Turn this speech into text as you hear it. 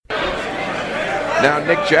Now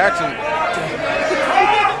Nick Jackson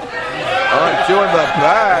doing the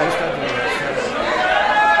bag.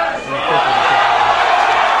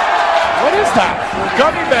 What is that?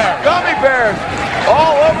 Gummy bear. Gummy bears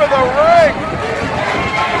all over the ring.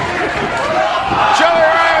 Joey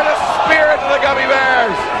Ryan, the spirit of the gummy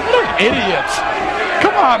bears. What idiots.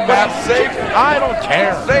 Come on, man. I don't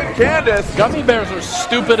care. Save Candace. Gummy bears are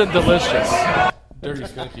stupid and delicious. Dirty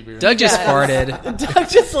skunky beer. Doug just farted. Doug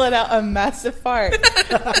just let out a massive fart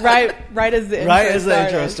right as the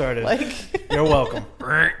intro started. Like, you're welcome.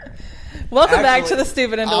 Welcome back to the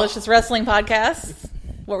Stupid and Delicious Wrestling Podcast.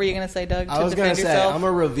 What were you going to say, Doug? I was going to say, I'm going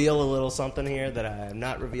to reveal a little something here that I have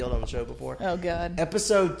not revealed on the show before. Oh, God.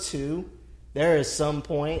 Episode 2, there is some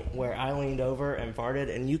point where I leaned over and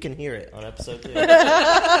farted, and you can hear it on episode 2.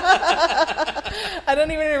 I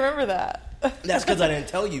don't even remember that. That's because I didn't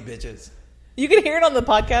tell you, bitches. You can hear it on the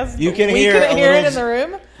podcast. You can we couldn't hear it in the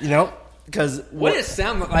room. You know, because what does it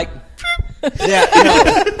sound like? Yeah,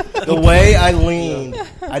 the way I leaned,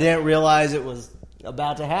 I didn't realize it was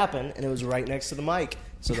about to happen, and it was right next to the mic,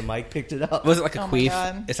 so the mic picked it up. Was it like a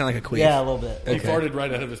queef? It sounded like a queef. Yeah, a little bit. He farted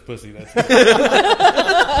right out of his pussy. That's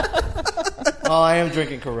Oh, I am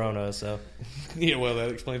drinking Corona, so yeah. Well, that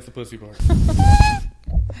explains the pussy part.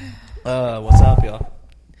 What's up, y'all?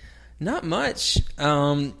 Not much.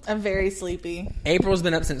 I'm very sleepy. April's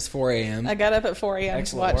been up since 4 a.m. I got up at 4 a.m.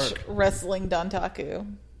 to watch work. Wrestling Dontaku,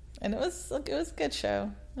 and it was a good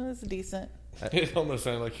show. It was decent. It almost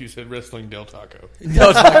sounded like you said Wrestling Del Taco.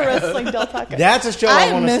 Wrestling Del Taco. That's a show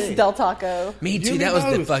I want to see. miss Del Taco. Me too. That was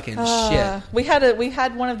the fucking shit. We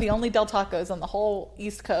had one of the only Del Tacos on the whole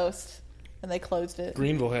East Coast. And they closed it.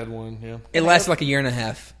 Greenville had one, yeah. It lasted like a year and a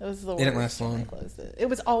half. It was the worst. It didn't last long. They closed it. It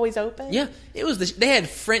was always open. Yeah, it was. They had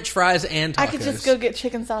French fries and tacos. I could just go get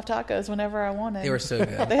chicken soft tacos whenever I wanted. They were so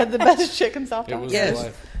good. They had the best chicken soft It tacos. was Yes.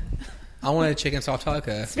 life. I wanted a chicken soft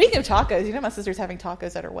taco. Speaking of tacos, you know my sister's having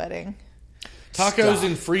tacos at her wedding. Tacos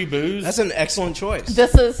and free booze. That's an excellent choice.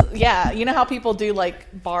 This is, you know how people do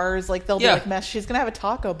like bars, like they'll do like mess. She's gonna have a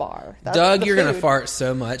taco bar. That's Doug, you're gonna food. fart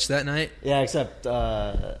so much that night. Yeah, except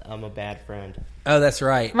I'm a bad friend. Oh, that's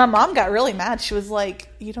right. My mom got really mad. She was like,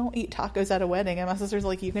 "You don't eat tacos at a wedding," and my sister's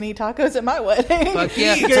like, "You can eat tacos at my wedding." Fuck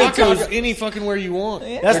yeah. You can eat tacos any fucking where you want.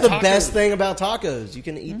 Yeah. That's They're the tacos. best thing about tacos. You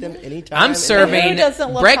can eat them anytime. I'm serving Who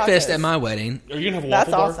doesn't love breakfast tacos? at my wedding. Are you going to have a That's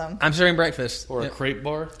waffle bar? awesome. I'm serving breakfast. Or a Yep. crepe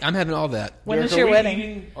bar? I'm having all that. When Derek, is your are we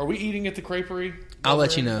wedding? Are we eating at the creperie? I'll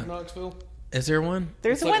let you in know. Knoxville? Is there one?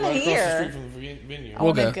 There's It's like one right across the here. street from the venue. I We'll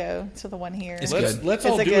want to go. go to the one here. It's Let's good.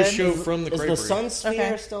 all Is it do a good? show from the Is creperie. the Sun Sphere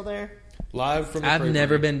Okay. still there? Live from the I've creperie.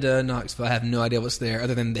 never been to Knoxville. I have no idea what's there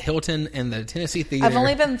other than the Hilton and the Tennessee Theater. I've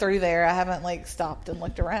only been through there. I haven't like stopped and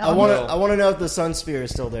looked around. I want to know if the Sun Sphere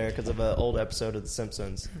is still there because of an old episode of The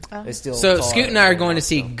Simpsons. Oh. They still So call Scoot it and I are going to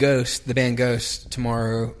Knoxville. see Ghost, the band Ghost,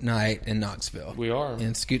 tomorrow night in Knoxville. We are.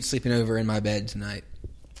 And Scoot's sleeping over in my bed tonight.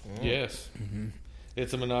 Yes. Mm-hmm.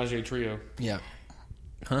 It's a menage a trio. Yeah.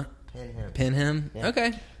 Huh? Pin him. Pin him? Yeah.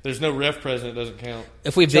 Okay. There's no ref present. It doesn't count.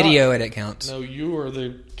 If we video it, it counts. No, you are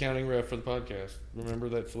the counting ref for the podcast. Remember,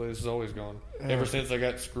 that's the way this has always gone. Ever since I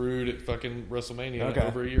got screwed at fucking WrestleMania Okay.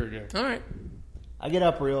 over a year ago. All right. I get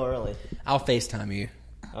up real early. I'll FaceTime you.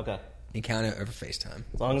 Okay. You count it over FaceTime.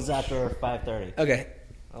 As long as it's after 5:30, Okay.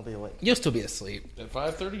 I'll be awake. You'll still be asleep. At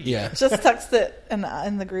 5:30? Yeah. Just text it in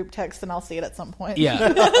the group text, and I'll see it at some point. Yeah.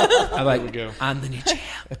 I'm like, There we go. I'm the new champ.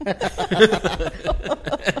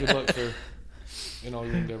 Good luck, sir, in all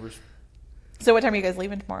your endeavors. So what time are you guys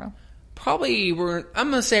leaving tomorrow? Probably, I'm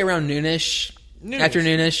going to say around noonish. Noonish. After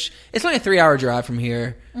noonish. It's only a 3-hour drive from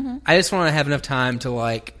here. Mm-hmm. I just want to have enough time to,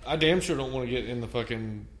 like, I damn sure don't want to get in the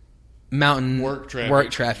fucking... mountain Work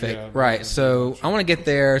traffic. Yeah. Right. So I want to get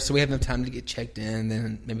there so we have enough time to get checked in.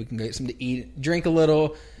 Then maybe we can go get something to eat, drink a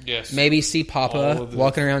little. Yes. Maybe see All Papa of this.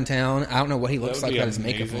 walking around town. I don't know what he looks would like be without his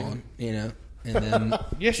makeup amazing. on. You know. And then,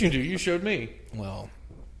 Yes, you do. You showed me. well,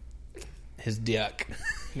 his dick.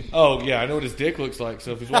 Oh, yeah, I know what his dick looks like.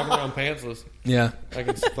 So if he's walking around pantsless, Yeah. I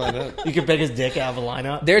can find out. You can pick his dick out of a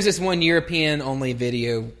lineup. There's this one European only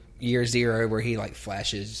video, Year Zero, where he like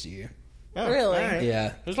flashes you. Oh, Really? all right.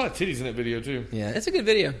 Yeah. There's a lot of titties in that video, too. Yeah. It's a good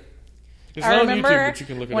video. It's I not remember on YouTube, but you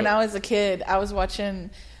can look it when up. I was a kid, I was watching.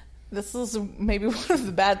 This is maybe one of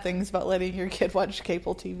the bad things about letting your kid watch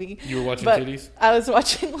cable TV. You were watching But titties? I was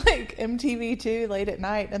watching like MTV2 late at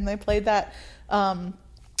night, and they played that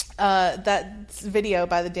that video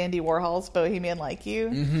by the Dandy Warhols, Bohemian Like You.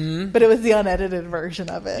 Mm-hmm. But it was the unedited version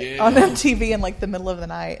of it Yeah. on MTV in like the middle of the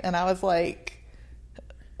night, and I was like,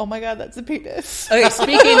 oh my god, that's a penis. Okay,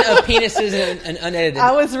 speaking of penises and unedited,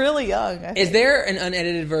 I was really young. is there an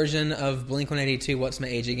unedited version of Blink-182? What's My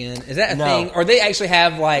Age Again? Is that a No. thing, or they actually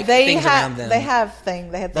have like things around them? They have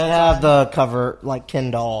things. They They have the cover like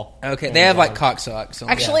Ken doll. Okay, they have like cock socks. On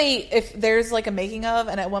Actually, if there's like a making of,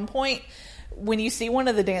 and at one point, when you see one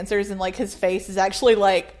of the dancers and like his face is actually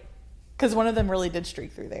like, because one of them really did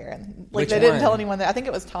streak through there, and like Which they didn't one? tell anyone that. I think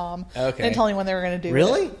it was Tom. Okay. They didn't tell anyone they were going to do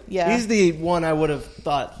Really? it. Yeah. He's the one I would have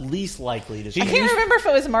thought least likely to I see. can't remember if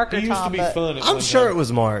it was Mark or He used Tom, to be but fun. At I'm one sure time. it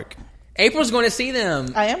was Mark. April's going to see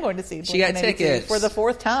them. I am going to see She got Blink-182 tickets. for the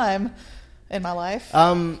 4th time in my life.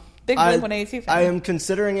 Big I- Blink-182 fan. I am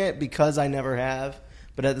considering it because I never have,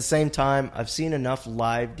 but at the same time, I've seen enough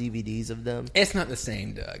live DVDs of them. It's not the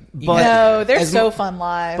same, Doug. But No, they're as so mu- fun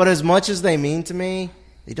live. But as much as they mean to me,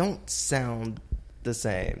 they don't sound the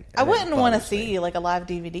same. I and it wouldn't want to bothers me. see like a live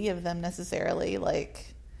DVD of them necessarily.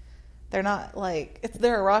 Like, they're not like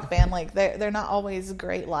they're a rock band. Like they're not always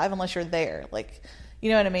great live unless you're there. Like,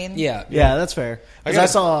 you know what I mean? Yeah. Yeah, that's fair. Because I gotta-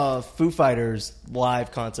 saw a Foo Fighters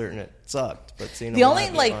live concert and it sucked. But seeing The them only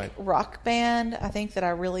live was like fine. rock band I think that I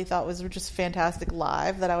really thought was just fantastic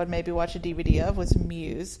live that I would maybe watch a DVD of was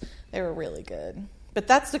Muse. They were really good. But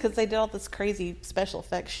that's because they did all this crazy special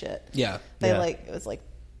effects shit. Yeah. They Yeah. like it was like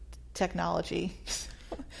technology.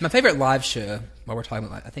 My favorite live show, while we're talking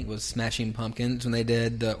about, I think, was Smashing Pumpkins when they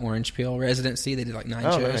did the Orange Peel residency. They did like 9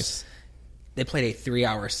 Oh, shows. nice. They played a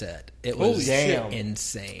 3-hour set. It Holy was damn.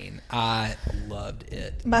 insane. I loved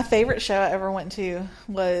it. My favorite show I ever went to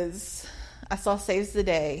was I saw Saves the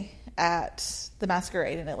Day at the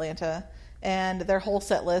Masquerade in Atlanta, and their whole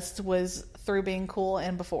set list was Through Being Cool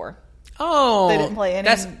and Before. Oh, They didn't play any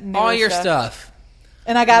that's newer all your stuff. stuff.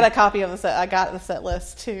 And I got a copy of the set. I got the set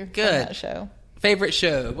list too. Good. From that show. Favorite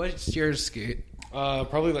show? What's yours, Scoot?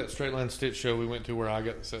 Probably that Straight Line Stitch show we went to where I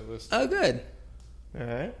got the set list. Oh, good. All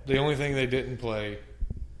right. The only thing they didn't play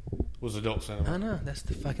was Adult Cinema. I know. That's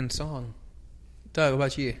the fucking song. Doug, what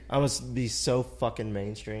about you? I must be so fucking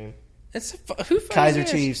mainstream. It's Who Fighters Kaiser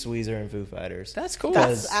is? Chiefs, Weezer, and Foo Fighters. That's cool.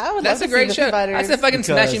 Because I would That's love a to see great the show. Foo Fighters. I said fucking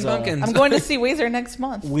Because, Smashing Pumpkins. I'm going to see Weezer next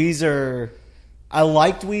month. Weezer, I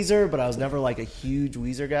liked Weezer, but I was never like a huge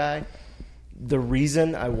Weezer guy. The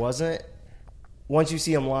reason I wasn't, once you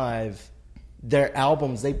see them live, their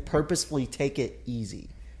albums, they purposefully take it easy.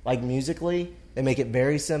 Like musically, they make it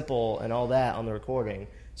very simple and all that on the recording.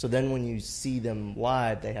 So then when you see them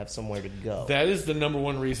live, they have somewhere to go. That is the number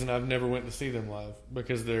one reason I've never went to see them live,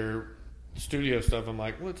 because their studio stuff, I'm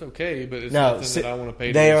like, well, it's okay, but it's nothing that I want to pay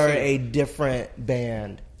to they go are see. a different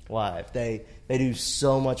band live. They do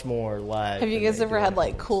so much more live. Have you than guys they ever do had on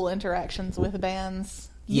like albums. cool interactions with bands?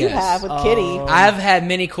 You Yes. have with Kitty. I've had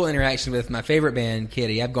many cool interactions with my favorite band,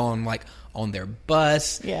 Kitty. I've gone like on their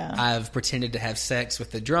bus. Yeah. I've pretended to have sex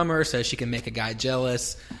with the drummer so she can make a guy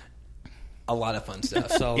jealous. A lot of fun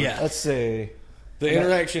stuff. Solid. Yeah. Let's see. The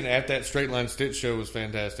interaction at that Straight Line Stitch show was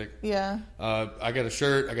fantastic. Yeah. I got a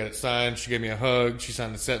shirt. I got it signed. She gave me a hug. She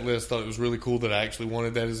signed the set list. Thought it was really cool that I actually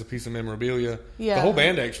wanted that as a piece of memorabilia. Yeah. The whole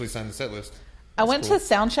band actually signed the set list. I went to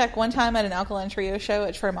Soundcheck one time at an Alkaline Trio show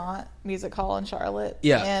at Tremont Music Hall in Charlotte.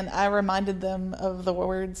 Yeah. And I reminded them of the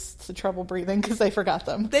words to Trouble Breathing because they forgot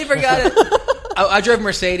them. They forgot it. I drove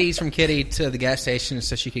Mercedes from Kitty to the gas station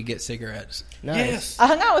so she could get cigarettes. Nice. I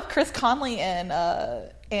hung out with Chris Conley and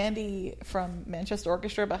Andy from Manchester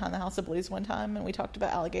Orchestra behind the House of Blues one time, and we talked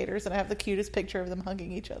about alligators, and I have the cutest picture of them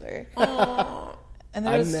hugging each other. And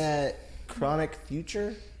there I was, met Chronic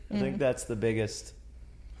Future. I think that's the biggest.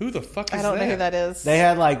 Who the fuck is that? I don't know who that is. They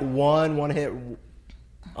had like one hit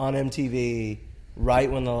on MTV right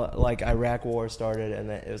when the like Iraq War started, and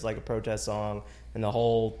it was like a protest song, and the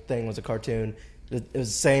whole thing was a cartoon. It was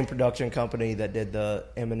the same production company that did the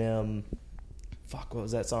Eminem. Fuck, what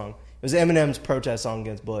was that song? It was Eminem's protest song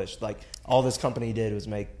against Bush. Like all this company did was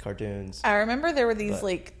make cartoons. I remember there were these But-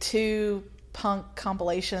 like 2 punk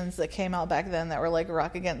compilations that came out back then that were like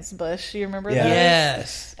Rock Against Bush. You remember Yeah. those?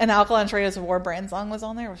 Yes. And Alkaline Trio's War Brand song was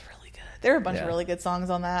on there. It was really good. There were a bunch of Yeah. really good songs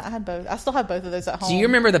on that. I had both. I still have both of those at home. Do you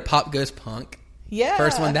remember the Pop Goes Punk? Yeah.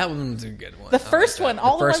 First one? That one was a good one. The I first like one. that.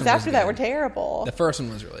 All the first ones one was after that were good. terrible. The first one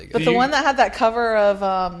was really good. But the one that had that cover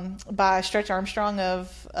of by Stretch Armstrong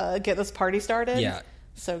of Get This Party Started. Yeah.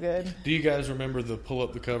 So good. Do you guys remember the Pull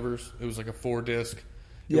Up the Covers? It was like a 4-disc. It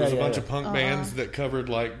Yeah, was a yeah, bunch yeah. of punk bands that covered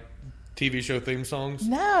like TV show theme songs.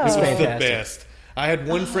 No. It was Fantastic. the best. I had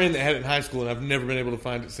one friend that had it in high school, and I've never been able to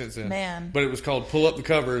find it since then. Man. But it was called Pull Up the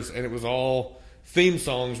Covers, and it was all theme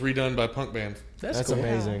songs redone by punk bands. That's cool.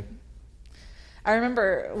 amazing. I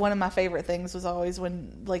remember one of my favorite things was always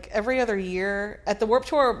when, like, every other year at the Warped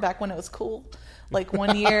Tour back when it was cool, Like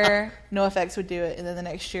one year, NoFX would do it, and then the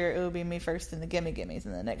next year it would be Me First and the Gimme Gimmes,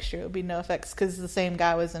 and the next year it would be NoFX because the same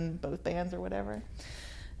guy was in both bands or whatever.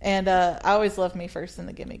 And I always loved Me First and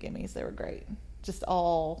the Gimme Gimmes. They were great. Just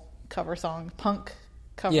all cover songs, punk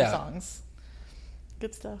cover songs.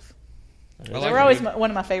 Good stuff. They were always one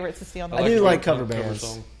of my favorites to see on the I do like cover bands.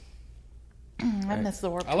 Song. I miss the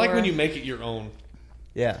Warped Tour. I like when you make it your own.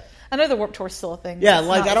 Yeah. I know the Warped Tour's still a thing. Yeah, It's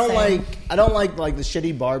like not I don't the same. like the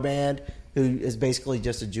shitty bar band who is basically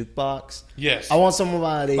just a jukebox. Yes. I want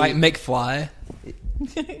somebody Like McFly. I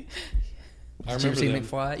Did you ever remember see them.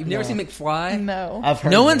 McFly? You've never seen McFly? No. I've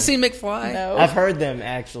heard No them. one's seen McFly? No. I've heard them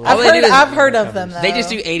actually. All they do is- I've heard of them, though. They just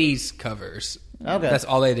do 80s covers. Okay. That's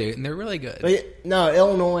all they do, and they're really good. But no,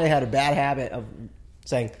 Illinois had a bad habit of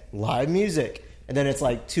saying live music, and then it's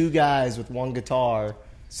like two guys with one guitar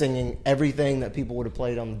singing everything that people would have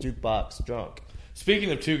played on the jukebox drunk.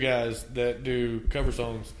 Speaking of two guys that do cover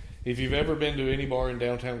songs, if you've ever been to any bar in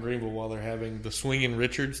downtown Greenville while they're having the Swingin'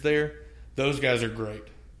 Richards there, those guys are great.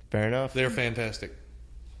 Fair enough. They're fantastic.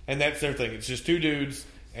 And that's their thing. It's just two dudes,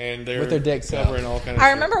 and they're With their dicks covering out. all kind of I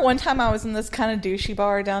shit. remember one time I was in this kind of douchey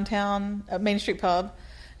bar downtown, Main Street Pub.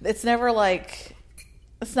 It's never like,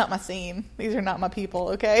 it's not my scene. These are not my people,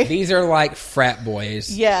 okay? These are like frat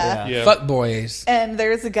boys. Yeah. Yeah. Fuck boys. And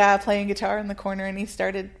there's a guy playing guitar in the corner, and he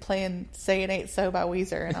started playing Say It Ain't So by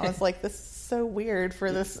Weezer. And I was like, this is so weird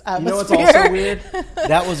for this You know atmosphere. what's also weird?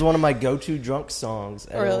 That was one of my go-to drunk songs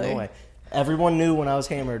at Really? Illinois. Everyone knew when I was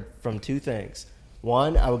hammered from two things.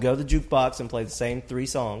 One, I would go to the jukebox and play the same 3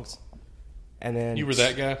 songs. And then You were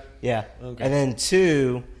that guy? Yeah. Okay. And then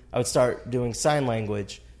 2, I would start doing sign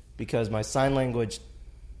language because my sign language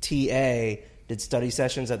TA did study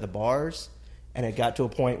sessions at the bars, and it got to a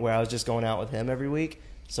point where I was just going out with him every week.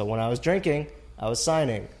 So when I was drinking, I was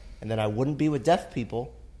signing, and then I wouldn't be with deaf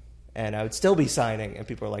people, and I would still be signing, and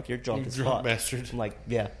people are like, "You're drunk You as drunk fuck." bastard. I'm like,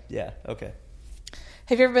 "Yeah, okay."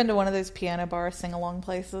 Have you ever been to one of those piano bar sing-along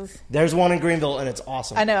places? There's one in Greenville, and it's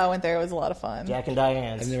awesome. I know, I went there. It was a lot of fun. Jack and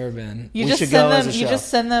Diane's. I've never been. You We just should send go as them. a You show. just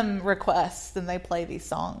send them requests, and they play these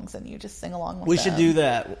songs, and you just sing along with We them. should do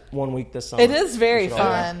that one week this summer. It is very We should all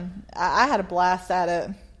go. fun. I had a blast at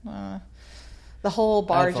it. The whole I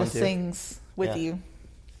bar had fun, just too. sings with Yeah. you.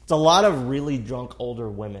 It's a lot of really drunk older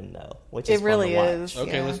women, though, which is It really fun to is. watch.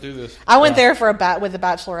 Okay, yeah. let's do this. I went Yeah. there for with a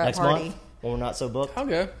bachelorette Next party. month, when we're not so booked. I'll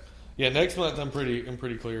go. Yeah, next month I'm pretty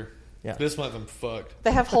clear. Yeah. This month I'm fucked.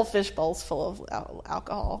 They have whole fish bowls full of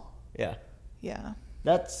alcohol. Yeah. Yeah,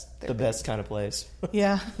 That's the best kind of place.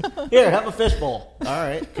 yeah. Here, have a fishbowl. All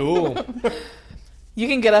right. Cool. You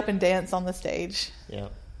can get up and dance on the stage. Yeah.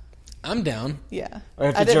 I'm down. Yeah. Or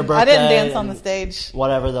if I it's your didn't. I didn't birthday dance on the and stage.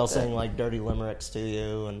 Whatever, they'll sing like dirty limericks to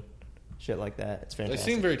you and shit like that. It's They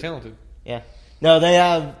fantastic. seem very talented. Yeah. No, they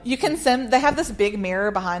have. You can send. They have this big mirror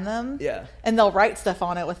behind them. Yeah. And they'll write stuff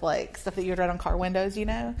on it with like stuff that you would write on car windows. You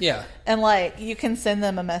know. Yeah. And like you can send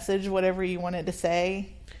them a message, whatever you want it to say,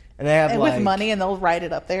 And they have and like with money, and they'll write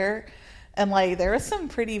it up there. And like there was some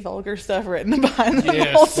pretty vulgar stuff written behind them Yes.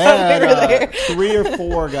 the whole They time we were had there. 3 or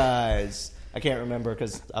 4 guys. I can't remember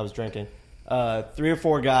because I was drinking. 3 or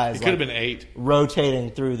 4 guys. It could have been 8. rotating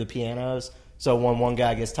through the pianos. So when one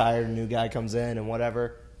guy gets tired, a new guy comes in and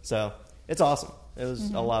whatever. So it's awesome. It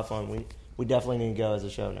was a lot of fun. We definitely need to go as a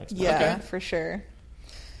show next time. Yeah, Okay. for sure.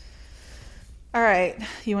 All right,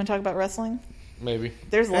 you want to talk about wrestling? Maybe.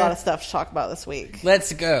 There's a lot of stuff to talk about this week.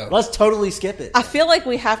 Let's go. Let's totally skip it. I feel like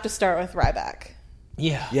we have to start with Ryback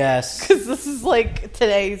Yeah. Yes. because this is like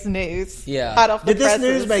today's news. Yeah. Hot off the Did this presses.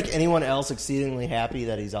 news make anyone else exceedingly happy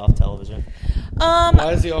that he's off television?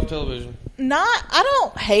 Why is he off television? Not. I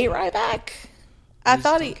don't hate Ryback. I just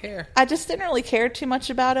thought don't he. care. I just didn't really care too much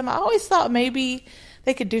about him. I always thought maybe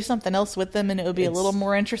they could do something else with them and it would be a little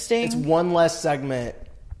more interesting. It's one less segment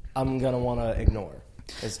I'm going to want to ignore.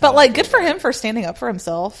 is But how like, I good feel for about him for standing up for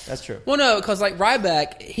himself. it. That's true. Well, no, because like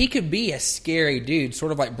Ryback, he could be a scary dude,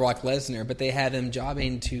 sort of like Brock Lesnar, but they have him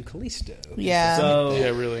jobbing to Kalisto. Yeah. So Yeah,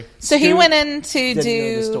 really. So he Stu went in to didn't know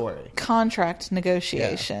the do story. contract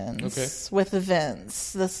negotiations Okay. with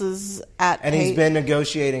Vince. This is at and he's been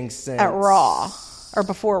negotiating since at Raw or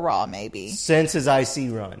before Raw, maybe. Since his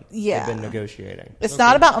IC run. Yeah. They've been negotiating. It's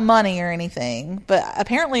not about money or anything, but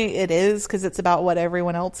apparently it is because it's about what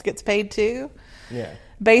everyone else gets paid too. Yeah.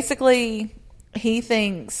 Basically, he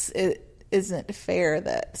thinks it isn't fair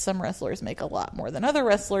that some wrestlers make a lot more than other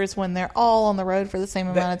wrestlers when they're all on the road for the same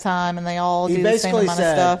amount of time and they all He do the same basically amount of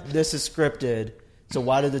said, stuff. this is scripted, so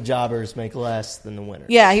why do the jobbers make less than the winners?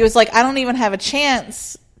 Yeah, he was like, I don't even have a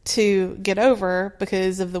chance to get over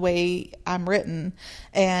because of the way I'm written.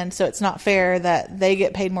 And so it's not fair that they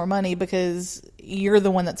get paid more money because you're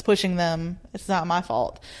the one that's pushing them. It's not my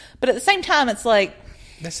fault. But at the same time, it's like,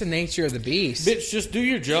 That's the nature of the beast. Bitch, just do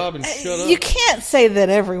your job and shut up. you can't say that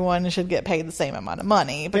everyone should get paid the same amount of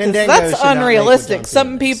money because Fandango that's should not make unrealistic. what Some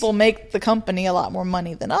John Cena people make the company a lot more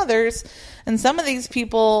money than others. And some of these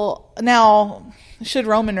people now, should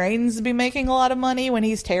Roman Reigns be making a lot of money when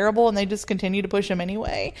he's terrible and they just continue to push him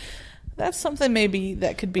anyway? That's something maybe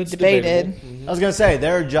that could be debated. I was going to say,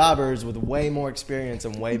 there are jobbers with way more experience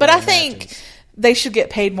and way But better I think matches. they should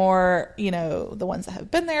get paid more. You know, the ones that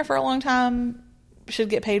have been there for a long time should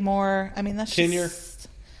get paid more. I mean, that's Tenure.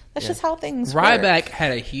 just how things work. Ryback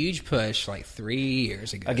had a huge push like 3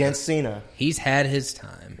 years ago. Against Cena. He's had his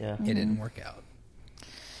time. Yeah. It didn't work out.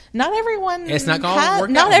 Not everyone. It's not gonna work out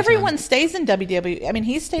Not every everyone time. stays in WWE. I mean,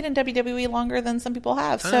 he's stayed in WWE longer than some people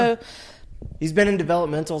have. So He's been in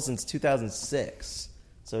developmental since 2006.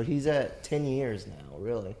 So he's at 10 years now,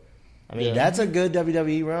 really. I mean, that's a good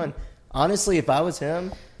WWE run. Honestly, if I was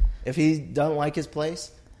him, if he doesn't like his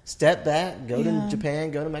place, step back, go to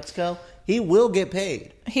Japan, go to Mexico. He will get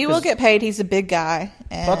paid. he will get paid. He's a big guy,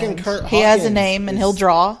 and Fucking Kurt he has a Hawkins name, and is- he'll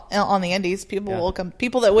draw on the indies. People will come.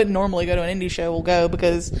 People that wouldn't normally go to an indie show will go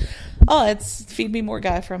because, oh, it's feed me more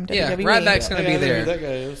guy from WWE. Yeah, Ryback's going to be I know who there. that guy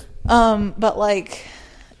is. But like,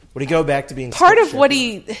 Would he go back to being part stick of what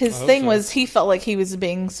shipping? his hope thing so. was, he felt like he was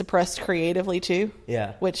being suppressed creatively too.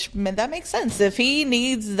 Yeah. Which meant that makes sense. If he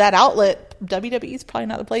needs that outlet, WWE's probably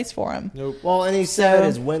not the place for him. Nope. Well, and he said So-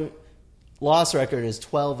 his win-loss record is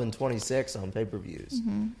 12-26 on pay-per-views. Mm-hmm.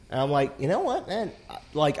 And I'm like, you know what, man?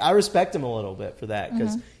 Like, I respect him a little bit for that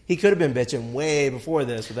because Mm-hmm. he could have been bitching way before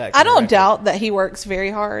this with that. I kind of don't record. doubt that he works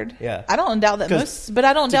very hard. Yeah. I don't doubt that 'Cause but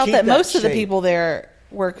I don't to doubt keep that that most of the shape- people there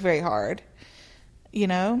work very hard. You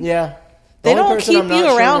know? Yeah. The They only don't person keep I'm not you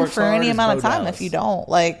sure around works for hard any is amount of Bo time Dallas. if you don't.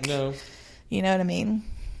 Like, No. you know what I mean?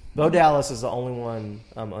 Bo Dallas is the only one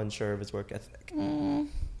I'm unsure of his work ethic.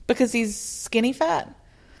 Because he's skinny fat.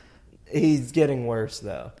 He's getting worse,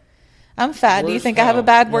 though. I'm fat. Do you Worse think I have a how?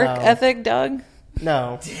 bad work No. ethic, Doug?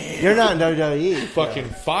 No. You're not in WWE. Fucking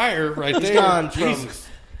fire right He's there. gone from, Jesus.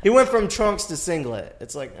 he went from trunks to singlet.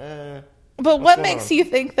 It's like, But What's what going makes on? you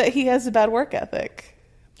think that he has a bad work ethic?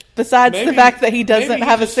 Besides the Maybe- fact that he doesn't maybe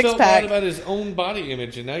have a just felt bad six-pack. about his own body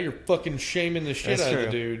image, and now you're fucking shaming the shit That's out of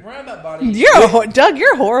the true. dude. Doug,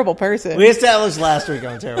 you're a horrible person. we established last week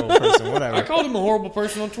I'm a terrible person. Whatever. I called him a horrible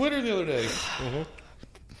person on Twitter the other day.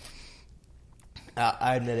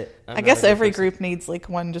 I admit it. I'm I not guess a good every person. group needs like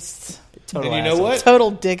one just Total And you know asshole. what? total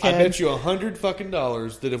I dickhead. bet you $100 fucking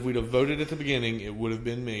that if we'd have voted at the beginning, it would have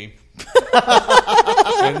been me.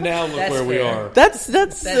 And now look That's where we fair. are. That's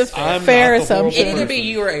That's a fair. I'm fair not the horrible assumption. Either be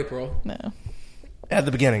you or April. No. At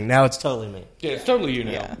the beginning. Now it's totally me. Yeah, it's totally you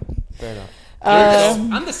now. Yeah. Fair enough.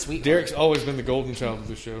 I'm the sweet Derek's always been the golden child of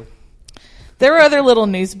the show. There were other little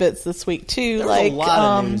news bits this week too. There was like a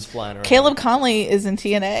lot of news flying around. Caleb Conley is in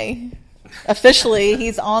TNA. Officially,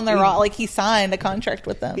 he's on the like he signed a contract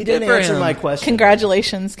with them. He didn't for answer him. my question.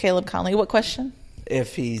 Congratulations, Caleb Conley. What question?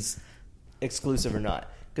 If he's exclusive or not.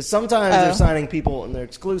 Because sometimes Oh. they're signing people and they're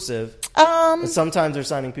exclusive. And sometimes they're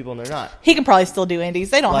signing people and they're not. He can probably still do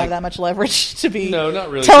indies. They don't Like- have that much leverage to be No, not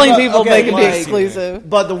really. telling But, people okay, they can be like- exclusive.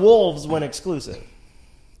 But the Wolves went exclusive.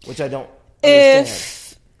 Which I don't understand.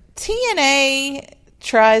 If TNA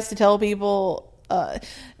tries to tell people,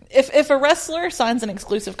 if a wrestler signs an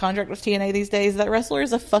exclusive contract with TNA these days, that wrestler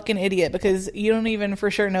is a fucking idiot because you don't even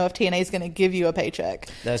for sure know if TNA is going to give you a paycheck.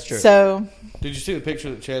 That's true. So Did you see the picture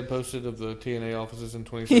that Chad posted of the TNA offices in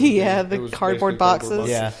 2017? Yeah, the It was cardboard basically boxes.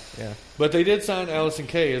 Yeah, yeah. But they did sign Allison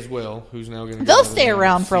Kay as well, who's now going to they'll stay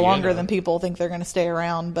around for longer than people think they're going to stay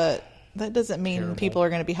around, but that doesn't mean Terrible. people are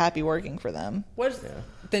going to be happy working for them. What?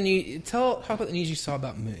 Then you talk about the news you saw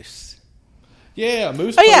about Moose. Yeah,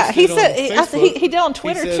 Moose. Oh, yeah, posted he said- on I think Facebook, he did on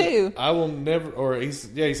Twitter, said, too. I will never, or he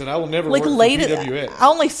said I will never Like work late, for PWX. I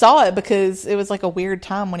only saw it because it was like a weird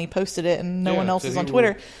time when he posted it, and no Yeah, one else said is he on will-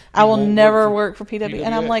 Twitter. he I will won't never work work for PW,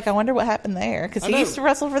 and I'm PWX. like, I wonder what happened there because I he know. used to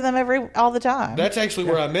wrestle for them all the time. That's actually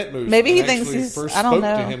where I met Moose. Maybe he and thinks actually he's- first I don't spoke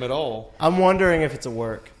know. to him at all. I'm wondering if it's a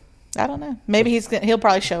work. I don't know. Maybe he'll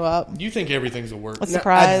probably show up. You think everything's a work? A Now,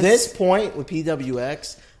 surprise. at this point with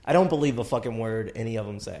PWX, I don't believe a fucking word any of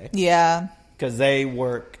them say. Yeah, Because they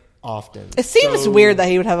work often. it seems So- weird that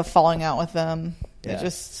he would have a falling out with them. Yeah. It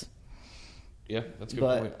just Yeah, that's a good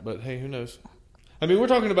But- point. But hey, who knows? I mean, we're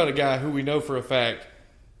talking about a guy who we know for a fact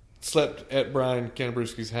slept at Brian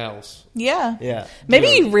Kanabrewski's house. yeah. Yeah. Maybe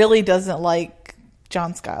he really doesn't like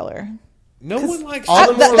John Schuyler. No one likes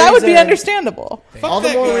that would be understandable. All the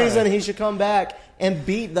that more guy. reason he should come back and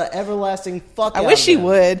beat the everlasting fuck I out wish of he him.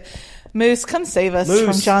 would. Moose, come save us Moose,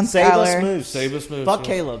 from John save us, Skyler. Moose. Save us, Moose. Fuck Yeah.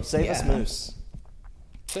 Caleb. Save us, Yeah. Moose.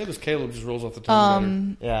 Save us, Caleb just rolls off the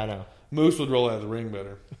tongue better. Yeah, I know. Moose would roll out of the ring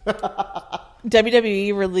better.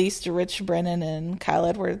 WWE released Rich Brennan and Kyle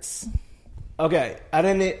Edwards. Okay,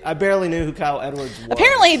 I barely knew who Kyle Edwards was.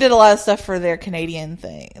 Apparently, he did a lot of stuff for their Canadian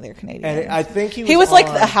thing. Their Canadian. And I think he was like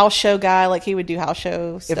on- a house show guy. Like he would do house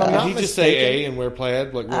show stuff. I'm Did not he just mistaken- say A and wear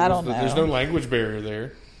plaid? Like, I don't know. There's no language barrier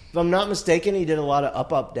there. If I'm not mistaken, he did a lot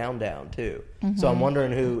of up, down, down too. Mm-hmm. So I'm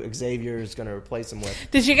wondering who Xavier is going to replace him with.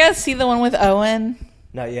 Did you guys see the one with Owen?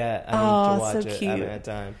 Not yet. I Oh, need to watch so it. I cute. haven't had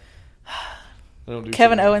time. I don't do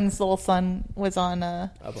Kevin shit. Owens' little son was on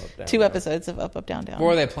Up, down, 2 down. episodes of Up, Down, Down. What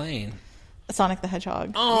were they playing? Sonic the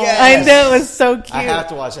Hedgehog. Oh, Yes. I know, it was so cute. I have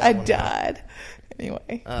to watch that I one now. died.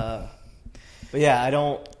 Anyway. But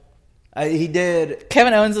yeah, he did.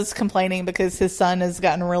 Kevin Owens is complaining because his son has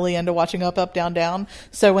gotten really into watching Up, Down, Down.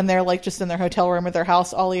 So when they're like just in their hotel room at their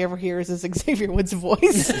house, all he ever hears is Xavier Woods'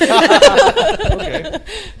 voice. Okay.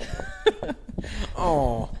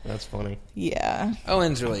 Oh, That's funny. Yeah.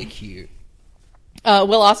 Owen's really cute.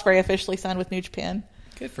 Will Ospreay officially signed with New Japan.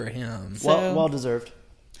 Good for him. So- Well deserved.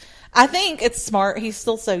 I think it's smart. He's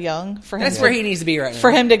still so young for him. That's where he needs to be right now. for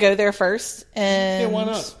him to go there first and Yeah, why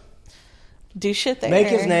not? do shit there. Make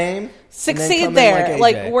his name. and then Succeed come in there. like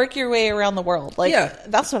Like AJ. work your way around the world. Like Yeah.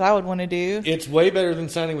 that's what I would want to do. It's way better than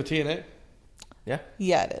signing with TNA. Yeah.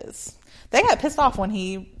 Yeah, it is. They got pissed off when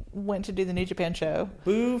he went to do the New Japan show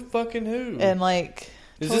Boo fucking who? and like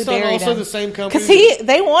Is totally this not buried also him. the same company? Because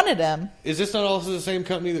they wanted him. Is this not also the same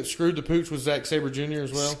company that screwed the pooch with Zack Sabre Jr.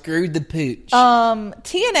 as well? Screwed the pooch.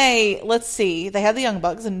 TNA, let's see. They had the Young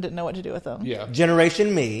Bucks and didn't know what to do with them. Yeah.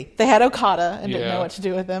 Generation Me. They had Okada and didn't Yeah. know what to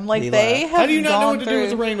do with them. Like He they left. have How do you not know gone what to do with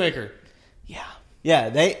the through- Rainmaker? Yeah. Yeah,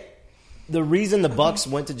 the reason the Bucks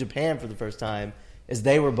went to Japan for the first time is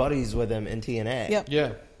they were buddies with him in TNA. Yep. Yeah.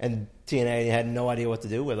 And TNA had no idea what to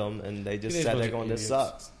do with him, and they just Teenage sat there bunch of going, "This idiots.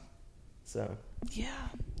 sucks." So Yeah.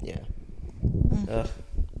 yeah. Mm. Ugh.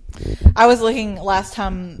 I was looking last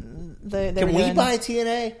time they Can were we doing, buy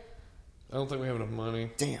TNA? I don't think we have enough money.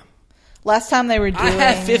 Damn. last time they were doing I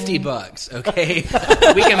have $50. Okay,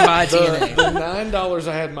 we can buy TNA. The $9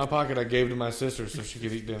 I had in my pocket, I gave to my sister so she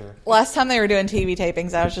could eat dinner. Last time they were doing TV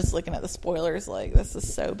tapings, I was just looking at the spoilers like this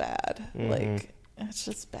is so bad. Like it's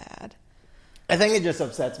just bad. I think it just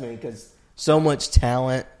upsets me because so much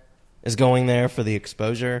talent is going there for the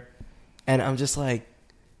exposure, and I'm just like,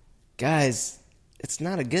 guys, it's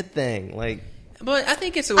not a good thing. Like, But I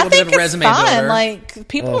think it's a I little bit think of a it's resume fun. builder. Like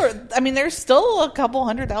people are. I mean, there's still a couple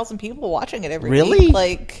 100,000 people watching it every Really? week.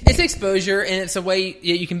 Like It's exposure, and it's a way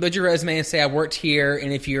you can build your resume and say, I worked here,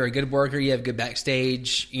 and if you're a good worker, you have good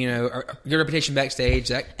backstage, or good reputation backstage.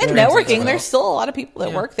 That and translates networking, well. there's still a lot of people that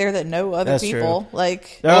Yeah. work there that know other That's people. true.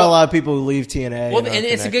 Like there are a lot of people who leave TNA. Well, and and are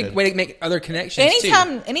it's a good connected. way to make other connections,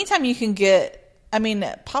 too. anytime you can get. I mean,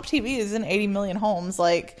 Pop TV is in 80 million homes.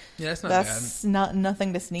 Like Yeah, that's not that's not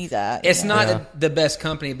nothing to sneeze at. It's you know? not the best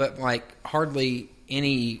company, but like hardly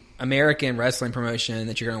any American wrestling promotion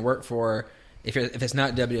that you're going to work for, if it's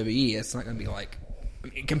not WWE, it's not going to be like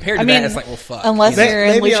compared to I mean, that. It's like, well, fuck. unless you know? you're in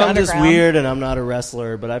Maybe Lucha I'm just Underground. weird and I'm not a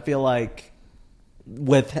wrestler, but I feel like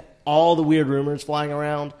with all the weird rumors flying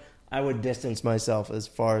around, I would distance myself as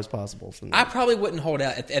far as possible from I that. probably wouldn't hold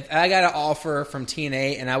out if I got an offer from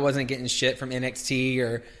TNA and I wasn't getting shit from NXT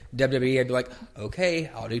or WWE. I'd be like, okay,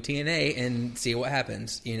 I'll do TNA and see what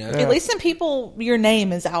happens. At least in people, your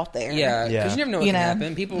name is out there. Yeah, because Yeah. you never know what You can know.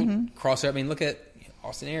 happen. People cross over. I mean, look at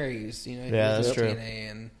Austin Aries. Yeah, he that's was true.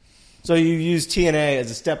 TNA and So you use TNA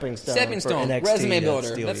as a stepping stone. stepping for stone, NXT resume to builder.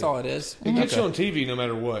 steal That's you. all it is. It gets you on TV no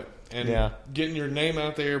matter what. And Yeah. getting your name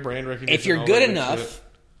out there, brand recognition. If you're all good that enough, shit.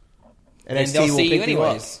 then NXT they'll will see you pick up.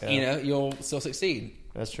 anyways. Yeah. You'll still succeed.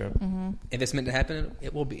 That's true. If it's meant to happen,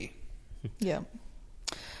 it will be. Yeah.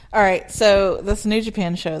 All right. So this New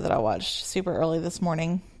Japan show that I watched super early this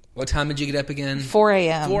morning, What time did you get up again? 4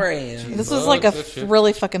 a.m. 4 a.m. This was like a That's shit.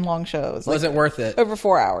 really fucking long show. It was like Was it worth it? over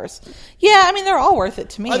 4 hours. Yeah, I mean they're all worth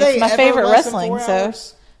it to me. Are It's they my ever favorite less than wrestling. 4 So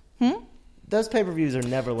hours? Those pay-per-views are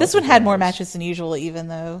never less this than one 4 had more hours. matches than usual, even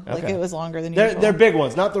though like Okay. it was longer than They're usual. big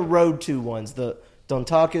ones, not the Road to ones. The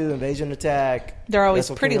Dontaku, Invasion Attack. They're always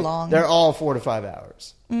Wrestle pretty Kingdom. long. They're all 4 to 5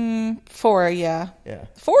 hours. 4, yeah. Yeah.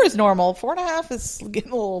 4 is normal. 4.5 is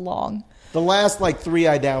getting a little long. The last 3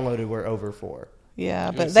 I downloaded were over 4.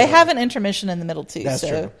 Yeah, but they have an intermission in the middle too. That's so,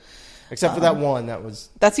 true. Except for that one, that was...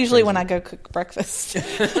 That's usually crazy. when I go cook breakfast.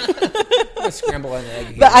 Scramble an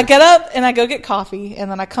egg. But I get up and I go get coffee, and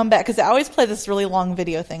then I come back because I always play this really long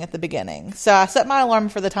video thing at the beginning. So I set my alarm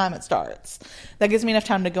for the time it starts. That gives me enough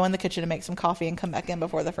time to go in the kitchen and make some coffee and come back in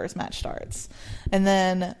before the first match starts. And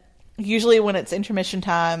then usually when it's intermission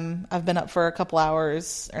time, I've been up for a couple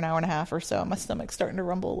hours or an hour and a half or so. My stomach's starting to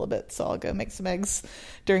rumble a little bit, so I'll go make some eggs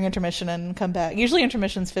during intermission and come back. Usually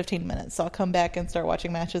intermission's 15 minutes, so I'll come back and start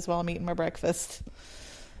watching matches while I'm eating my breakfast.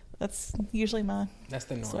 That's usually That's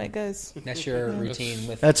the norm. that's the way it goes. That's your routine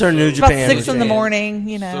with. That's our New It's about Japan 6 in the routine. morning,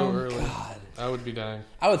 you know. So early. God. I would be dying.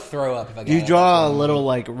 I would throw up if I got Do you up draw a at little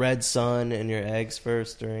like red sun in your eggs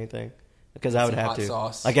first or anything? Because I would Some have hot to.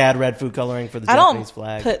 sauce. Like add red food coloring for the I Japanese don't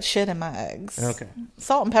flag. put shit in my eggs. Okay.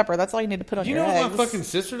 Salt and pepper, that's all you need to put on You your know eggs. what my fucking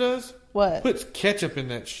sister does? What? Puts ketchup in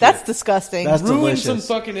that shit. That's disgusting. That's Ruin delicious. some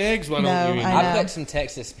fucking eggs. Why No, don't you eat? I know. I put some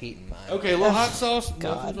Texas Pete in mine. Okay, a little hot sauce.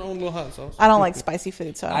 God. Nothing's wrong with a little hot sauce. I don't like spicy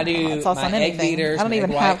food, so I I don't put do hot sauce my on egg anything. beaters. I don't my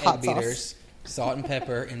even egg have white hot egg sauce. beaters, salt and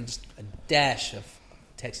pepper, and just a dash of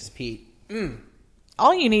Texas Pete.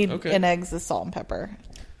 All you need Okay. in eggs is salt and pepper.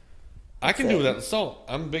 I can do without the salt.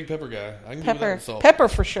 I'm a big pepper guy. I can do Pepper. without the salt. Pepper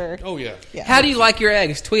for sure. Oh yeah. Yeah. How do you like your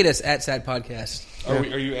eggs? Tweet us at Sad Podcast. Are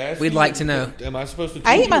you asking? We'd like to know. Am I supposed to?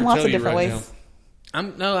 I tweet eat mine you or lots tell of you different right ways.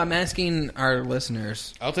 now? I'm asking our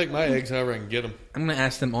listeners. I'll take my eggs however I can get them. I'm going to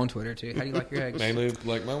ask them on Twitter too. How do you like your eggs? Mainly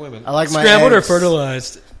like my women. I like my Scrambled or eggs,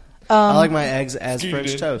 fertilized? I like my eggs as Excuse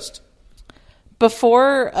French me. toast.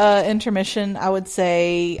 Before intermission, I would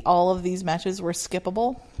say all of these matches were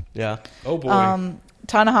skippable. Yeah. Oh boy.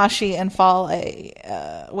 Tanahashi and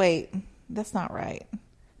Fale. Wait, that's not right.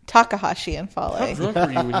 Takahashi and How Fale. drunk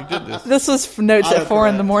were you when you did this? This was notes at 4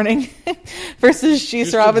 in the morning versus You're Juice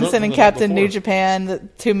still Robinson drunk and from the night Captain New before. Japan.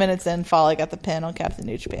 2 minutes in, Fale got the pin on Captain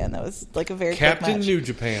New Japan. That was like a very quick Captain match. New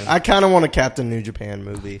Japan. I kind of want a Captain New Japan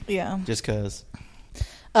movie. Yeah. Just because.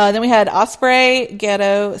 Then we had Ospreay,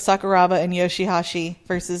 Geto, Sakuraba, and Yoshihashi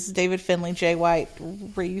versus David Finlay, Jay White,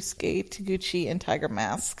 Ryusuke Taguchi, and Tiger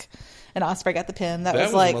Mask. And Ospreay got the pin. That,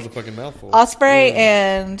 that was was like a motherfucking mouthful. Ospreay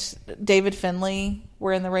and David Finlay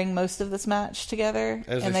were in the ring most of this match together,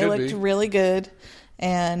 As and they they should looked be. really good.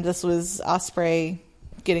 And this was Ospreay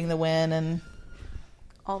getting the win and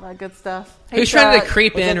all that good stuff. Hey, Who's trying to Chuck.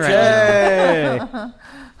 creep in right now?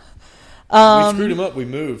 Hey. We screwed them up. We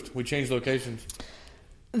moved. We changed locations.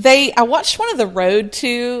 I watched one of the Road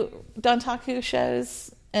to Dontaku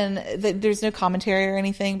shows, and there's no commentary or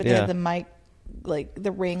anything, but they Yeah. had the mic, like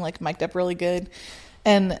the ring, like mic'd up really good,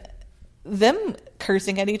 and them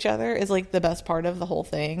cursing at each other is like the best part of the whole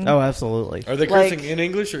thing. Oh, absolutely. Are they Like- cursing in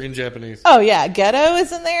English or in Japanese? Oh yeah, Geto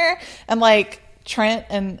is in there, and like Trent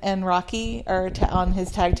and Rocky are on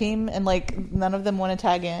his tag team, and like none of them want to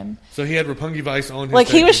tag in. So he had Roppongi Vice on his Like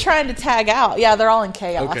he tag was team. trying to tag out. Yeah, they're all in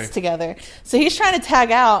chaos Okay. together. So he's trying to tag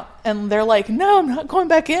out, and they're like, "No, I'm not going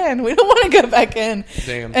back in. We don't want to go back in."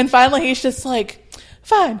 Damn. And finally, he's just like,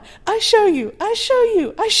 "Fine, I show you.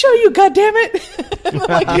 God damn it!" And then,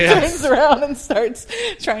 like he Yes. turns around and starts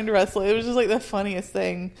trying to wrestle. It was just like the funniest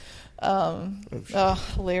thing.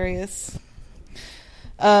 Hilarious.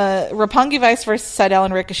 Roppongi Vice versus Seidel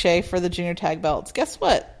and Ricochet for the junior tag belts. Guess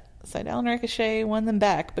what? Seidel and Ricochet won them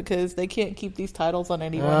back because they can't keep these titles on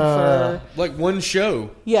anyone for... Like one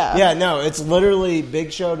show. Yeah. Yeah, no, it's literally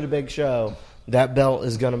big show to big show. That belt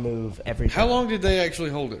is going to move every time. How long did they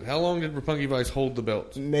actually hold it? How long did Roppongi Vice hold the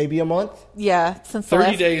belts? Maybe a month? Yeah, since the 30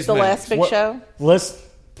 last, days the max. last big What- show. Let's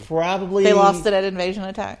probably... They lost it at Invasion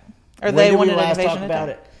Attack. Or When they did won we it at last Invasion talk Attack. about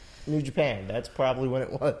it? New Japan. That's probably when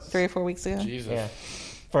it was. 3 or 4 weeks ago. Jesus. Yeah.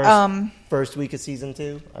 First week of season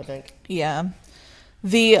 2, I think. Yeah.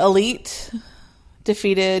 The Elite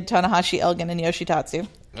defeated Tanahashi, Elgin, and Yoshitatsu.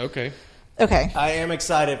 Okay. Okay. I am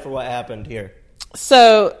excited for what happened here.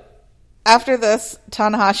 So, after this,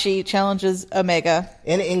 Tanahashi challenges Omega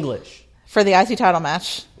In English. for the IC title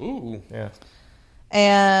match. Ooh. Yeah.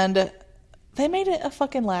 And they made it a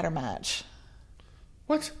fucking ladder match.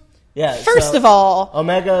 What? Yeah. First so of all,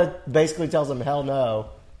 Omega basically tells him hell no,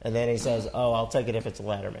 and then he says, "Oh, I'll take it if it's a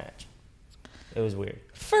ladder match." It was weird.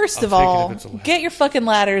 First I'll of take it all, if it's a ladder. get your fucking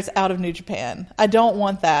ladders out of New Japan. I don't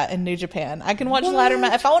want that in New Japan. I can watch ladder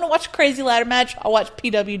match. If I want to watch a crazy ladder match, I'll watch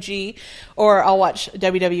PWG or I'll watch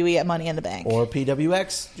WWE at Money in the Bank. Or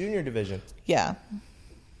PWX Junior Division. Yeah.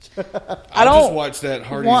 I don't just watched that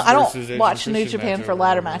Hardy's I versus don't Asian watch New Christian Japan match for over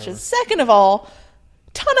ladder and over and matches. Second of all,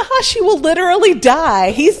 Tanahashi will literally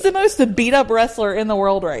die. He's the most beat up wrestler in the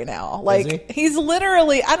world right now. Like he's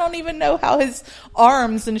literally, I don't even know how his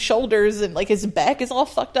arms and shoulders and like his back is all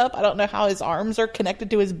fucked up. I don't know how his arms are connected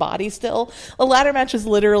to his body still. A ladder match is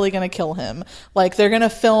literally going to kill him. Like they're going to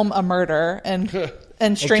film a murder and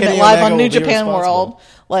and stream Kenny it live Omega on New will be Japan responsible. World.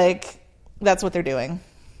 Like, that's what they're doing.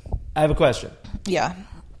 I have a question. Yeah.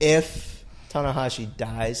 If Tanahashi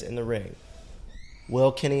dies in the ring,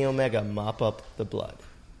 will Kenny Omega mop up the blood?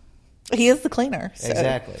 He is the cleaner. So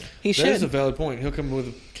Exactly. He That is a should. valid point. He'll come with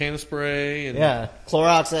a can of spray and Yeah.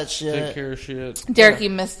 Clorox that take shit. care of shit. Derek, you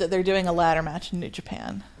missed it. They're doing a ladder match in New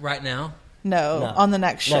Japan. Right now? No, No. on the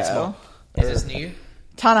next show. Next month. Is this new?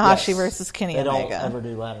 Tanahashi Yes. versus Kenny They don't Omega. ever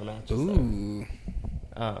do ladder matches. Ooh.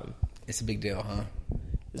 There. It's a big deal, huh?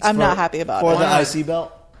 It's I'm not happy about for it. the IC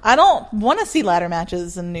belt. I don't want to see ladder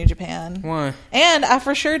matches in New Japan. Why? And I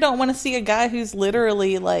for sure don't want to see a guy who's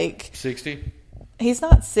literally like 60? he's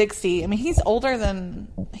not 60. I mean, he's older than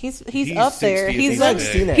he's up there. 60 He's at in,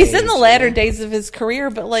 this age. he's in the latter Yeah. days of his career,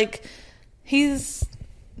 but like he's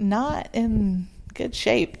not in good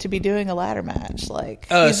shape to be doing a ladder match. Like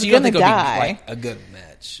he's so you don't gonna think it'll die. be like a good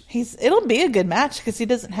match? It'll be a good match because he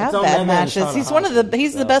doesn't have It's on bad Mega and matches. He's one of Tanahashi,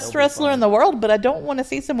 he's so the best it'll be wrestler fine. in the world, but I don't want to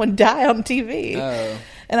see someone die on TV. Oh.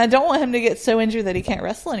 And I don't want him to get so injured that he can't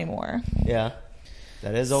wrestle anymore. Yeah.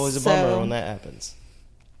 That is always a So- bummer when that happens.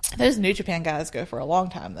 Those New Japan guys go for a long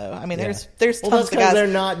time, though. I mean, Yeah. there's Well, tons that's of because guys. they're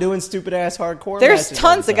not doing stupid ass hardcore. There's matches tons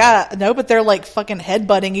all of the time. guys. No, but they're like fucking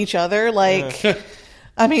headbutting each other. Like,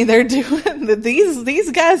 I mean, they're doing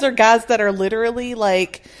these guys are guys that are literally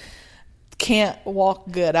like can't walk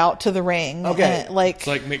good out to the ring. Okay. And, like It's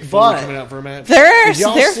like Mick But- Foley coming out for a match. they're Did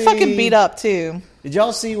y'all fucking see- beat up too. Did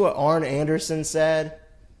y'all see what Arn Anderson said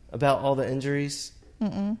about all the injuries?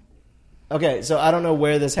 Mm-mm. Okay, so I don't know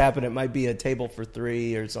where this happened. It might be a table for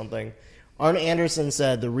three or something. Arn Anderson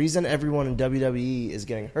said the reason everyone in WWE is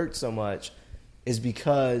getting hurt so much is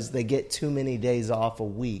because they get too many days off a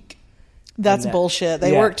week. That's And that- bullshit.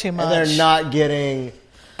 They yeah, work too much. And they're not getting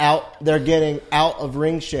out. They're getting out of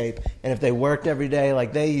ring shape. And if they worked every day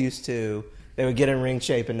like they used to, they would get in ring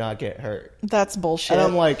shape and not get hurt. That's bullshit. And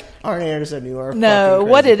I'm like, Arn Anderson, you are No, fucking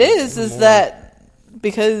what crazy. it is that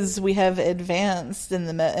because we have advanced in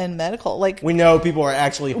in medical, like We know people are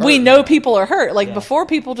actually hurt. we know people are hurt. Like Yeah. before,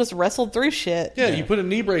 people just wrestled through shit. Yeah, you put a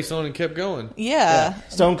knee brace on and kept going. Yeah.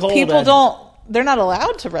 Stone Cold People had- don't. They're not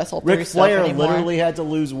allowed to wrestle through Ric stuff Flair anymore. literally had to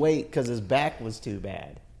lose weight because his back was too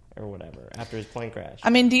bad or whatever after his plane crash. I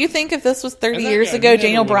mean, do you think if this was 30 And that years guy ago, never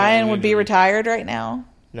Daniel went on Bryan an would be injury. retired right now?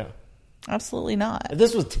 No. Absolutely not. If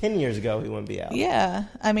this was 10 years ago, he wouldn't be out. Yeah.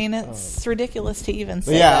 I mean, it's ridiculous to even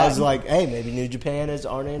say But yeah, that. I was like, hey, maybe New Japan is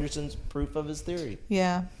Arn Anderson's proof of his theory.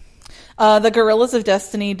 Yeah. The Gorillas of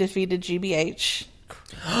Destiny defeated GBH.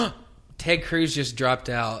 Ted Cruz just dropped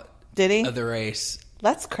out Did he? of the race.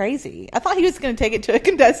 That's crazy. I thought he was going to take it to a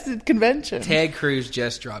contested convention. Ted Cruz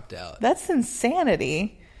just dropped out. That's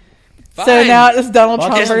insanity. Fine. So now it's Donald Fuck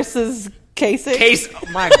Trump him. versus Kasich. Case.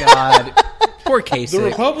 Oh my God. Poor Case. The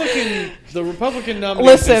Republican nominee.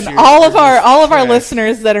 Listen, all of our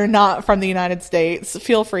listeners that are not from the United States,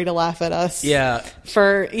 feel free to laugh at us. Yeah.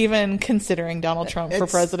 For even considering Donald Trump for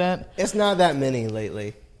It's- president. It's not that many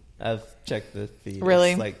lately. I've checked the feed.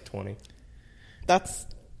 Really? It's like 20. That's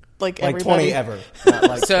like Like everybody. 20 ever. Not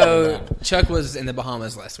like So 20 now. Chuck was in the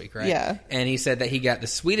Bahamas last week, right? Yeah. And he said that he got the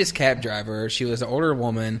sweetest cab driver. She was an older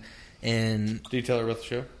woman, and Did you tell her about the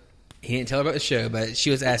show? he didn't tell her about the show, but she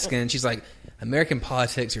was asking, she's like, American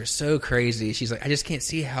politics are so crazy. She's like, I just can't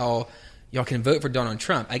see how y'all can vote for Donald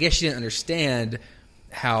Trump. I guess she didn't understand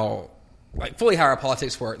how, like, fully how our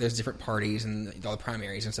politics work. There's different parties and all the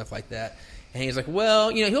primaries and stuff like that. And he's like, well,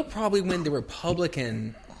 he'll probably win the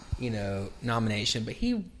Republican, nomination, but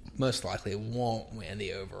he most likely won't win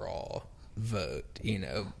the overall vote.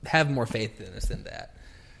 Have more faith in us than that.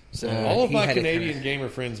 So All of he my had to Canadian kinda- gamer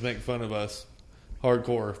friends make fun of us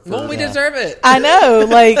hardcore. For, Well, we deserve it. I know.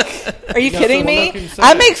 Like, are you Got kidding the me? fucking sense.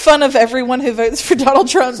 I make fun of everyone who votes for Donald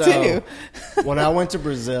Trump So, too. when I went to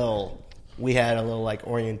Brazil, we had a little like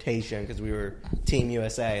orientation because we were Team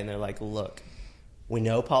USA, and they're like, "Look, we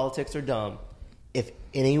know politics are dumb. If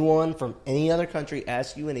anyone from any other country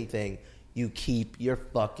asks you anything, you keep your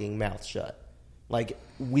fucking mouth shut. Like,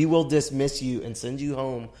 we will dismiss you and send you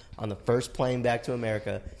home on the first plane back to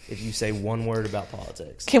America if you say one word about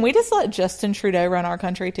politics." Can we just let Justin Trudeau run our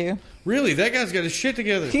country too? Really, that guy's got his shit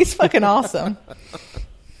together. He's fucking awesome.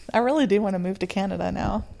 I really do want to move to Canada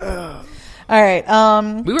now. All right.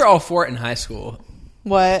 We were all for it in high school.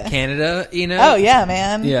 What? Canada, Oh yeah,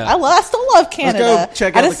 man. Yeah. I still love Canada. go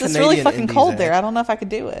check out it's the really Canadian fucking indies, cold eh? there. I don't know if I could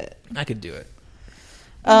do it. I could do it.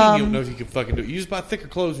 You don't know if you can fucking do it. You just buy thicker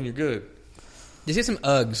clothes and you're good. Just get some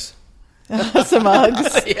Uggs. Some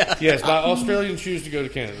Uggs. Yes, buy Australian shoes to go to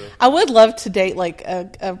Canada. I would love to date like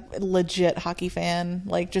a legit hockey fan.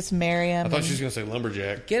 Like just marry him. I thought and- she was going to say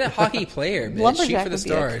lumberjack. Get a hockey player, bitch. Shoot Lumberjack for the would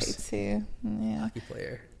be okay stars. too. Yeah. Hockey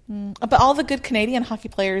player. But all the good Canadian hockey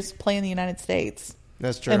players play in the United States.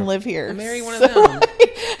 That's true. And live here. I'll marry one of them.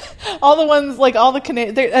 All the ones, like all the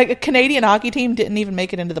a Canadian hockey team didn't even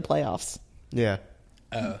make it into the playoffs. Yeah.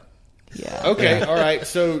 Oh. Yeah. Okay, all right.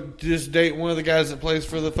 So just date one of the guys that plays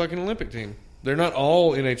for the fucking Olympic team. They're not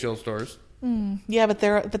all NHL stars. Yeah, but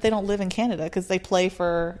they don't live in Canada because they play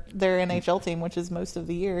for their NHL team, which is most of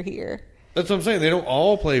the year here. That's what I'm saying. They don't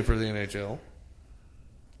all play for the NHL.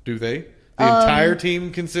 Do they? The entire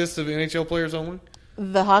team consists of NHL players only?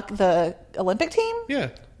 The Olympic team? Yeah.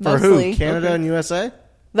 For Mostly. who? Canada and USA?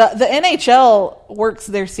 The NHL works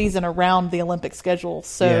their season around the Olympic schedule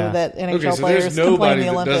so that NHL Okay, so players there's can play in nobody the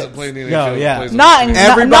that Olympics. doesn't play in the NHL. No, yeah. that plays in Not the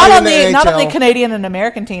Everybody not on in the not on the NHL. Canadian and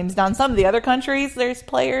American teams. Now, in some of the other countries, there's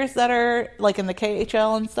players that are like in the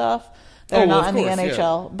KHL and stuff. They're not in the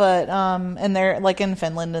NHL, but and they're like in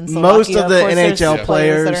Finland and Slovakia. Most of the course, there's NHL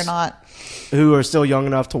players that players are not. Who are still young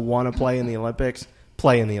enough to want to play in the Olympics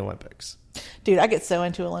play in the Olympics. Dude, I get so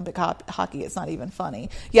into Olympic hockey, it's not even funny.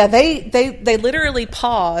 Yeah, they literally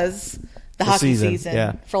pause the hockey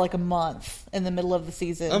season for like a month in the middle of the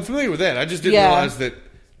season. I'm familiar with that. I just didn't realize that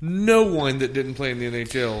no one that didn't play in the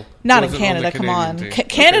NHL not in wasn't Canada, on the come on. Canadian team.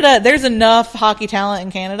 Canada, there's enough hockey talent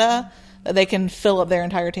in Canada that they can fill up their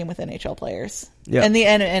entire team with NHL players. Yep.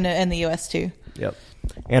 And the US too. Yep.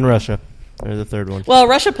 And Russia. They're the third one. Well,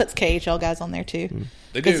 Russia puts KHL guys on there too.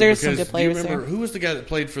 They do, there's some because good players do you remember, there. who was the guy that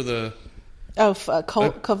played for the...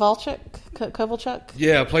 Kovalchuk?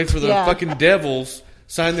 Yeah, played for the Yeah. fucking Devils,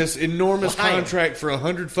 signed this enormous contract for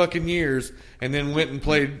 100 fucking years, and then went and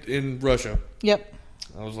played in Russia. Yep.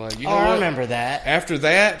 I was like, you know I what? remember that. After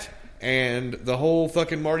that, and the whole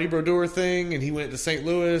fucking Marty Brodeur thing, and he went to St.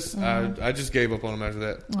 Louis, I just gave up on him after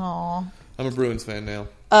that. Aw. I'm a Bruins fan now.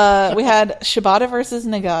 We had Shibata versus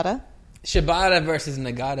Nagata. Shibata versus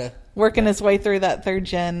Nagata. Working his way through that third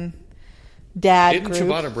gen dad Isn't group.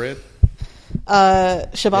 Shibata bred?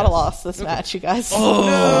 Shibata lost this match, you guys. Oh,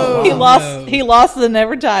 no. He lost the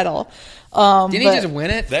never title. Didn't he just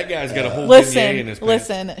win it? That guy's got a whole beignet in his pants.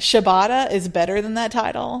 Listen. Shibata is better than that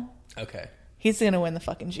title. Okay. He's going to win the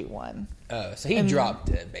fucking G1. Oh, so he dropped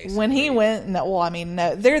it, basically. When he went,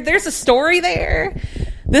 no. There's a story there.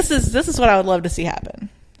 This is what I would love to see happen.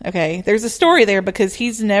 Okay, there's a story there because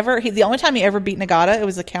the only time he ever beat Nagata, it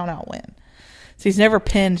was a count out win. So he's never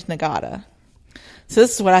pinned Nagata. So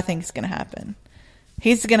this is what I think is going to happen.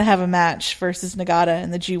 He's going to have a match versus Nagata in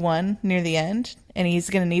the G1 near the end, and he's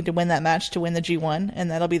going to need to win that match to win the G1, and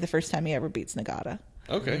that'll be the first time he ever beats Nagata.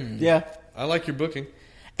 Okay. Yeah. I like your booking.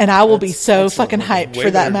 And I will be so fucking hyped way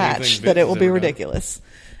for that better than match anything that it Vince will has be ever done. ridiculous.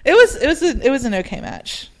 It was an okay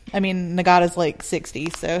match. I mean, Nagata's like 60,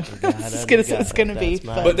 so it's gonna be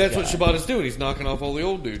fun. But that's what Shibata's doing. He's knocking off all the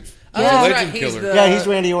old dudes. Oh, He's a that's legend right. He's killer. Yeah, he's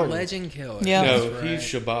Randy Orton. Legend killer. Yeah. No, That's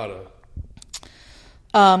he's right. Shibata.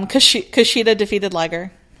 Kushida defeated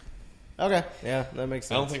Liger. Okay. Yeah, that makes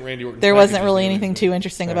sense. I don't think Randy Orton. There wasn't really anything too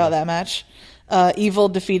interesting about that match. Evil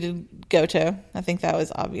defeated Goto. I think that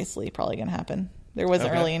was obviously probably going to happen. There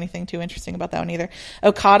wasn't really anything too interesting about that one either.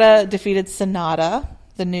 Okada defeated Sonata,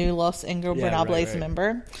 the new Los Ingobernables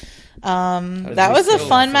member. That was a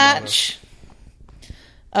fun match.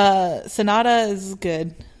 Sonata is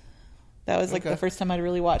good. That was like the first time I'd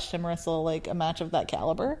really watched him wrestle like a match of that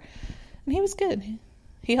caliber, and he was good.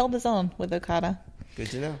 He held his own with Okada. Good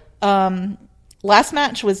to know. Last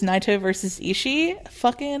match was Naito versus Ishii.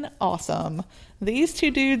 Fucking awesome. These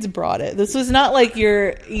two dudes brought it. This was not like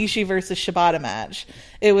your Ishii versus Shibata match.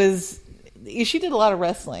 It was Ishii did a lot of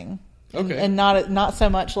wrestling, and not so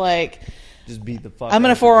much like Just beat the fuck. I'm going out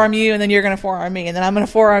to of forearm you, and then you're going to forearm me, and then I'm going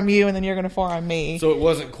to forearm you, and then you're going to forearm me. So it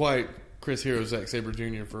wasn't quite Chris Hero, Zack Sabre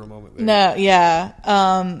Jr. for a moment there. No,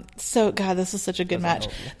 yeah. So God, this was such a good match.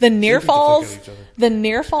 The near falls, the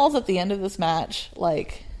near falls at the end of this match,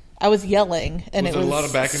 like I was yelling, and Was it there a lot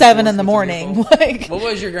was of back and 7 forth in the with the morning. near falls? Like What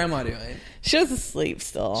was your grandma doing? she was asleep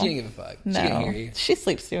still. She didn't give a fuck. She No, didn't hear you. she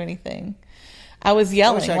sleeps through anything. I was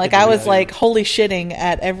yelling, I like could I do was that. like holy shitting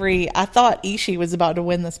at every. I thought Ishii was about to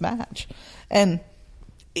win this match, and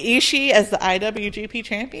Ishii as the IWGP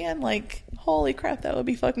champion, like holy crap, that would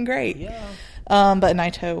be fucking great. Yeah. But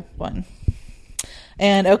Naito won,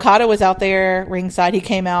 and Okada was out there ringside. He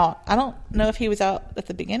came out. I don't know if he was out at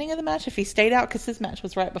the beginning of the match, if he stayed out because his match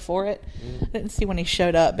was right before it. I didn't see when he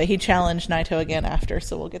showed up, but he challenged Naito again after,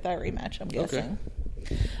 so we'll get that rematch, I'm guessing.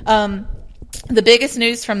 The biggest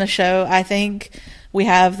news from the show, I think, we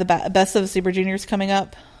have the Best of the Super Juniors coming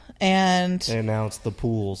up, and They announced the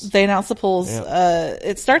pools. they announced the polls. Yep.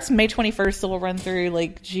 It starts May 21st, so we'll run through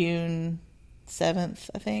like June 7th,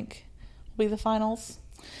 I think, will be the finals.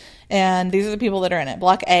 And these are the people that are in it.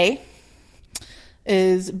 Block A,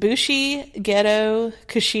 is Bushi, Gedo,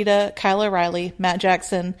 Kushida, Kyle O'Reilly, Matt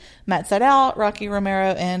Jackson, Matt Sydal, Rocky Romero,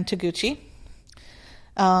 and Taguchi.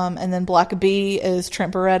 And then Block B is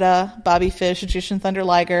Trent Beretta, Bobby Fish, Jushin Thunder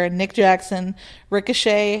Liger, Nick Jackson,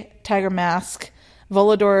 Ricochet, Tiger Mask,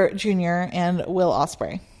 Volador Jr., and Will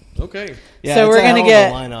Ospreay. Okay. Yeah, So it's we're a hell gonna of a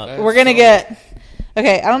get lineup. we're gonna get.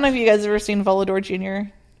 Okay, I don't know if you guys have ever seen Volador Jr.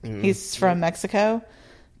 He's from Mexico.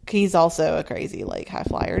 He's also a crazy high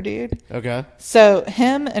flyer dude. Okay. So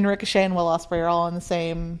him and Ricochet and Will Ospreay are all in the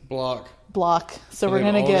same Block. So we're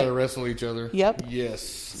gonna all get. gotta wrestle each other. Yep.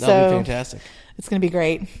 Yes. That'll be So fantastic. it's gonna be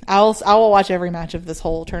great. I will watch every match of this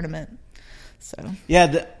whole tournament. So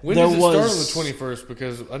Yeah, When there does it was start on the 21st?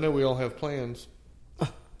 Because I know we all have plans.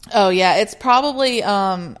 oh yeah, it's probably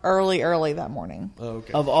early that morning. Oh,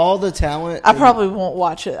 okay. of all the talent. I probably won't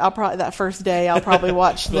watch it. That first day. I'll probably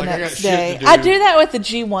watch the Like, I got next shit day. to do. I do that with the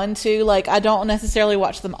G1 too. I don't necessarily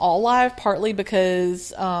watch them all live, partly because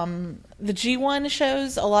the G1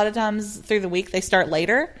 shows a lot of times through the week they start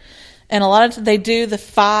later, and a lot of they do the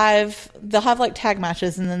 5. They'll have tag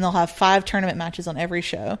matches, and then they'll have 5 tournament matches on every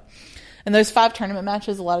show. And those 5 tournament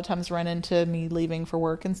matches a lot of times run into me leaving for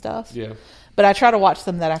work and stuff. Yeah. But I try to watch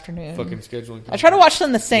them that afternoon. Fucking scheduling. I try to watch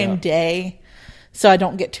them the same day, so I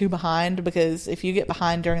don't get too behind. Because if you get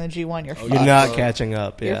behind during the G1, you're fucked. You're not catching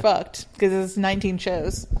up. Yeah. You're fucked because it's 19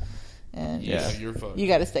 shows, and Yeah, you're fucked. you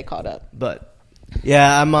got to stay caught up. But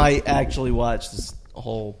yeah, I might actually watch this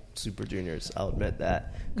whole Super Juniors. I'll admit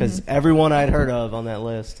that because everyone I'd heard of on that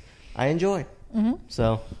list, I enjoy.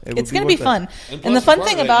 So It's going to be fun. plus And the fun part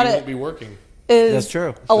thing of that, about you it won't be working. is That's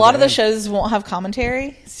true. a lot For of the them. shows won't have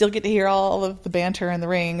commentary. Still get to hear all of the banter in the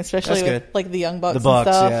ring, especially That's with good. the Young Bucks, The Bucks,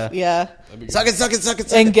 and stuff. yeah. That'd be good. Suck it, suck it, suck it,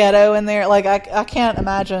 suck And it. Ghetto in there. I can't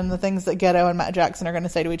imagine the things that Ghetto and Matt Jackson are going to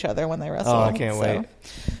say to each other when they wrestle. Oh, I can't So, wait.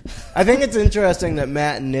 I think it's interesting that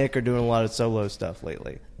Matt and Nick are doing a lot of solo stuff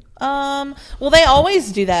lately. Well, they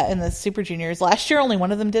always do that in the Super Juniors. Last year, only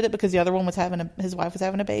one of them did it because the other one was his wife was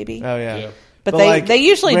having a baby. Oh yeah. Yeah. But they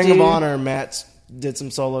usually Ring do. of Honor. Matt did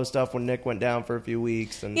some solo stuff when Nick went down for a few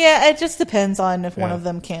weeks, and Yeah, it just depends on if one Yeah. of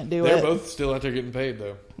them can't do They're it. both still out there getting paid,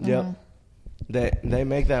 though. yep, they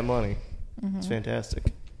make that money. It's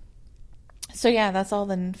fantastic. So yeah, that's all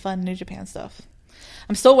the fun New Japan stuff.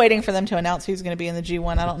 I'm still waiting for them to announce who's going to be in the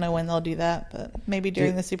G1. I don't know when they'll do that, but maybe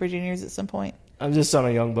during the Super Juniors at some point. I'm just on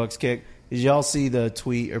a Young Bucks kick. Did y'all see the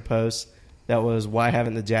tweet or post that was, why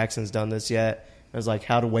haven't the Jacksons done this yet? It was like,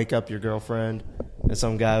 how to wake up your girlfriend. And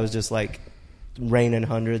some guy was just raining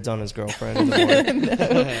hundreds on his girlfriend in the morning.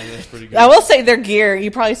 That's pretty good. I will say their gear.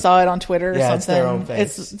 You probably saw it on Twitter or Yeah, something. it's their own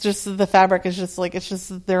face. It's just the fabric is just it's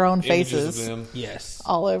just their own Images faces of them. Yes,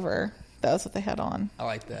 all over. That was what they had on. I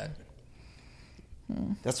like that.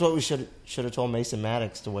 That's what we should have told Mason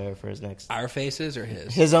Maddox to wear for his next. Our faces or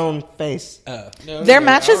his? His own face. Oh, No, Their no,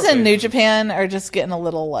 matches our in New faces. Japan are just getting a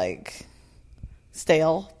little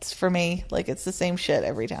stale for me. It's the same shit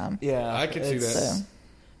every time. Yeah, I can see it's- that. So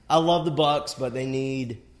I love the Bucks, but they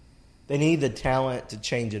need the talent to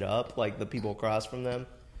change it up, like the people across from them,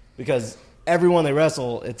 because everyone they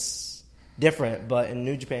wrestle, it's different. But in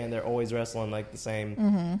New Japan, they're always wrestling the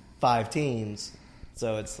same 5 teams,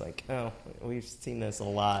 so it's we've seen this a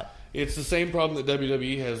lot. It's the same problem that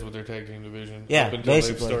WWE has with their tag team division. Yeah, up until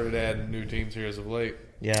basically. they've started adding new teams here as of late.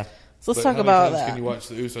 Yeah, so let's But talk how many about times that. Can you watch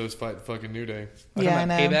the Usos fight fucking New Day? Yeah, I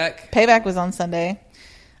know. Payback? Payback was on Sunday.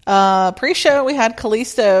 Pre-show, we had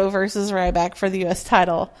Kalisto versus Ryback for the U.S.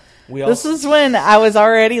 title. This is when I was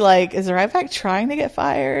already is Ryback trying to get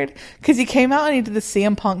fired? Because he came out and he did the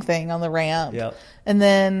CM Punk thing on the ramp. Yep. And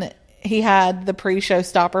then he had the pre-show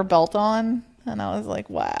stopper belt on. And I was like,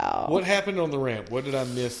 wow. What happened on the ramp? What did I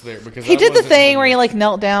miss there? Because He I did the wasn't thing in where he there.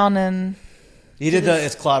 knelt down and he did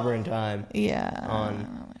it's clobbering time yeah.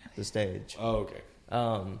 on the stage. Oh, okay.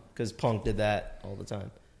 Because Punk did that all the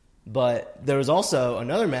time. But there was also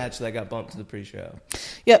another match that got bumped to the pre-show.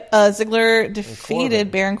 Yep. Ziggler defeated Corbin.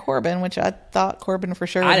 Baron Corbin, which I thought Corbin for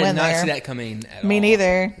sure would I did win not there. see that coming at all. Me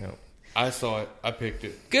neither. No. I saw it. I picked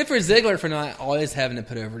it. Good for Ziggler for not always having to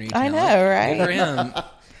put over new I talent. know, right? Good for him.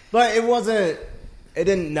 But it wasn't. It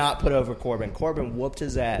didn't not put over Corbin. Corbin whooped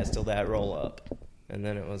his ass till that roll up, and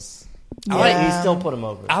then it was. Yeah. He still put him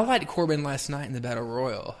over. I liked Corbin last night in the Battle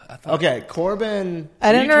Royal. I thought, Okay, Corbin.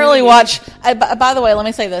 I didn't you really tuning in? watch. By the way, let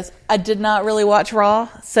me say this: I did not really watch Raw,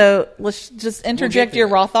 so let's just interject to your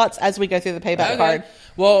that. Raw thoughts as we go through the payback Okay. card.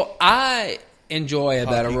 Well, I enjoy a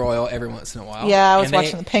Battle Royal every once in a while. Yeah, I was And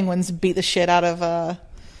watching the Penguins beat the shit out of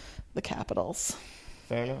the Capitals.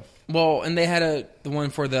 Fair enough. Well, and they had the one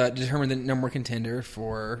for the determine the number one contender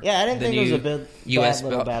for Yeah, I didn't the think it was new a bad US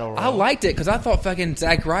little belt. battle royal. I liked it because I thought fucking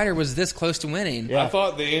Zack Ryder was this close to winning. Yeah. I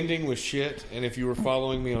thought the ending was shit, and if you were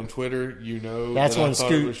following me on Twitter, you know That's that when I thought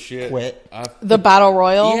Scoot it was shit. quit. The battle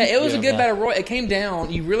royal. Yeah, it was a Yeah. good battle royal. It came down.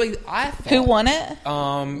 I thought, Who won it?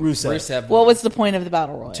 Rusev. What was the point of the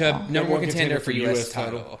battle royal? to number one contender for US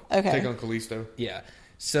title? Okay. Take on Kalisto. Yeah.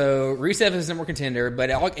 So Rusev is number one contender,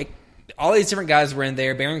 but all these different guys were in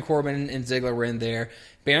there. Baron Corbin and Ziggler were in there.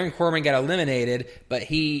 Baron Corbin got eliminated, but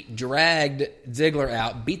he dragged Ziggler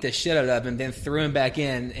out, beat the shit out of him, then threw him back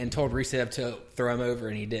in and told Rusev to throw him over,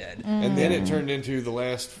 and he did. And then it turned into the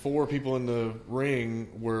last 4 people in the ring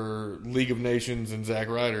were League of Nations and Zack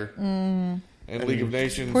Ryder. And League of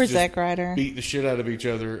Nations Poor just Zack Ryder. beat the shit out of each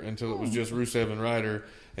other until it was just Rusev and Ryder.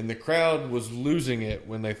 And the crowd was losing it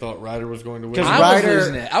when they thought Ryder was going to win. I was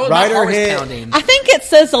losing it. My heart was pounding. I think it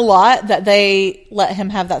says a lot that they let him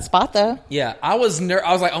have that spot, though. Yeah, I was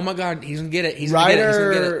like, oh my god, he's gonna get it. He's gonna get it. He's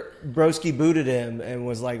gonna get it. Ryder Broski booted him and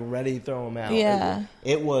was like ready to throw him out. Yeah.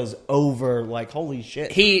 It was over. Like, holy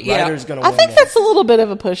shit. Yeah. Ryder's gonna win. I think this. that's a little bit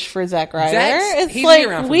of a push for Zack Ryder. It's he's been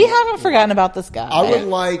around like for we a while. haven't forgotten about this guy. I would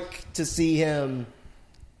like to see him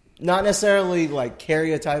not necessarily like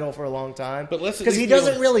carry a title for a long time, But let's at because he least be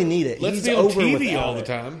doesn't on- really need it. Let's He's be on over TV without all the it.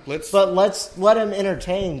 time. But let's let him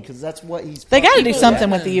entertain because that's what he's. They got to do fucking something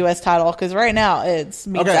good with at. the U.S. title because right now it's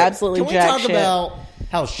means Okay, absolutely can we jack talk shit. about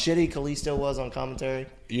how shitty Kalisto was on commentary?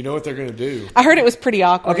 You know what they're going to do. I heard it was pretty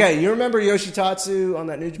awkward. Okay, you remember Yoshitatsu on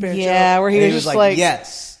that New Japan show? Yeah, where he And was just like-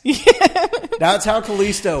 yes. That's how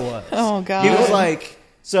Kalisto was. Oh, God. He was like,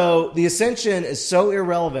 so the Ascension is so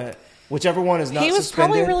irrelevant. Whichever one is not he was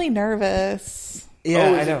suspended. probably really nervous. Yeah,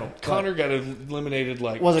 Oh, I know. Connor got eliminated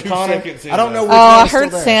like Was it 2 Connor? seconds in. I don't know Oh, which I one is heard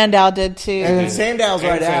still there. Sandow did too. And then Sandow's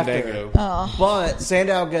right And after. Fandango. Oh. But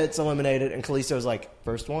Sandow gets eliminated, and Kalisto's like,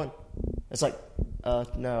 first one. It's like,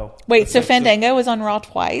 no. Wait, so Fandango was on Raw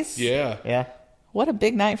twice? Yeah. Yeah. What a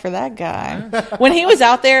big night for that guy. When he was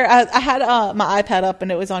out there, I had my iPad up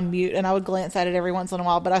and it was on mute, and I would glance at it every once in a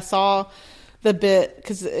while, but I saw the bit,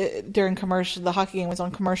 because during commercial, the hockey game was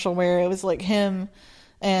on commercial, where it was like him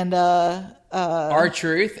and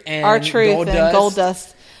R-Truth and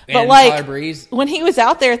Goldust. But and like Tyler Breeze. when he was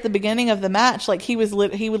out there at the beginning of the match, like he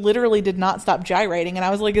literally did not stop gyrating, and I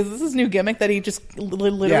was like, "Is this his new gimmick that he just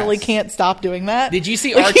literally Yes. can't stop doing that?" Did you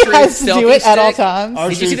see Like, he R-Truth's has to selfie do it at all stick? times.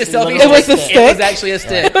 R-Truth Did you see the selfie? It was the It stick. was actually a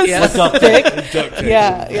stick. It was Yeah. the stick. Duct tape.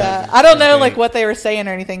 Yeah. I don't know like what they were saying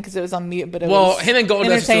or anything because it was on mute, but it Well, was him and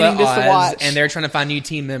Goldust are still entertaining at just to odds, watch. and they're trying to find new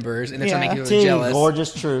team members, and they're trying to make people Team jealous.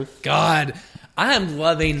 Gorgeous Truth. God, I am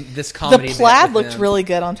loving this the comedy. bit plaid with looked them. really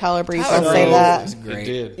good on Tyler Breeze. Tyler I'll say Breeze that. was great.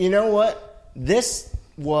 It did. You know what? This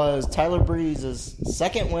was Tyler Breeze's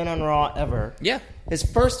second win on Raw ever. Yeah. His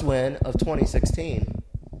first win of 2016.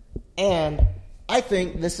 And I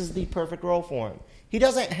think this is the perfect role for him. He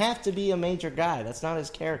doesn't have to be a major guy. That's not his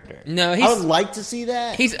character. No, I would like to see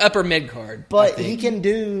that. He's upper mid card, But he can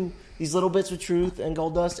do these little bits with Truth and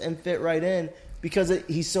Goldust and fit right in because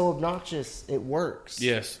he's so obnoxious. It works.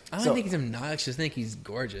 Yes. I don't So- think he's obnoxious. I think he's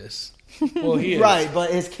gorgeous. Well, he is. Right,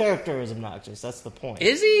 but his character is obnoxious. That's the point.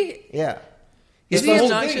 Is he? Yeah. Is he The whole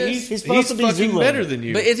obnoxious? thing, He's supposed to be fucking Zoolander. better than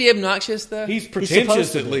you. But is he obnoxious though? He's supposed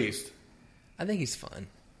pretentious to at be. least. I think he's fun.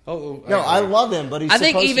 Oh, No, I love him, but he's I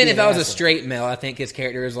think supposed to even be if an I was a asshole. straight male, I think his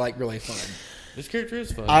character is like really fun. This character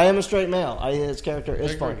is fun. I am a straight male. His character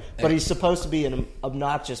is I fun. agree. But he's supposed to be an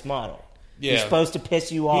obnoxious model. Yeah. He's supposed to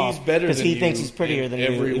piss you off He's better because than he you thinks he's prettier in than you.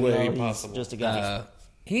 every even way though he's possible. just a guy.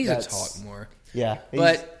 He needs to That's- talk more. Yeah, he's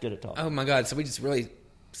But good at talking. oh my god! So we just really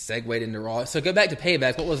segued into Raw. So go back to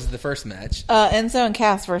Payback. What was the first match? Enzo and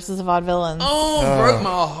Cass versus the Vaudevillains. Oh, broke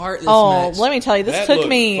my heart. This Oh, match. let me tell you, this That took looked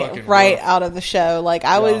me fucking right rough. out of the show. Like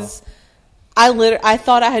I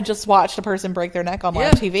thought I had just watched a person break their neck on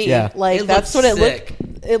live TV. Yeah. Like It that's looked what it sick.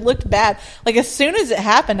 looked. It looked bad. Like as soon as it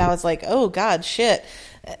happened, I was like, "Oh God, shit,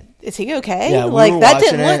 is he okay?" Yeah, we like were that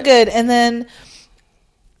watching didn't look it. good. And then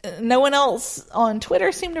no one else on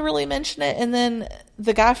Twitter seemed to really mention it. And then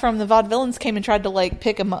the guy from the Vaudevillains came and tried to like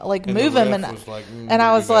pick him up, like And move the him, ref and was like, and I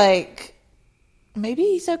don't was do that. like, maybe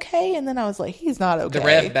he's okay. And then I was like, he's not okay. The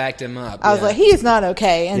ref backed him up. I was yeah. like, he is not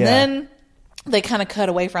okay. And Yeah. then they kind of cut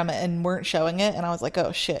away from it and weren't showing it. And I was like,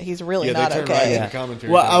 oh shit, he's really Yeah, they not turned okay. right Yeah. into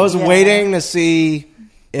commentary. Well, I was Yeah. waiting to see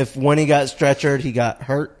if when he got stretchered, he got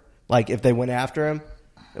hurt. Like if they went after him,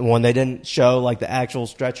 and when they didn't show like the actual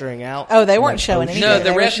stretchering out. Oh, they weren't like, showing oh, anything. no, shit. the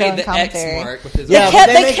They were ref showing made the commentary. X mark with his. Yeah, They but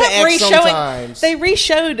kept, they make the X re-showing. sometimes. They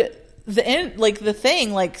re-showed the end, like the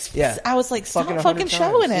thing. Like Yeah. I was like, stop Fucking 100 fucking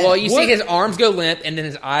showing times. it. Well, you What? see his arms go limp and then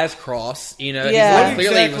his eyes cross. You know, Yeah. he's like,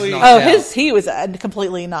 clearly What exactly- he was knocked oh, out. he was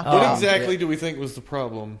completely knocked What out. exactly do we think was the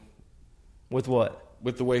problem With what?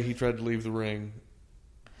 With the way he tried to leave the ring.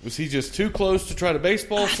 Was he just too close to try to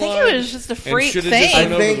baseball slide? I think it was just a freak thing. I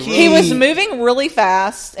think he was moving really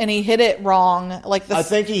fast and he hit it wrong. I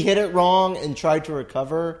think he hit it wrong and tried to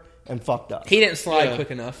recover and fucked up. He didn't slide quick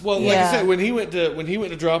enough. Well, like I said, when he went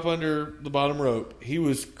to drop under the bottom rope, he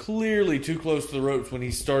was clearly too close to the ropes when he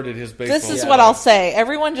started his baseball. This is what I'll say.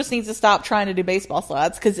 Everyone just needs to stop trying to do baseball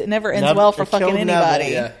slides because it never ends well for fucking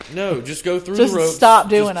anybody. Yeah. No, just go through just the ropes. Stop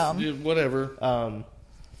doing them. Whatever.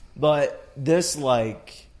 But this,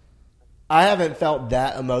 I haven't felt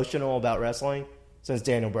that emotional about wrestling since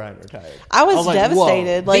Daniel Bryan retired. I was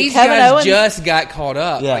devastated. Whoa. These Kevin guys Owens just got caught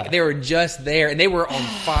up. Yeah. They were just there, and they were on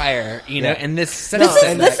fire. And this is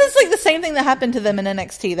like the same thing that happened to them in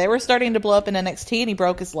NXT. They were starting to blow up in NXT, and he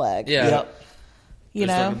broke his leg. Yeah. Yep. You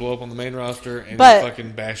know, starting to blow up on the main roster, and he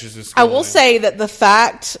fucking bashes his skull. I will say that the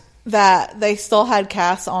fact that they still had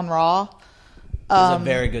Cass on Raw is a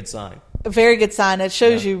very good sign. A very good sign. It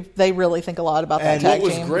shows you they really think a lot about that tag team.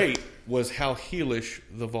 What was great was how heelish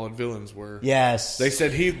the Vaudevillains were. Yes. They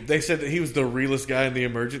said that he was the realest guy in the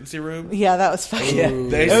emergency room. Yeah, that was fucking... Yeah.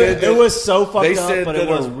 They said it was so fucked up, but it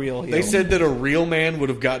was real heel. They said that a real man would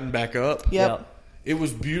have gotten back up. Yep. It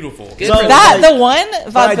was beautiful. The one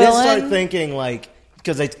Vaudevillain... I did start thinking,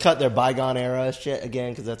 because they cut their bygone era shit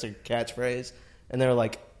again, because that's a catchphrase, and they're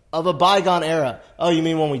like, of a bygone era. Oh, you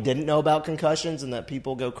mean when we didn't know about concussions and that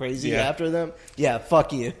people go crazy after them? Yeah,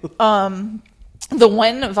 fuck you. The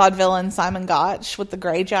one vaudevillain, Simon Gotch, with the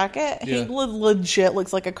gray jacket, he legit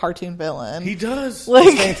looks like a cartoon villain. He does.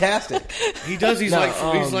 He's fantastic. He does. He's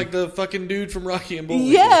like the fucking dude from Rocky and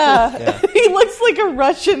Bullwinkle. Yeah. He looks like a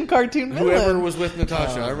Russian cartoon villain. Whoever was with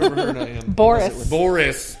Natasha. I remember her name.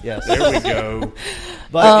 Boris. Yes. There we go.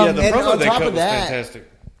 But the promo they cut was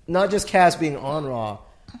fantastic. Not just Cass being on Raw,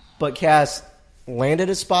 but Cass landed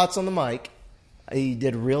his spots on the mic. He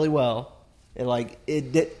did really well.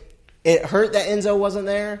 It hurt that Enzo wasn't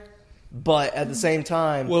there, but at the same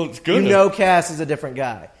time, it's good. Cass is a different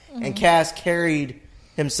guy, and Cass carried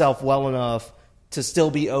himself well enough to still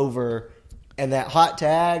be over. And that hot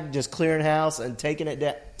tag, just clearing house and taking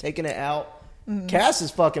it out. Cass is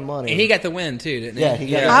fucking money. And he got the win too, didn't he? Yeah, he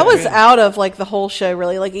got. I was out of the whole show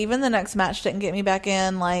really. Even the next match didn't get me back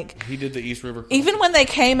in. He did the East River. Even when they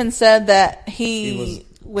came and said that he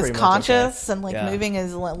was conscious and moving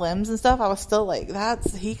his limbs and stuff, I was still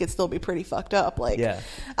he could still be pretty fucked up.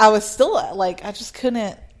 I was still I just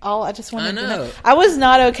couldn't. I just wanted to know. I was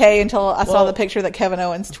not okay until I saw the picture that Kevin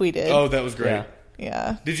Owens tweeted. Oh, that was great.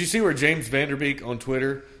 Yeah. Did you see where James Vanderbeek on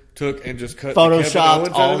Twitter took and just cut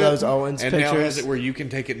photoshopped all those Owens and pictures, now has it where you can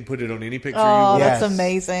take it and put it on any picture. Oh, you want. that's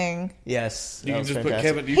amazing. Yes, you can just fantastic. put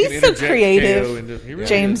Kevin. You He's can so creative. really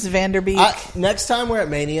James Vanderbeek. Next time we're at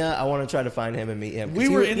Mania, I want to try to find him and meet him. We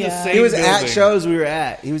were in the same. He was building. at shows we were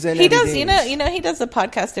at. He was in. He does. You know. He does a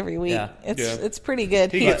podcast every week. Yeah. It's pretty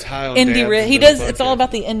good. He gets high on indie. He does. It's all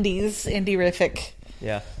about the indies. Indie-rific.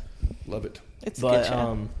 Yeah, love it. It's a good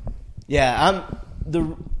show.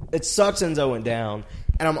 It sucks Enzo went down,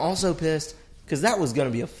 and I'm also pissed because that was going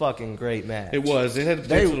to be a fucking great match. It was. It had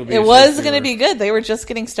potential to be. It was going to be good. They were just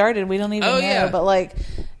getting started. We don't even know, but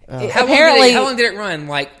apparently, how long did it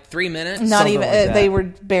run? 3 minutes? Not even. They were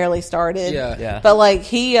barely started. Yeah. But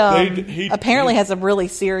he apparently has a really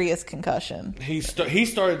serious concussion. He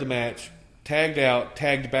started the match. Tagged out,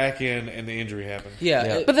 tagged back in, and the injury happened.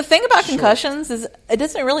 Yeah. But the thing about concussions is it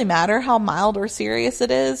doesn't really matter how mild or serious it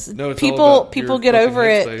is. No, it's people get over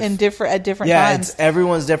it at different times. Yeah,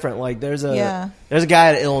 everyone's different. There's a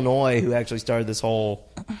guy at Illinois who actually started this whole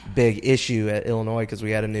big issue at Illinois because we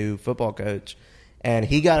had a new football coach, and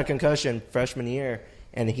he got a concussion freshman year,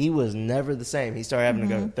 and he was never the same. He started having to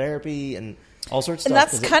go to therapy and all sorts of and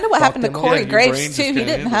stuff. And that's kind of what happened to Corey Graves, too. He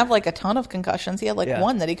didn't have a ton of concussions. He had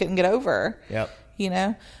one that he couldn't get over. Yep. You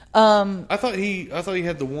know? I thought he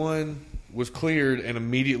had the one, was cleared, and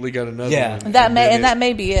immediately got another one. And that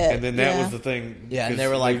may be it. And then that was the thing. Yeah, and they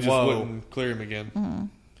were like, just whoa. wouldn't clear him again. Mm-hmm.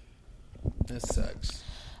 That sucks.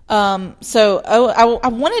 I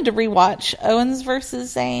wanted to rewatch Owens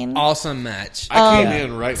versus Zayn. Awesome match. I came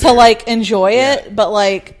in right to enjoy it, but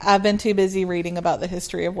I've been too busy reading about the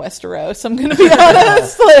history of Westeros, so I'm going to be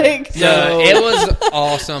honest. It was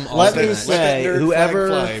awesome. Let me say,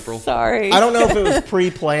 whoever. Sorry, I don't know if it was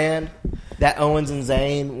pre-planned that Owens and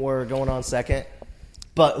Zayn were going on second,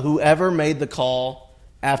 but whoever made the call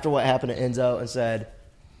after what happened to Enzo and said,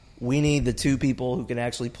 we need the two people who can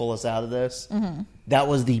actually pull us out of this. Mm-hmm. That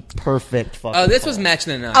was the perfect fucking call. This was match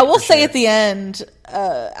of the night. I will say at the end,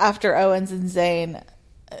 after Owens and Zayn,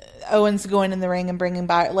 Owens going in the ring and bringing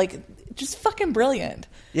back, just fucking brilliant.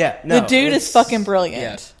 Yeah, no. The dude is fucking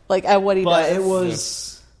brilliant. At what he does. But it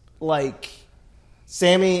was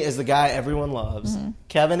Sammy is the guy everyone loves.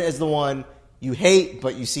 Kevin is the one you hate,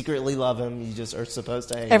 but you secretly love him. You just are supposed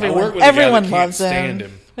to hate him. Everyone loves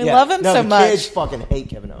him. We love him so much. Kids fucking hate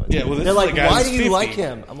Kevin Owens. Yeah, well, they're like, the guy why who's do you 50. like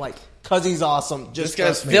him? I'm like, because he's awesome. Just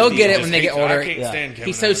trust me. They'll get it when they get older. I can't stand Kevin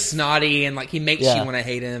He's so Owens. snotty and like he makes you want to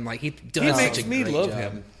hate him. Like he does makes such a me great love job.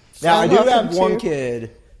 him. Now, I do love have him, one too.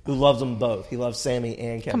 kid who loves them both. He loves Sammy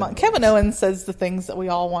and Kevin. Come on, Owens. Kevin Owens says the things that we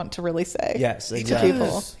all want to really say. Yes, to exactly.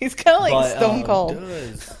 people. He's kind of like But, Stone Cold.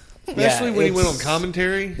 Especially when he went on it's-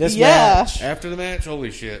 commentary This Yeah. match, after the match. Holy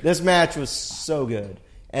shit! this match was so good,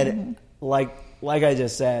 and like I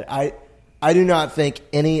just said, I do not think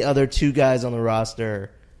any other two guys on the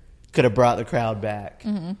roster could have brought the crowd back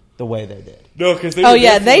the way they did. No, because Oh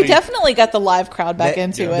yeah, they definitely got the live crowd back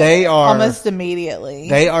into it. They are almost immediately.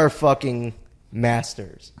 They are fucking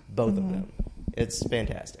masters, both of them. It's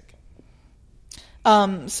fantastic.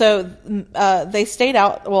 So they stayed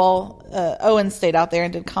out. Well, Owen stayed out there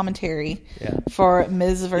and did commentary for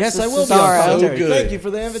Miz versus Yes, I will be on Cesaro. commentary. So good. Thank you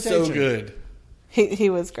for the invitation. So good. He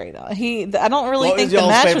was great. I don't really What think was the y'all's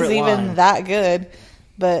match was favorite even line? that good,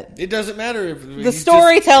 but It doesn't matter if the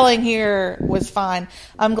storytelling here was fine.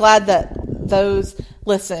 I'm glad that those.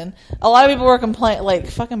 Listen, a lot of people were complaining, like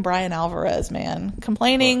fucking Brian Alvarez, man,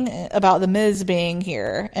 complaining about the Miz being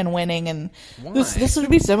here and winning, and this would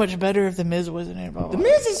be so much better if the Miz wasn't involved. The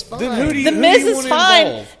Miz is fine. Then who do you, The who Miz do you is want fine,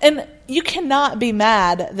 involved? and you cannot be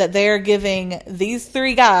mad that they're giving these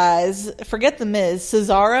three guys, forget the Miz,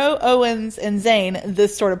 Cesaro, Owens, and Zayn,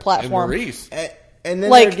 this sort of And platform. Maurice. And then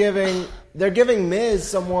Like- they're giving Miz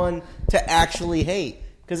someone to actually hate.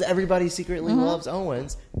 Because everybody secretly loves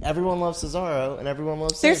Owens, everyone loves Cesaro, and everyone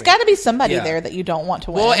loves Sammy. There's got to be somebody Yeah. there that you don't want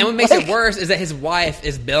to win. Well, and what makes Like, it worse is that his wife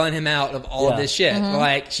is bailing him out of all of Yeah. this shit.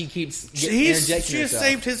 Like she keeps She has interjecting herself.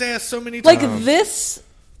 saved his ass so many like times. this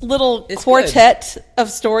little It's quartet of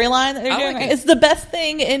storyline that they're I doing like it. is the best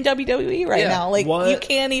thing in WWE right Yeah. now. Like What- you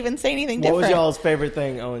can't even say anything What was different. y'all's favorite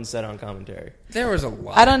thing Owens said on commentary? There was a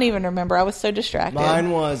lot. I don't even remember. I was so distracted. Mine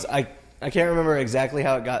was, I can't remember exactly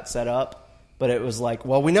how it got set up, but it was like,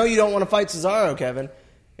 well, we know you don't want to fight Cesaro, Kevin.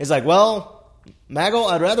 It's like, well, Maggle,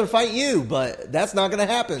 I'd rather fight you, but that's not going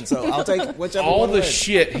to happen, so I'll take whichever all one the wins.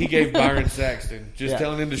 shit he gave Byron Saxton, just Yeah.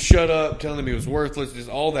 telling him to shut up, telling him he was worthless, just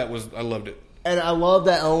all that was, I loved it. And I love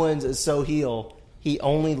that Owens is so heel. He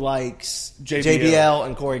only likes JBL. JBL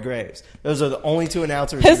and Corey Graves. Those are the only two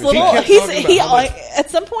announcers. His he was little, kept he's talking he about how much- like,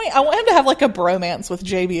 at some point I want him to have like a bromance with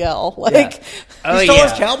JBL. Like Oh, He stole yeah.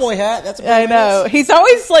 his cowboy hat. That's I know he's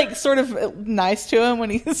always like sort of nice to him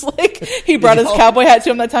when he's like he brought his y'all- cowboy hat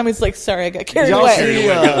to him that time. He's like, sorry, I got carried y'all away. see-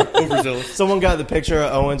 Overzealous. Someone got the picture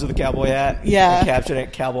of Owens with a cowboy hat. Yeah. And captioned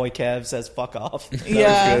it, Cowboy Kev says fuck off.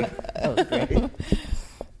 Yeah. That was great.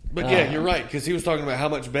 But yeah, you're right, because he was talking about how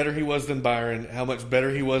much better he was than Byron, how much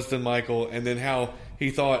better he was than Michael, and then how he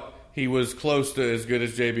thought he was close to as good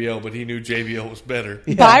as JBL, but he knew JBL was better.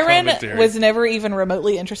 Byron Commentary. was never even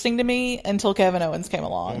remotely interesting to me until Kevin Owens came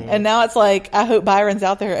along, and now it's like I hope Byron's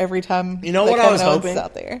out there every time. You know that what I Kevin was Owens hoping? is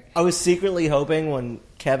out there. I was secretly hoping when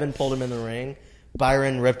Kevin pulled him in the ring,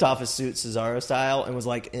 Byron ripped off his suit Cesaro style and was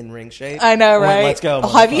like in ring shape. I know, And went, right? Let's go. Oh,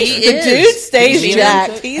 have you? motherfucker." He The is. dude stays Have you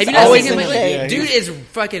jacked. seen He's Have you not always seen him in lately? shape. Dude is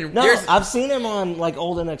fucking. No, there's, I've seen him on like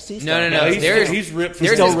old NXT stuff. no. No, he's ripped from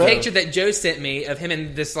There's still this ripped. picture that Joe sent me of him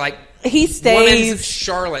in this like He women's stays.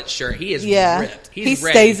 Charlotte shirt. He is Yeah, ripped. he He's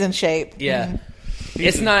ready. stays in shape. Yeah, Mhm.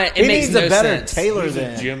 it's not. It He makes needs no a better sense. tailor He's a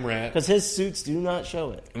than gym rat. because his suits do not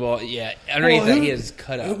show it. Well, yeah. Underneath that, he is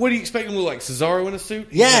cut up. What do you expect him to look like? Cesaro in a suit?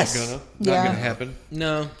 He's Yes. Not Yeah. gonna happen.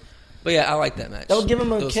 No, but yeah, I like that match. That would give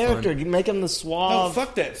him It a was character. fun. You make him the No, suave.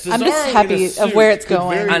 fuck that. Cesaro I'm just in happy a of suit where it's could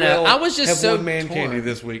going. very I know. well I was just have so one man torn. candy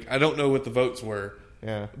this week. I don't know what the votes were.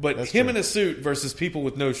 Yeah, But that's him true. in a suit versus people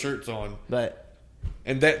with no shirts on, But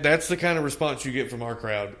and that's the kind of response you get from our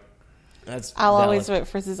crowd. that's I'll valid. always vote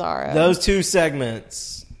for Cesaro. Those two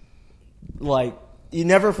segments, like you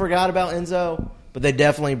never forgot about Enzo, but they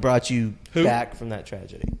definitely brought you Who? back from that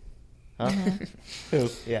tragedy. Huh? Who?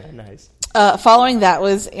 Yeah, nice. Following that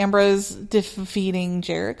was Ambrose defeating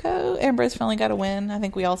Jericho. Ambrose finally got a win. I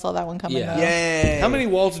think we all saw that one coming. Yeah. though. Yay! How many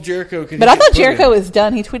walls of Jericho can But he I thought put in? Jericho was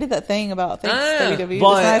done. He tweeted that thing about thanks Ah. WWE But,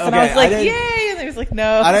 was nice, and I okay, was like, I didn't- yay! And he was like, no,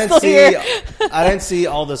 I I'm didn't still see. here. I didn't see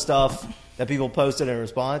all the stuff that people posted in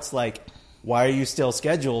response. Like, why are you still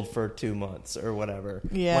scheduled for 2 months or whatever?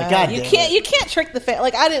 Yeah, Like, God you damn can't it. you can't trick the fan.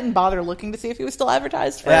 Like I didn't bother looking to see if he was still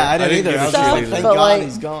advertised for. Yeah, I didn't didn't either. give I a was shit just like, either. thank But, God like-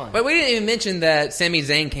 he's gone. But we didn't even mention that Sami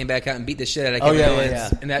Zayn came back out and beat the shit out of Oh, Kevin yeah, Owens.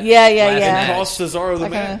 yeah. In that Yeah. last match. Cost Cesaro the I kinda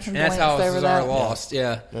match. And that's how glanced over Cesaro that. lost.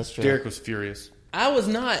 Yeah. That's true. Derek was furious. I was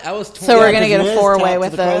not. I was torn. So we're Yeah, gonna 'cause get a Miz 4-way tapped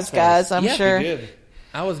with to the those crossface. guys. I'm Yeah, he sure. He did.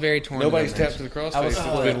 I was very torn. Nobody's on that tapped to the crossface. I was It's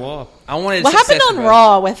split. Benoit. I wanted. What happened success on for both.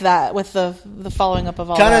 Raw with that? With the following up of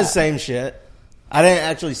all Kind that? of the same shit. I didn't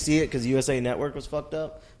actually see it because USA Network was fucked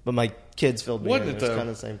up, but my kids filled me Wasn't in. it, It was though? kind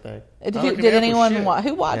of the same thing. Did, I don't give did a damn for anyone shit.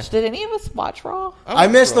 who watched? Did any of us watch Raw? I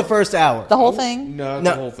missed the first hour. The whole thing? No,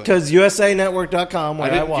 the whole No, thing. because USANetwork.com, I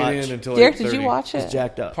where I, didn't watch, get in until Derek, 8:30. did you watch is it?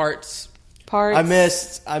 jacked up. Parts. Parts.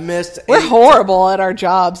 I missed. We're 8 horrible at our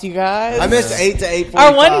jobs, you guys. I missed 8 to 8:45.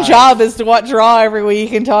 Our one job is to watch Raw every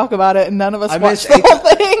week and talk about it, and none of us I watch missed the 8 whole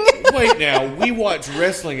thing. Wait, now we watch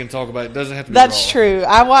wrestling and talk about it. Doesn't have to be That's Raw. true.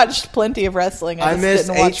 I watched plenty of wrestling. I I just missed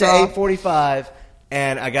didn't 8 watch to Raw. 8:45,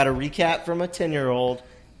 and I got a recap from a 10-year-old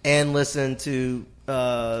and listened to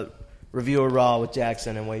review of Raw with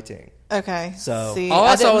Jackson and Wei Ting. Okay. So- See, All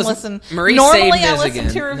I I saw didn't was listen. Marie Normally, saved I Miz listen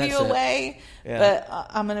again. to Review That's it. Away, Yeah. but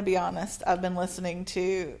I'm going to be honest. I've been listening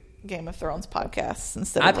to Game of Thrones podcasts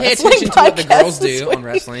instead I of pay wrestling attention to what the girls podcasts this do on week.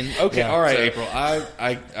 wrestling. Okay, Yeah, all right, so- April.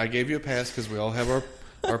 I gave you a pass because we all have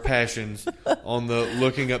our passions on the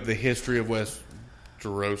looking up the history of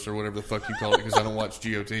Westeros or whatever the fuck you call it because I don't watch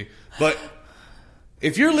GOT. But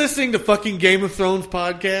if you're listening to fucking Game of Thrones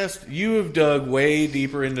podcast, you have dug way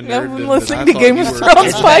deeper into I've nerddom been than listening I to thought Game you of were. Thrones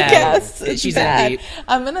It's bad. podcasts. It's She's in bad. deep.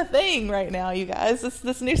 I'm in a thing right now, you guys.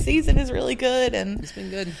 This new season is really good, and It's been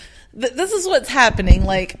good. this is what's happening.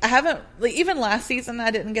 Like, I haven't, like, even last season I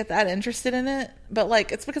didn't get that interested in it, but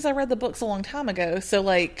like it's because I read the books a long time ago. So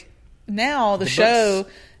like now the show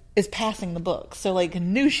is passing the book, so like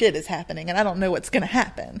new shit is happening, and I don't know what's going to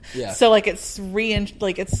happen. Yeah. So like it's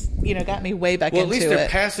it's got me way back Well, at into least they're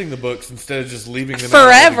it. passing the books instead of just leaving them out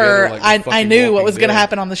Forever, altogether like the I fucking knew what Walking was going to Dead.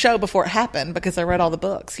 happen on the show before it happened because I read all the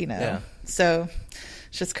books, Yeah. So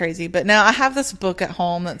it's just crazy. But now I have this book at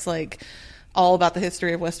home that's like all about the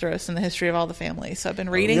history of Westeros and the history of all the families. So I've been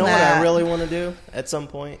reading You know that. what I really want to do at some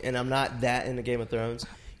point, and I'm not that into Game of Thrones.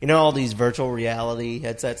 You know all these virtual reality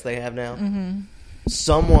headsets they have now? Mm-hmm.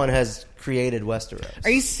 Someone has created Westeros. Are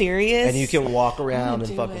you serious? And you can walk around in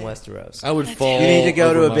do fucking it. Westeros. I would fall. You need to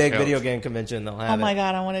go over to a my big couch. video game convention. They'll have Oh my it.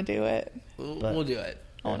 god, I want to do it. We'll do it.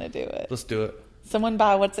 I want to do it. Let's do it. Someone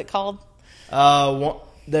buy what's it called?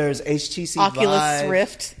 There's HTC Oculus Vive,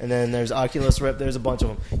 Rift. and then there's Oculus Rift. There's a bunch of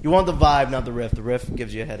them. You want the Vive, not the Rift. The Rift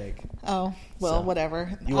gives you a headache. Oh well, So,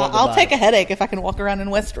 whatever. you want the I'll Vive. take a headache if I can walk around in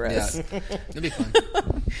Westeros. Yeah. It'll be fun.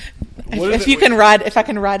 What is If it- you can ride, if I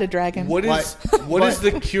can ride a dragon. What is Like- what is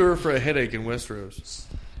the cure for a headache in Westeros?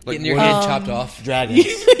 Like, Getting your what- head chopped off. Dragons.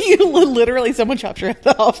 you literally someone chopped your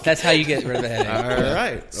head off. That's how you get rid of a headache. all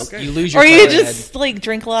right, okay. You lose your Or you colored just like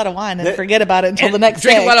drink a lot of wine and That- forget about it until head. the next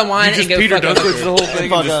Drink day. a lot of wine You just and go Peter fuck up. Dinklage the whole thing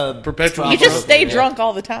Fuck and just a perpetually. You just Trump. stay drunk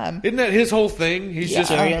all the time. Isn't that his whole thing? He's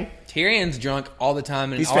just Tyrion. Tyrion's drunk all the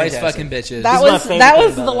time and He's always fantastic. fucking bitches. That This is my was favorite that thing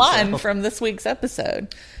was about the that line show. from this week's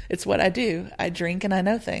episode. It's what I do. I drink and I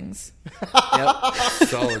know things. Yep.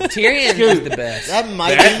 solid. Tyrion is the best. That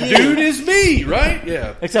might That be you. dude is me, right?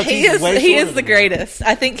 Yeah. Except He he's is way he shorter is the than me. greatest.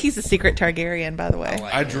 I think he's a secret Targaryen, by the way.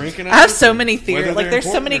 I drink and I have know so things. many theories. Whether Like they're there's so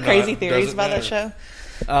important many or crazy not, theories doesn't about that matter.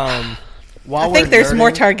 show. While I think we're there's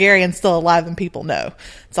more nerding- Targaryens still alive than people know.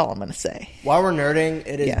 That's all I'm going to say. While we're nerding,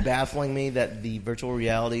 it is Yeah. baffling me that the virtual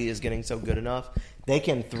reality is getting so good enough. They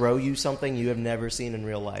can throw you something you have never seen in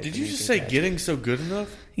real life. Did and you just can say catch it. getting so good enough?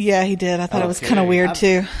 Yeah, he did. I thought it was Okay. kind of weird I'm-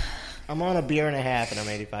 too. I'm on a beer and a half and I'm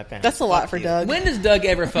 85 pounds. That's a lot for you. Doug. When does Doug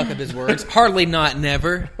ever fuck up his words? Hardly not,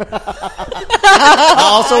 never. I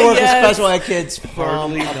also work Yes. with special ed kids from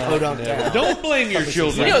Hardly a not, podunk never. town. Don't blame your You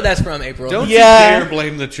children. know what that's from, April. Don't Yeah. you dare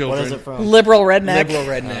blame the children. What is it from? Liberal redneck. Liberal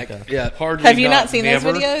redneck. Okay. Yeah. Hardly Have you not seen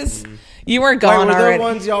never. those videos? You were Wait, gone were already. the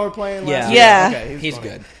ones y'all were playing Yeah. last week? Yeah. Okay, He's funny.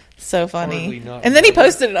 good. So Hardly funny. not And then he never.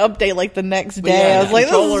 posted an update like the next day. yeah, I was like,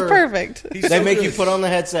 this is controller- perfect. He's They so make good. you put on the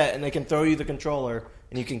headset and they can throw you the controller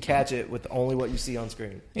and you can catch it with only what you see on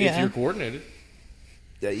screen. If Yeah. you're coordinated.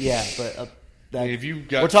 Yeah, but that, If you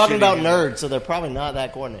got we're talking shitty about hands. nerds, so they're probably not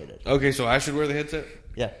that coordinated. Okay, so I should wear the headset?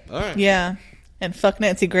 Yeah. All right. Yeah. And fuck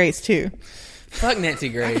Nancy Grace too. Fuck Nancy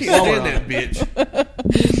Grace. Stand that bitch.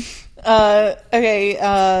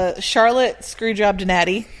 Okay, Charlotte screwjobbed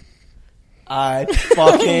Natty. I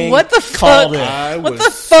fucking What the called fuck? it. I What was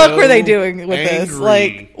the fuck so were they doing with this? angry.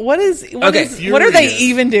 Like, what Okay, what are they furious.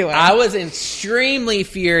 even doing? I was extremely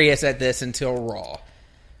furious at this until Raw.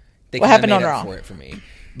 They What kinda happened made on up Raw? for it for me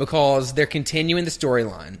because they're continuing the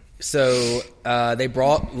storyline. So they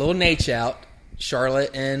brought Lil Nate out. Charlotte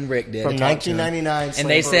and Rick did From a talk to him. 1999 and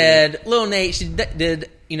they slavery. said, "Lil Nate, did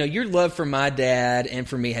your love for my dad and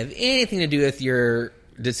for me have anything to do with your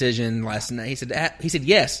decision last night?" He said,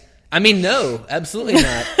 "Yes." I mean, no, absolutely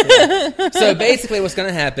not. Yeah. So basically, what's going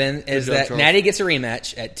to happen is job, that Charles. Natty gets a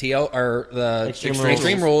rematch at TL or the Extreme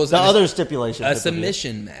Extreme Rules. The and other stipulation. a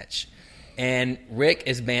submission match. and Rick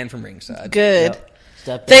is banned from ringside. Good. Yep.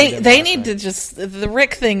 Step They down, they last need night. to just the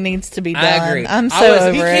Rick thing needs to be done. I agree. I'm I so was-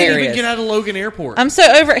 over He it. can't even Hilarious. get out of Logan Airport. I'm so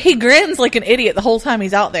over it. He grins like an idiot the whole time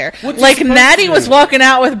he's out there. What's he Like supposed Natty to was do? walking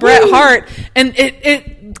out with Bret Hart, and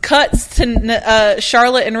it cuts to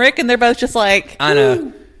Charlotte and Rick, and they're both just like I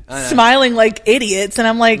know. smiling like idiots. And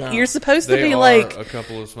I'm like, you're supposed to They be are like a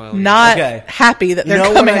couple of smiling. not Okay. happy that You they're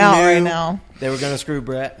know coming when I out knew right now. They were going to screw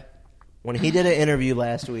Brett when he did an interview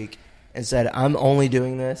last week and said, "I'm only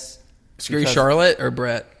doing this." Screw because Charlotte or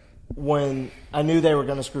Brett. When I knew they were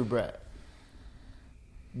going to screw Brett.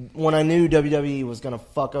 When I knew WWE was going to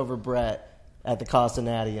fuck over Brett at the cost of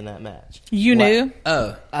Natty in that match. You knew?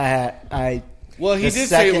 Oh, Well, he the did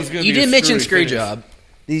say it was second- going to you be a did mention screwy screw finish. job.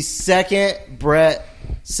 The second Brett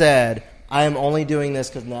said, "I am only doing this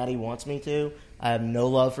because Natty wants me to. I have no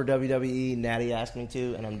love for WWE. Natty asked me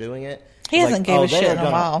to, and I'm doing it." He hasn't gave a shit they are in a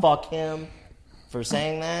gonna while. fuck him for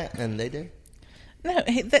saying that, and they did. No,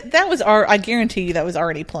 that was I guarantee you that was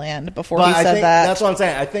already planned before But he I said think that. that's what I'm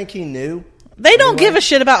saying. I think he knew. They don't anyway. give a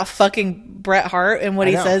shit about fucking Bret Hart and what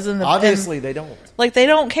I he know. says in the Obviously, they don't. like they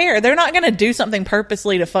don't care. They're not going to do something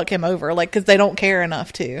purposely to fuck him over, like because they don't care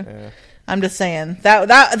enough to. Yeah. I'm just saying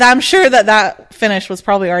that I'm sure that finish was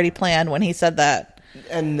probably already planned when he said that.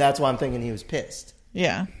 And that's why I'm thinking he was pissed.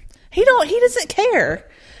 Yeah, he doesn't care.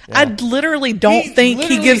 I literally don't He think he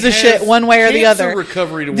literally gives a shit has one way or the cancer other.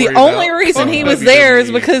 recovery to The worry only about. reason Fuck he was there is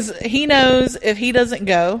WWE. because he knows if he doesn't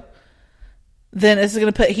go, then it's going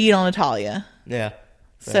to put heat on Natalia. Yeah.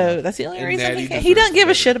 So that's the only And reason Natty he deserves doesn't give to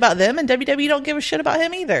a go. shit about them, and WWE don't give a shit about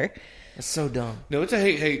him either. It's so dumb. No, it's a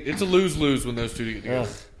hate. It's a lose-lose when those two get together.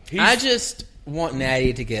 Ugh. I just want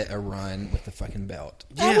Natty to get a run with the fucking belt.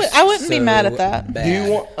 I wouldn't be So mad at that.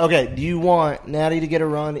 bad. Do you want Natty to get a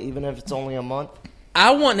run even if it's only a month?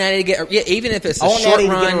 I want Natty to get even if it's I a want short Natty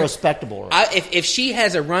to get run. a respectable run. If she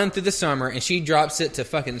has a run through the summer and she drops it to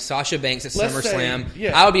fucking Sasha Banks at Let's say- SummerSlam,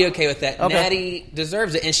 yeah. I'll be okay with that. Okay. Natty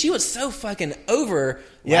deserves it, and she was so fucking over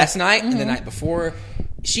Yeah. last night Mm-hmm. and the night before.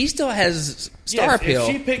 She still has star Yes, appeal.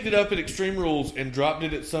 if she picked it up at Extreme Rules and dropped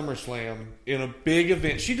it at SummerSlam in a big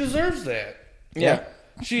event, she deserves that. yeah.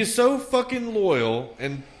 She is so fucking loyal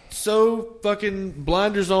and so fucking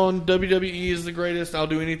blinders on. WWE is the greatest. I'll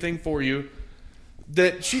do anything for you.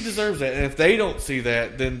 That she deserves that, and if they don't see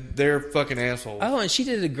that, then they're fucking assholes. Oh, and she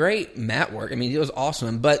did a great mat work. I mean, it was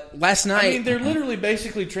awesome. But last night, I mean, they're literally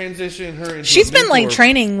basically transitioning her into. She's a been like mentor.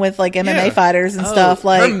 training with like MMA Yeah. fighters and stuff.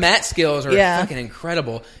 Like her mat skills are Yeah. fucking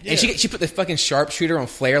incredible. Yeah. And she put the fucking sharpshooter on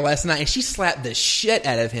Flair last night, and she slapped the shit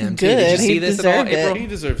out of him. Good. Too. Did you see He this at all, deserved it. April? He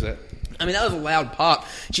deserves that. I mean, that was a loud pop.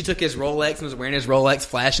 She took his Rolex and was wearing his Rolex,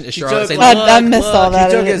 flashing to He Charlotte. took- Saying, I "Look, missed look," all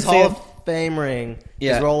that. He I took his didn't see Hall it. of Fame ring,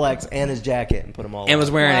 Yeah. his Rolex, and his jacket and put them all and on.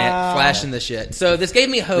 was wearing Wow. it, flashing the shit. So this gave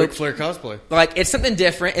me hope. Ric Flair cosplay. Like, it's something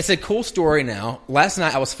different. It's a cool story now. Last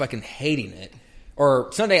night I was fucking hating it. Or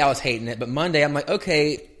Sunday I was hating it. But Monday I'm like,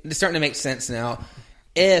 okay, it's starting to make sense now.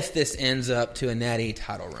 If this ends up to a Natty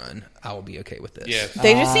title run, I will be okay with this. Yes.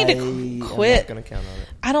 They just need I to am quit. not going to count on it.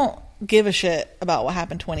 I don't give a shit about what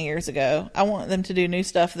happened 20 years ago. I want them to do new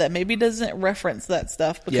stuff that maybe doesn't reference that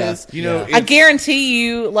stuff because You know, I it's- guarantee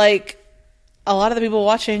you, like, a lot of the people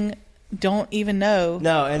watching don't even know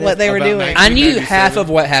No, and what it's they were about doing. I knew 1997. half of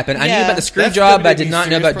what happened. I knew Yeah. about the screw That's job, but I did WWE's not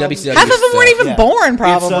know about serious WCW. problem. Half of them weren't even Yeah. born,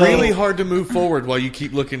 probably. It's, really hard to move forward while you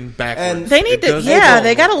keep looking backwards. And They need It to, does yeah. evolve.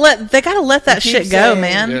 They gotta let that Keep shit go, saying-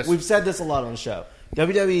 man. Yes. We've said this a lot on the show.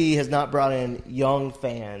 WWE has not brought in young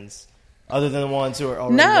fans other than the ones who are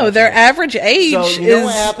already No, watching. their average age So you know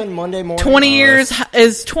what is happened Monday morning? 20 years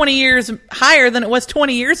is 20 years higher than it was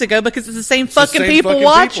 20 years ago because it's the same It's the fucking same people fucking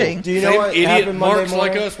watching. Do you know Same what idiot happened Monday marks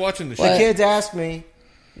like morning? us watching the The shit. kids asked me,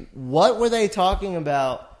 what were they talking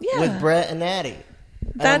about Yeah. with Brett and Natty?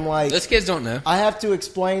 And That- I'm like, Those kids don't know. I have to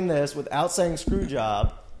explain this without saying screw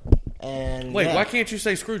job. And Wait, yeah. why can't you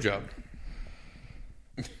say screw job?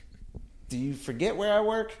 Do you forget where I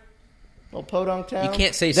work? Little podunk town. You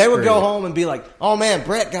can't say They would screw. go home and be like, "Oh man,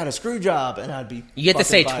 Brett got a screw job," and I'd be. You get to fucking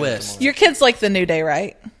say fired twist. tomorrow. Your kids like the New Day,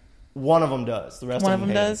 right? One of them does. The rest One of of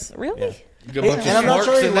them them hate does? it. Really? Yeah. You got a bunch And I'm of not sure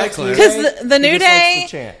smarks he in that likes class. New Because Day. the He New just likes Day to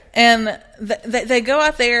chant. and they go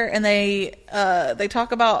out there and they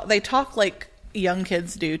talk like young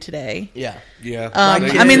kids do today. Yeah. Yeah.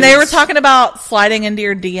 I mean, they were talking about sliding into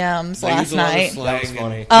your DMs They last use a lot of night. slang That was and-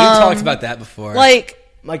 funny. We talked about that before. Like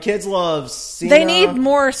My kids love Cena. they need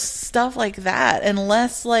more stuff like that, and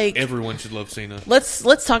less like. Everyone should love Cena.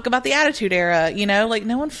 Let's talk about the Attitude Era. You know, like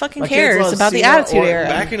no one fucking My kids cares love about the Cena Attitude or Era.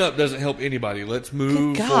 Backing up doesn't help anybody. Let's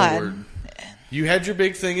move Good God. forward. You had your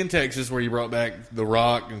big thing in Texas where you brought back The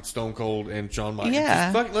Rock and Stone Cold and Shawn Michaels.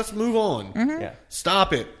 Yeah. Let's move on. Yeah.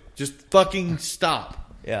 Stop it. Just fucking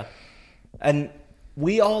stop. Yeah. And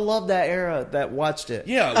we all loved that era that watched it.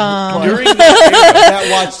 Yeah, during that era.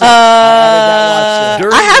 That watched it. That watched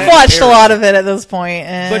it. I have watched a lot of it at this point,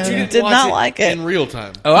 and But you didn't did watch not it like it. in real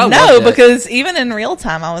time. Oh, I No, loved it. because even in real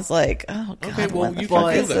time, I was like, "Oh God, Okay, well, what the you fuck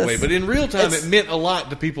can feel is that way, this?" but in real time, it meant a lot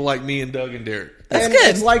to people like me and Doug and Derek. That's And good.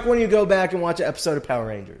 It's like when you go back and watch an episode of Power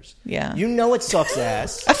Rangers. Yeah. You know it sucks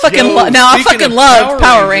ass. I fucking Yo, I speaking fucking of loved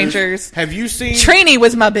Power Rangers. Have you seen Trini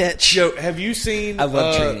was my bitch. Yo, have you seen? I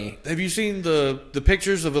love Trini. Have you seen the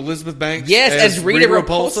pictures of Elizabeth Banks? Yes, as Rita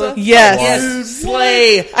Repulsa. Yes. Yes,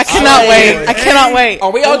 slay. I cannot wait. I cannot wait.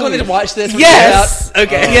 Are we all going to watch this? when Yes. it comes out?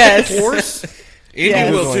 Okay. Yes. Of course. Indy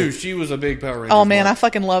Yes. will too. She was a big Power Ranger. Oh man, I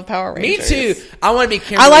fucking love Power Me Rangers. too. I want to be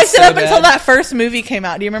Kimberly I liked it so up bad. until that first movie came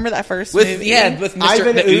out. Do you remember that first With movie? with Mr.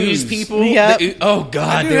 Ivan the Ooze Ooze. people. Yep. Oh God,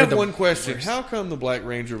 I do they're have the one question. How come the Black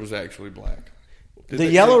Ranger was actually black? Did The they-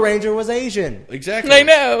 Yellow Ranger was Asian. Exactly. I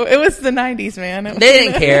know. It was the 90s, man. It was- They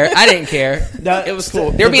didn't care. I didn't care. It was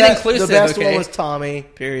cool. They were being inclusive. The best okay? one was Tommy.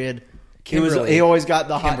 Period. Kimberly. He always got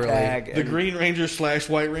the hot Kimberly. tag. The and- Green Ranger /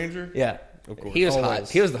 White Ranger. Yeah. Of course. He was Always. hot.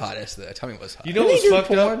 He was the hottest though. Tommy was hot. You know Didn't what's he do fucked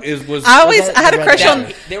porn? up is I had a crush on.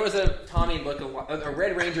 There was a Tommy lookalike, a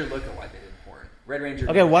Red Ranger lookalike that did porn. Red Ranger.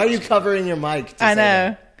 Okay, why are you covering your mic? To I say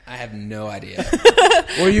know. I have no idea.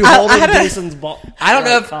 that? Were you I holding had a- Jason's ball? I don't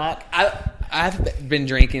know if cock? I've been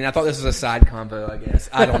drinking. I thought this was a side combo. I guess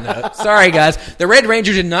I don't know. Sorry guys. The Red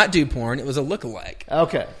Ranger did not do porn. It was a lookalike.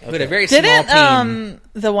 Okay. But a very small Didn't team.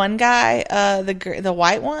 the one guy, the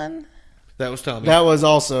white one, that was Tommy. That was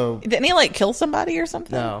also didn't he like kill somebody or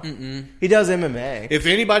something? no. He does MMA. If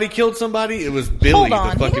anybody killed somebody, it was Billy, Hold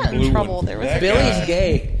on, the he fucking got in blue trouble. one. There was That Billy's guy.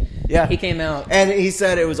 gay. Yeah, He came out. and he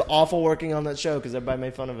said it was awful working on that show because everybody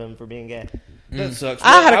made fun of him for being gay. That sucks.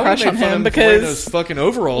 I had a would've crush made on fun of him for wearing because those fucking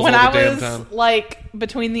overalls when all I the damn was time. like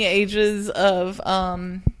between the ages of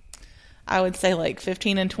I would say like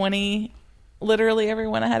 15 and 20, literally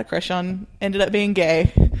everyone I had a crush on ended up being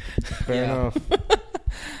gay. Fair enough.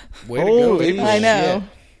 Way to go, Holy baby. I know.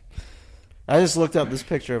 I just looked up this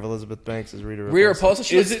picture of Elizabeth Banks as Rita Repulsa. Rhea Repulsa,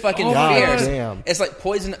 she Is looks it- fucking oh, fierce. damn. It's like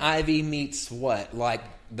Poison Ivy meets what? Like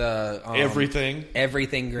the Everything.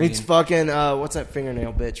 Everything green. It's fucking what's that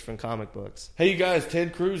fingernail bitch from comic books? Hey, you guys,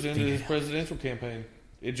 Ted Cruz ended his presidential campaign.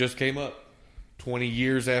 It just came up 20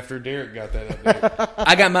 years after Derek got that update.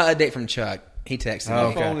 I got my update from Chuck. He texted me. My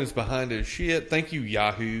okay. phone is behind as shit. Thank you,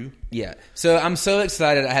 Yahoo. Yeah. So I'm so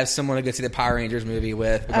excited I have someone to go see the Power Rangers movie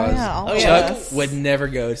with because yeah, all of Chuck us. would never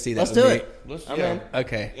go see that Let's with do me. it. Let's, I'm yeah. in.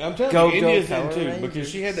 Okay. I'm telling Go, you, go, India's Power in too Rangers. because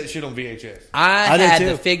she had that shit on VHS. I did had too.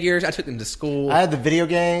 the figures. I took them to school. I had the video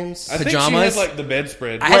games. I think Pajamas? she had like the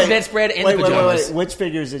bedspread. I had the bedspread and the pajamas. Wait. Which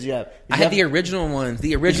figures did you have? Did I you had have, the original ones. The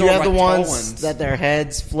Did original you have the like, tall ones that their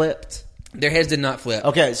heads flipped? Their heads did not flip.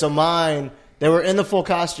 Okay, so mine, they were in the full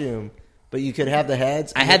costume, but you could have the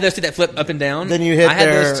heads. I had those two that flip up and down. Then you hit I had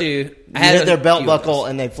their those two. I You had hit their a belt few of buckle those.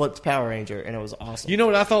 and they flipped Power Ranger, and it was awesome. You know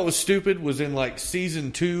what I thought was stupid was in like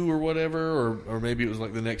season 2 or whatever, or maybe it was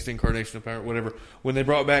like the next incarnation of Power, whatever. When they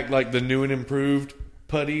brought back like the new and improved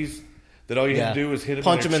putties, that all you had to do was hit them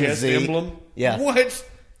Punch in them their in the chest Z. emblem. Yeah. What?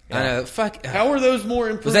 I know. Fuck. How are those more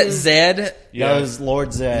improved? Was that Zed? Yeah. That was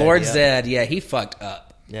Lord Zed. Lord yeah. Zed. Yeah, he fucked up.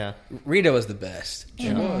 Yeah. Rita was the best.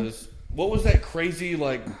 She was. What was that crazy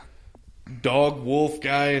like dog wolf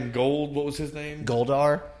guy in gold? What was his name?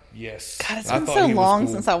 Goldar. Yes. God, it's I been thought so he was long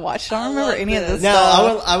cool. since I watched it. I don't remember any of this Now,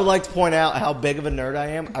 stuff. I would like to point out how big of a nerd I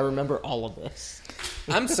am. I remember all of this.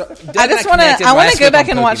 I'm sorry. I just want to. I want to go back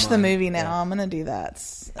and watch the movie now. I'm gonna do that.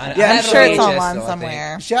 I I'm have it sure on it's VHS online still, I think.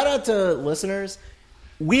 somewhere. Shout out to listeners.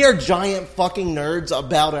 We are giant fucking nerds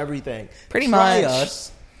about everything. Pretty Try much.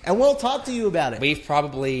 us, and we'll talk to you about it. We've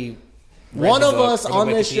probably read One the of book us or the on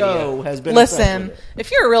this Wikipedia. show has been obsessed Listen, with it.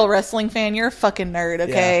 if you're a real wrestling fan, you're a fucking nerd.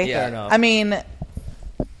 Okay. Yeah, fair enough. I mean,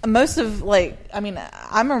 most of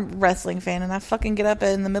I'm a wrestling fan, and I fucking get up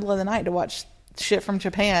in the middle of the night to watch shit from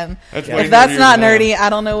Japan. That's way If that's nerdier not than I am. nerdy, I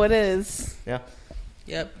don't know what is. Yeah.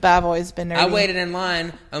 Yep. But I've always been nerdy. I waited in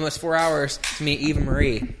line almost 4 hours to meet Eva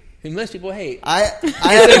Marie, who most people hate. I had,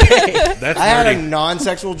 That's I had a nerdy.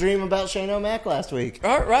 non-sexual dream about Shane O'Mac last week.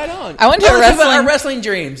 All right, right on. I went to Tell a us about our wrestling- wrestling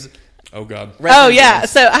dreams. Oh God. Oh Wrestling yeah, dreams.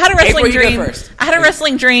 so I had a wrestling April, you go dream. first. I had a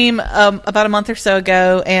wrestling dream about a month or so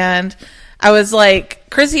ago, and I was like,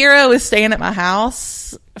 Chris Hero was staying at my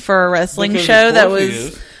house for a wrestling Because show of that course he was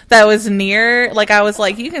is. that was near. Like I was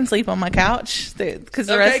like, you can sleep on my couch because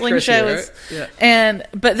the Okay, wrestling Chris show Hero. was. Yeah.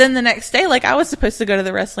 But then the next day, like I was supposed to go to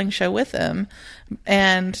the wrestling show with him,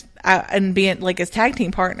 and be like his tag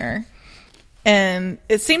team partner. And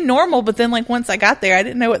it seemed normal, but then like once I got there, I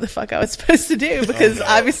didn't know what the fuck I was supposed to do because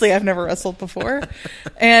obviously I've never wrestled before.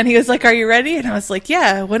 And he was like, "Are you ready?" And I was like,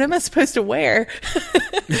 "Yeah." What am I supposed to wear?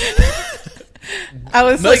 I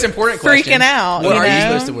was Most like important freaking question, out. What are you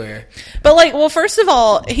know? supposed to wear? But like, well, first of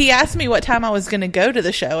all, he asked me what time I was going to go to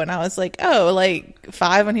the show, and I was like, oh, like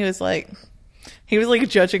 5, and he was like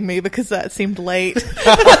judging me because that seemed late.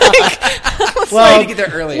 Well, you need to get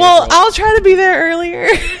there early. Well, I'll try to be there earlier.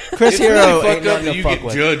 Chris It's Hero really ain't fucked up nothing that to you fuck get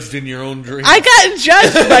with. judged in your own dream. I got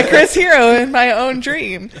judged by Chris Hero in my own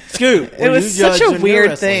dream. Scoot, It was such a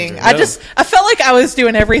weird thing. I felt like I was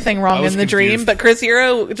doing everything wrong in the dream, confused. but Chris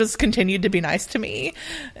Hero just continued to be nice to me.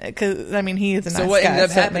 Because, I mean, he is a nice what guy, ended up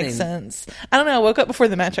so it happening? makes sense. I don't know. I wook up before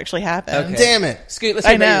the match actually happened. Okay. Damn it. Scoot, let's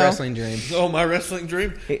hear I about your know. wrestling dream. Oh, my wrestling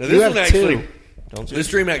dream? Now, You this have one actually, two, don't you? this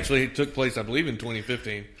dream actually took place, I believe, in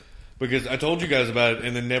 2015. Because I told you guys about it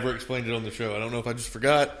and then never explained it on the show. I don't know if I just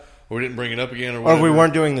forgot or we didn't bring it up again or Or whatever. we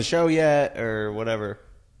weren't doing the show yet, or whatever.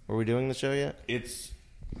 Were we doing the show yet? It's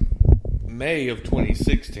May of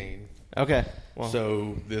 2016. Okay. Well,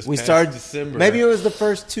 So this we past started December. Maybe it was the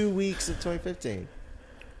first 2 weeks of 2015.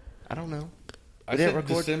 I don't know. I didn't said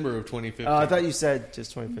record? December of 2015. I thought you said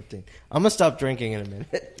just 2015. I'm gonna stop drinking in a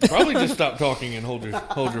minute. Probably just stop talking and hold your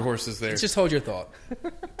horses there. Just hold your thought.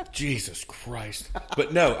 Jesus Christ.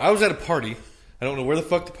 But no, I was at a party. I don't know where the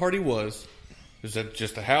fuck the party was. It was at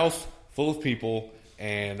just a house full of people,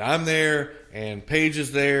 and I'm there, and Paige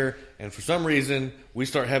is there, and for some reason, we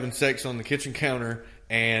start having sex on the kitchen counter,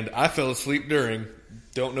 and I fell asleep during.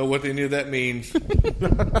 Don't know what any of that means.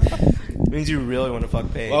 Means you really want to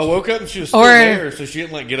fuck Paige. Well, I woke up and she was still Or- there, so she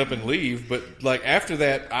didn't like get up and leave. But like after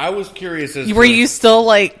that, I was curious as Were to, you still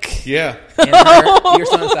like... Yeah. In her, you're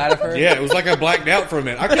still inside of her? Yeah, it was like I blacked out for a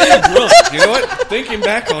minute. I could have been drunk. You know what? Thinking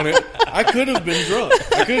back on it, I could have been drunk.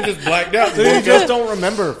 I could have just blacked out. so you just don't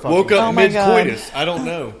remember fucking. Woke up Oh my God. mid-coitus. I don't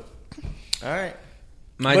know. All right.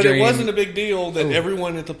 My But dream. it wasn't a big deal that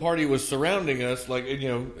everyone at the party was surrounding us. Like, you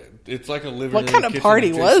know, it's like a living What room, kind of kitchen, party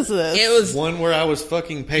just was this? It was. one where I was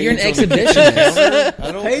fucking Paige. You're an on the exhibitionist. counter.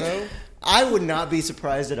 I don't Paige, know. I would not be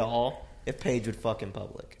surprised at all if Paige would fuck in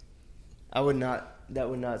public. I would not. That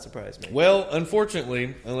would not surprise me. Well,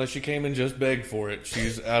 unfortunately, unless she came and just begged for it,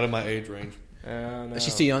 she's out of my age range. No.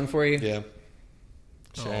 She's too young for you? Yeah.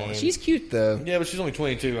 Shame. She's cute, though. Yeah, but she's only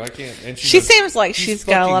 22. I can't. And She she's seems like she's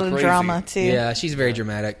got a fucking lot of crazy. drama, too. Yeah, she's very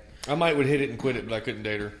dramatic. I might would hit it and quit it, but I couldn't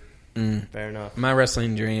date her. Fair enough. My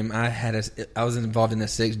wrestling dream, I was involved in a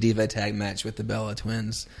 6 diva tag match with the Bella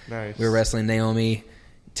twins. Nice. We were wrestling Naomi,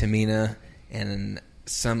 Tamina, and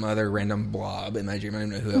some other random blob in my dream. I don't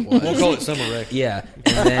know who it was. We'll call it Summer Rae. Yeah,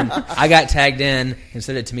 and then I got tagged in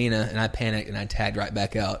instead of Tamina, and I panicked and I tagged right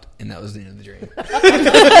back out, and that was the end of the dream.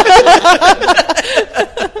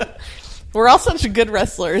 We're all such good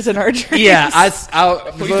wrestlers in our dreams. Yeah, I What are you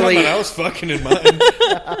talking literally, about? I was fucking in mine.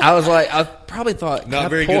 I was like, I probably thought, Not can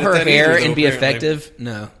very I pull good at her that hair either, and though, be apparently. effective?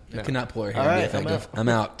 No, I could not pull her hair All and be right, I'm effective. I'm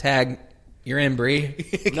out. Tag, you're in, Bree.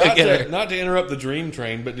 Not to interrupt the dream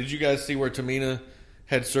train, but did you guys see where Tamina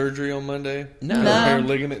had surgery on Monday? No. To No. repair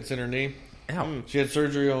ligaments in her knee. Ow. She had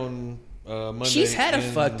surgery on Monday. She's had a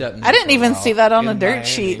in- fucked up knee I didn't for a even while. see that on the In dirt Miami.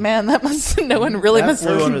 sheet, man. That must no one really That must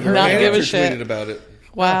flew under the not radar. give a Manager tweeted shit. about it.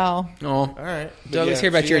 Wow. Oh, All right. Doug, let's hear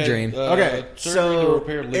about she your had, dream. Okay. surgery to So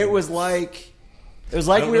repair it ligaments. was like I don't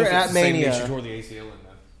we know were if it's at the same knee. She Mania. tore the ACL in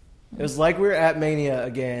that. It was like we were at Mania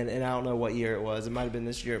again, and I don't know what year it was. It might have been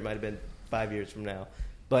this year. It might have been 5 years from now.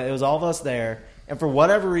 But it was all of us there, and for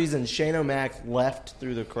whatever reason, Shane O'Mac left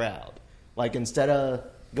through the crowd. Like, instead of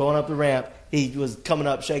going up the ramp, he was coming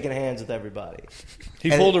up shaking hands with everybody. He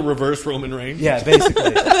And- pulled a reverse Roman Reigns. Yeah,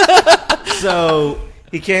 basically. So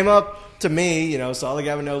he came up to me, you know, saw the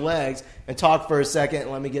guy with no legs, and talked for a second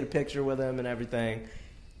and let me get a picture with him and everything.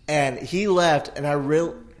 And he left, and I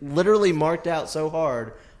literally marked out so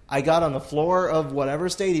hard, I got on the floor of whatever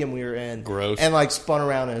stadium we were in. Gross. And, like, spun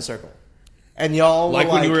around in a circle. And y'all were Like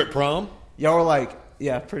like... when you were at prom? Y'all were like...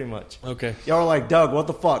 Yeah, pretty much. Okay. Y'all were like, Doug, what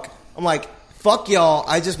the fuck? I'm like, fuck y'all,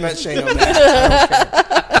 I just met Shane O'Mac.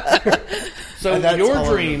 I don't care. So And that's your all I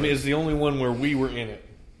dream remember. is the only one where we were in it.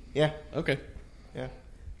 Yeah, Okay. yeah.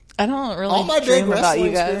 I don't really All my big dream about wrestling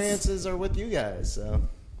you guys. experiences are with you guys. So,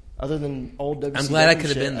 other than old WCW I'm glad I could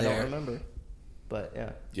have shit, been I there. don't remember, but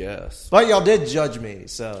yeah. Yes. But y'all did judge me,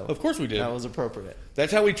 so Of course we did. that was appropriate.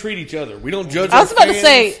 That's how we treat each other. We don't judge I was our about to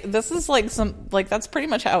fans. say, this is like that's pretty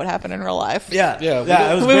much how it happened in real life. Yeah, Yeah,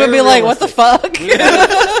 yeah. It was We would very be like, what the realistic.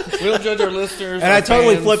 fuck? We don't judge our listeners. And our I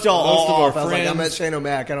totally fans, flipped y'all most all of our off. I was like, friends. I met Shane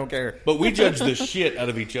O'Mac. I don't care. But we judge the shit out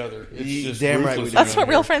of each other. It's You just damn right we ruthless do. That's around what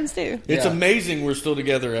real here. friends do. It's Yeah. amazing we're still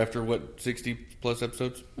together after, 60 plus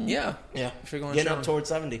episodes? Yeah. Yeah, If you're going getting strong. up towards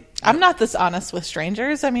 70. I'm not this honest with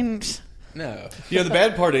strangers. I mean, No. The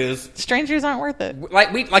bad part is Strangers aren't worth it.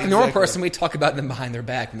 Like a normal person, we talk about them behind their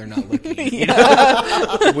back when they're not looking. we just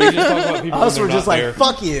talk about people Us when were they're just not like, there.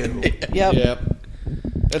 fuck you. Yep. Yep.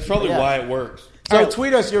 That's probably Yeah. why it works. So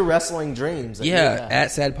tweet us your wrestling dreams. Yeah,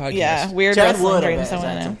 at Sad Podcast. Yeah, weird Chad wrestling Wood dreams. has I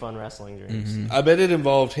had some want fun wrestling dreams. Mm-hmm. I bet it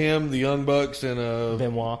involved him, the Young Bucks, and a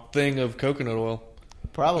Benoit. thing of coconut oil.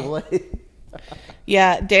 Probably.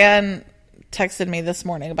 Yeah, Dan texted me this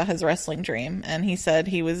morning about his wrestling dream, and he said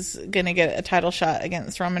he was going to get a title shot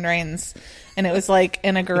against Roman Reigns, and it was like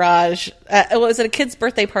in a garage. It was at a kid's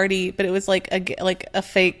birthday party, but it was like a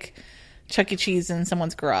fake Chuck E. Cheese in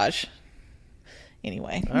someone's garage.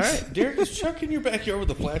 Anyway. All right. Derek, is Chuck in your backyard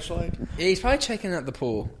with a flashlight? Yeah, he's probably checking out the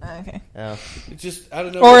pool. Okay. Oh. It's just, I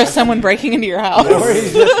don't know. Or is someone breaking into your house? Or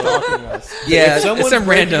he's just stalking us. Yeah, If someone's it's some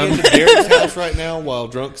breaking random. into Derek's house right now while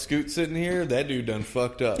Drunk Scoot's sitting here, that dude done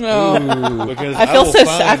fucked up. Oh. Because I feel will I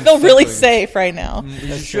find feel really something. safe right now.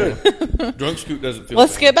 You should. Drunk Scoot doesn't feel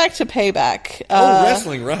Let's safe. get back to Payback.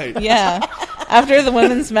 Wrestling, right. Yeah. After the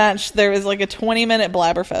women's match, there was like a 20-minute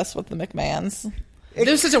blabberfest with the McMahons. It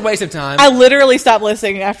was such a waste of time. I literally stopped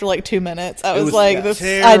listening after like 2 minutes. I was like, "This,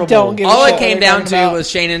 I don't give a All shit it came what down they're to talking about." was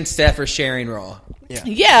Shane and Steph are sharing Raw.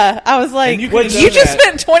 Yeah, I was like, And you you, could've done just that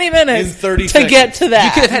spent 20 minutes in 30 to get to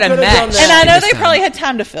that. You could have had a could've done match. that. And I know this they time. probably had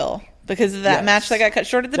time to fill because of that Yes. match that got cut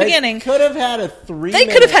short at the They beginning. could have had a 3 They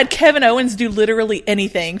could have had Kevin Owens do literally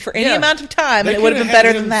anything for any Yeah. amount of time, They and it would have could've been better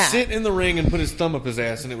had than him that. Sit in the ring and put his thumb up his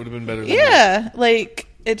ass, and it would have been better than that. Yeah, like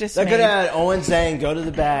it just. They made- could have had Owen Zane go to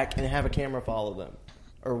the back and have a camera follow them.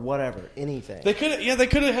 Or whatever. Anything. They could have, they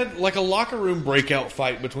could have had like a locker room breakout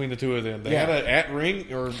fight between the two of them. They Yeah. had an at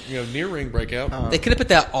ring or near ring breakout. They could have put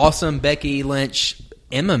that awesome Becky Lynch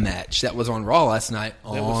Emma match that was on Raw last night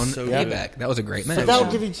was on so Payback. That was a great match. But that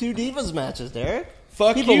would give you 2 Divas matches, Derek.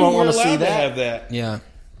 Fuck People you, don't we're want to allowed see to that. have that. Yeah,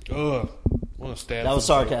 Ugh, want to stab. That was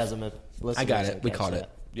some folks. sarcasm. If I got listeners it. We can't caught see it.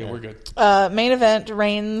 Yeah, we're good. main event: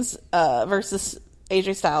 Reigns versus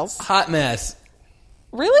AJ Styles. hot mess.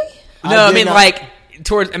 Really? No, I did mean not-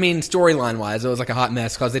 storyline wise, it was like a hot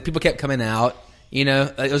mess because people kept coming out. You know,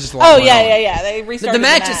 it was just a lot Oh going on. yeah. They The, restarted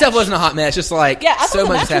match itself wasn't a hot mess. Just like Yeah, I so thought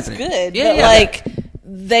the much match is was happening. good. Yeah, but yeah. like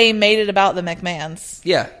they made it about the McMahons,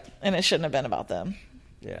 Yeah. and it shouldn't have been about them.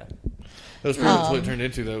 Yeah. That was pretty much what it turned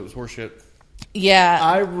into. Though it was horseshit. Yeah,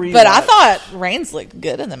 I but I thought Reigns looked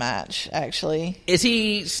good in the match. Actually, Is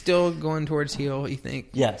he still going towards heel? You think?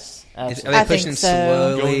 Yes. Are Absolutely. they I think pushing so.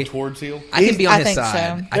 slowly? Going towards heel. I can be on I his think side.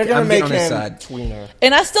 so. I They're can, going I'm to make getting on his him side. tweener.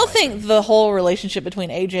 and I still think the whole relationship between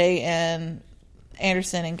AJ and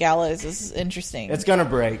Anderson and Gallows is interesting. It's going to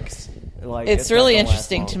break. Like It's not really gonna last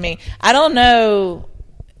interesting long. to me. I don't know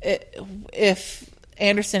if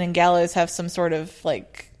Anderson and Gallows have some sort of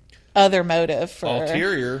like other motive for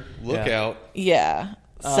Ulterior, look Yeah. out. Yeah.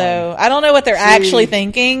 So I don't know what they're actually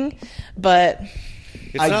thinking, but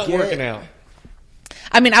It's I not get working it. out.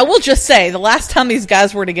 I mean, I will just say the last time these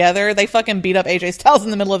guys were together, they fucking beat up AJ Styles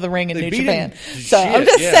in the middle of the ring in They New beat Japan. him to So I'm shit,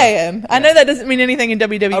 just yeah. saying. I know that doesn't mean anything in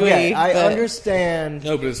WWE. Okay, I but understand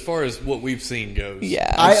No, but as far as what we've seen goes,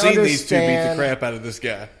 Yeah. I've I seen these two beat the understand- crap out of this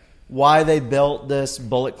guy. why they built this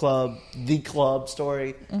Bullet Club, the club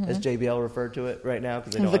story, as JBL referred to it right now.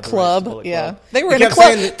 Because they don't The have rights to club, Bullet yeah, Club. they were He in a kept club.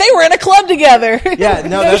 saying that- They were in a club together. Yeah, no,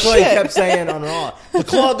 No that's what he shit. kept saying on Raw. The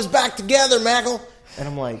club is back together, Maggle. And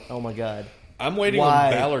I'm like, oh my god. I'm waiting Why?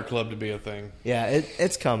 on Valor Club to be a thing. Yeah,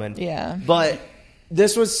 it's coming. Yeah. But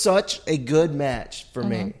this was such a good match for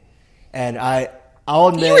me. And I'll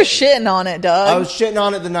admit, You were shitting on it, Doug. I was shitting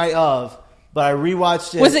on it the night of, but I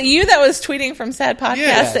rewatched it. Was it you that was tweeting from Sad Podcast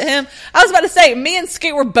Yes. at him? I was about to say, me and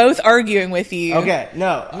Scoot were both arguing with you. Okay,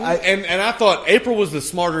 no. And I thought April was the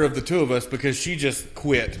smarter of the two of us because she just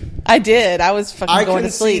quit. I did. I was fucking I going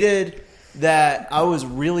to sleep. conceded that I was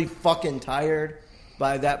really fucking tired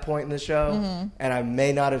by that point in the show, Mm-hmm. and I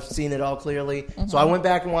may not have seen it all clearly. So I went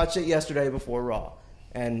back and watched it yesterday before Raw.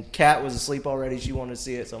 And Kat was asleep already. She wanted to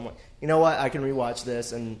see it. So I'm like, you know what? I can rewatch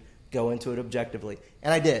this and go into it objectively.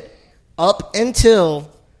 And I did. Up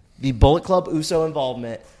until the Bullet Club Uso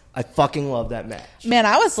involvement, I fucking loved that match. Man,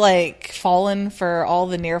 I was like falling for all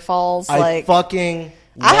the near falls. I Like fucking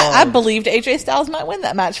I loved- believed AJ Styles might win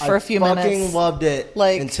that match for a few I minutes. fucking loved it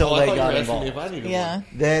Like- until Oh, I they thought you got were asking me involved. if I needed Yeah. one.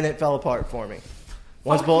 Then it fell apart for me.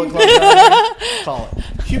 Once Bullet Club got in, call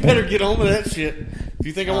it. You better get on with that shit. If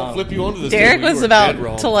you think I won't flip you onto this, Derek table, you was are about dead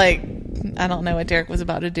wrong. to like. I don't know what Derek was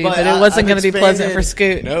about to do, But but it wasn't I've going to be pleasant expanded- for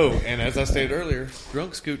Scoot. No, and as I stated earlier,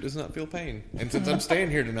 drunk Scoot does not feel pain. And since I'm staying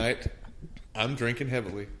here tonight, I'm drinking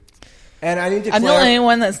heavily. And I need to I'm the clarify. only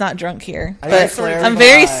one that's not drunk here, I need to but clarify- I'm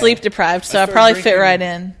very sleep deprived, so I started probably fit drinking right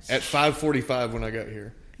in. At 5:45 when I got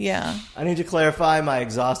here. Yeah. I need to clarify my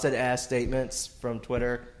exhausted ass statements from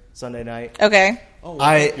Twitter Sunday night. Okay. Oh,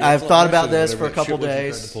 I've thought about this for a Whatever that couple shit was you tried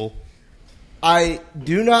days. to pull. I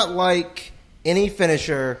do not like any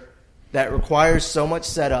finisher that requires so much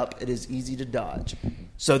setup it is easy to dodge.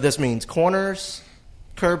 So this means corners,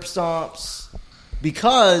 curb stomps,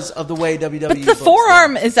 because of the way WWE But the books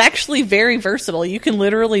forearm them. is actually very versatile. You can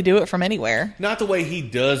literally do it from anywhere. Not the way he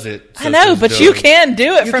does it. I know, but you can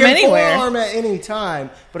do it You from can anywhere. forearm at any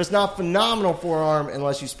time, but it's not phenomenal forearm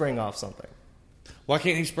unless you spring off something. Why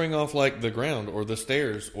can't he spring off like the ground or the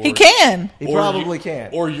stairs? Or, He can. He or probably you- can.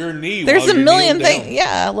 Or your knee. There's while a you're million kneeling things. down.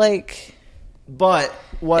 Yeah, like But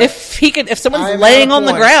what if someone's I'm laying at a on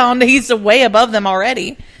the point- ground, he's way above them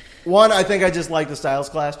already. one, I think I just like the Styles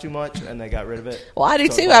Clash too much, and they got rid of it. Well, I do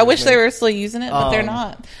So it too. bothers I wish me. they were still using it, but they're Um,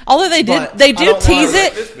 not. Although they but they I do don't tease wanna-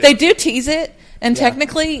 it. They do tease it, and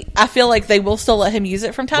technically, I feel like they will still let him use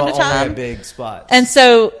it from time But to only at time. big spots. And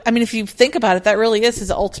so, I mean, if you think about it, that really is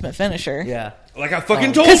his ultimate finisher. yeah. Like I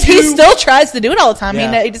fucking told you. Because he still tries to do it all the time.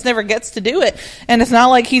 Yeah. He just never gets to do it. And it's not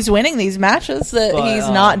like he's winning these matches that But, he's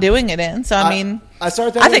not doing it in. So, I mean, I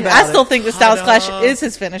started I thinking think about I still it. think the Styles Clash is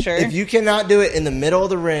his finisher. If you cannot do it in the middle of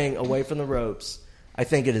the ring, away from the ropes, I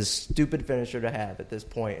think it is stupid finisher to have at this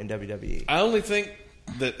point in WWE. I only think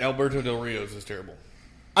that Alberto Del Rio's is terrible.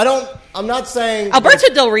 I'm not saying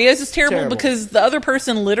Alberto Del Rio's is terrible, Terrible. because the other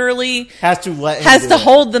person literally has to let him has do to it.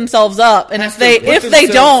 hold themselves up, and Has if they to put if they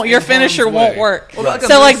themselves don't, your in finisher harm's won't way. work. Well, like a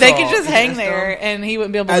So like they moonsault. could just You hang can there, and he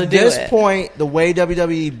wouldn't be able to At do this it. point, the way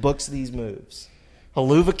WWE books these moves,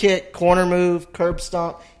 haluva kick, corner move, curb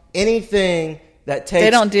stomp, anything that takes They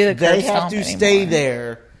don't do the curb they have stomp to anymore. stay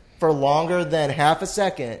there for longer than half a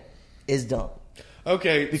second is done.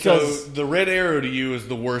 Okay, Because- so the red arrow to you is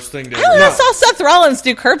the worst thing to I don't know. I ever. saw Seth Rollins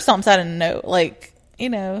do curb stomps out of no, like he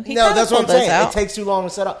No, kinda that's what I'm pulled those saying. out. It takes too long to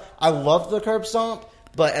set up. I love the curb stomp,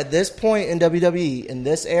 but at this point in WWE, in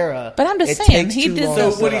this era, But I'm just it saying, takes he too did long the-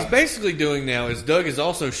 to So set what he's up. basically doing now is Doug is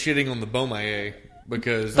also shitting on the Bomaye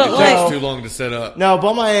because But it like- takes too long to set up. No,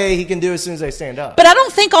 Bomaye he can do as soon as they stand up. But I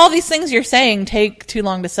don't think all these things you're saying take too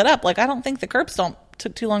long to set up. Like I don't think the curb stomp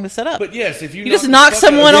took too long to set up. But yes, if you You just the knock fuck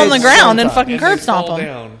someone out on the It is ground and sometimes. fucking and curb they stomp fall them.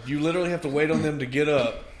 down, you literally have to wait on them to get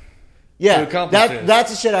up. Yeah, to accomplish it. that's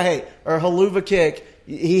the shit I hate. Or haluva kick.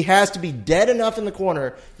 He has to be dead enough in the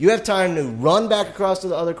corner. You have time to run back across to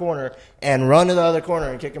the other corner and run to the other corner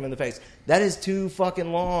and kick him in the face. That is too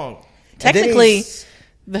fucking long. And then Technically, he's-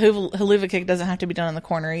 the haluva kick doesn't have to be done in the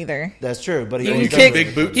corner either. that's true. But he You always can does kick- it.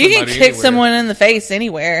 big boot You can somebody kick anywhere. someone in the face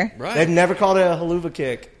anywhere. Right. They've never called it a haluva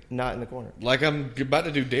kick, not in the corner. Like I'm about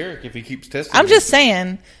to do Derek if he keeps testing. I'm me. just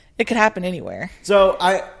saying it could happen anywhere. So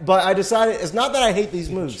I decided it's not that I hate these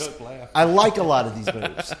moves. Chuck laughed. I like a lot of these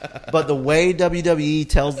moves, but the way WWE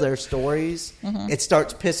tells their stories, it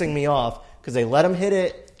starts pissing me off because they let them hit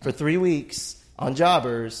it for 3 weeks on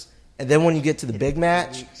jobbers, and then when you get to the big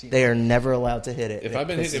match, they are never allowed to hit it. If and I've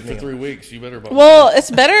been hitting pisses it for me 3 off. weeks, you better. Well,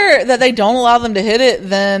 it's better that they don't allow them to hit it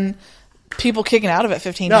than people kicking out of it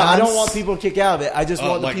 15 No, times. I don't want people to kick out of it. I just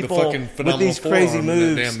want like the the people fucking with phenomenal these crazy forearm in that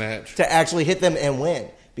moves damn match. to actually hit them and win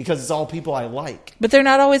because it's all people I like. But they're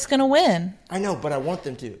not always going to win. I know, but I want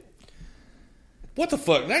them to. What the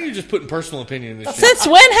fuck? Now you're just putting personal opinion in this shit. Since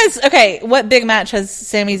when has what big match has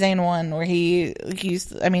Sami Zayn won where he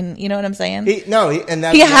used? I mean, you know what I'm saying? And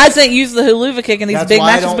that's He hasn't used the haluva kick in these That's big why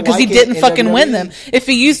I matches don't because like he it didn't in fucking win WWE. them. If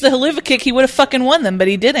he used the haluva kick, he would have fucking won them, but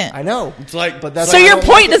he didn't. I know. It's like, But that's So why I your don't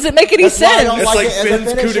point like doesn't make any That's why I sense. don't It's like like it as a Finn's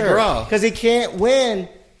coup de finisher grace. because he can't win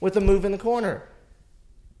with a move in the corner.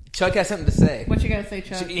 Chuck has something to say. What you gotta say,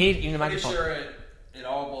 Chuck? You need the Pretty microphone. sure it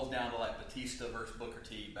all boils down to like Batista versus Booker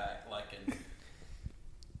T back like in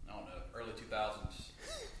I don't know early 2000s.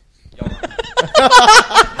 Y'all remember?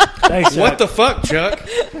 Thanks, what the fuck, Chuck?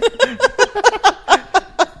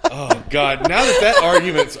 Oh God! Now that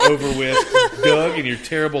argument's over with, Doug, and your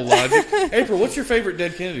terrible logic. April, what's your favorite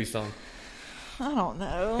Dead Kennedy song? I don't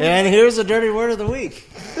know. And here's a dirty word of the week.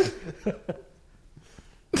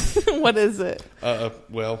 What is it?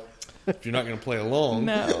 Well, if you're not going to play along,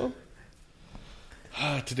 No.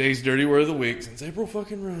 today's dirty word of the week, since April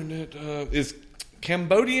fucking ruined it, is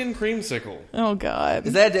Cambodian creamsicle. Oh God.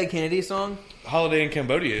 Is that a Dead Kennedy song? Holiday in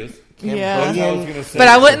Cambodia is. Yeah. That's what I was gonna say. But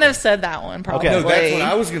I wouldn't have said that one. Probably. Okay. No, that's what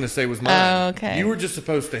I was going to say was mine. Oh, okay. You were just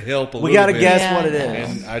supposed to help a We little got to bit. guess Yeah, what it I know.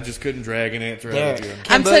 is. And I just couldn't drag an answer There. out of you.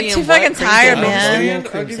 I'm so Cambodian too what? fucking tired, Creamsicle? man.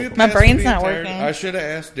 I'll give you a My pass for brain's being not tired. working. I should have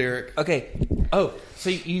asked Derek. Okay. Oh, so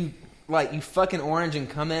you fucking orange and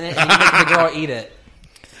come in it and you make the girl eat it.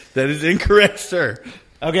 That is incorrect, sir.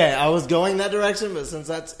 Okay, I was going that direction, but since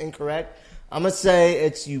that's incorrect, I'm going to say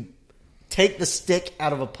it's you take the stick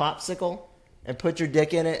out of a popsicle and put your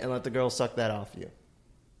dick in it and let the girl suck that off you.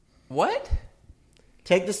 What?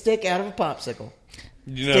 Take the stick out of a popsicle.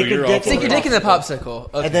 You know, Stick your you're dick off. Stick your dick in the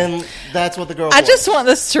popsicle. Okay. And then that's what the girl. I just want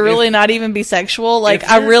this to really not even be sexual. Like,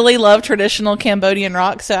 I really love traditional Cambodian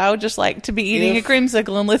rock, so I would just like to be eating a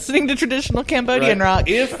creamsicle and listening to traditional Cambodian rock.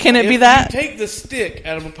 Can it be that? If you take the stick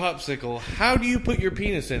out of a popsicle, how do you put your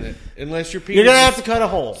penis in it? Unless your penis You're gonna is have to cut a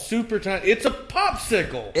hole. super tiny. It's a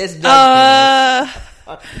popsicle. It's done.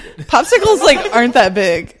 Popsicles like aren't that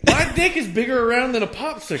big. My dick is bigger around than a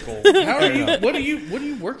popsicle. How are you? What are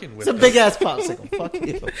you working with? It's a big ass popsicle. Fuck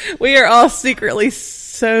you. We are all secretly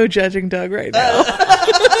so judging Doug right now.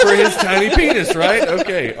 For his tiny penis, right?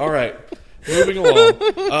 Okay, all right. Moving along.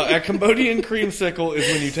 A Cambodian creamsicle is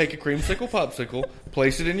when you take a creamsicle popsicle,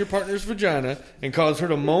 place it in your partner's vagina, and cause her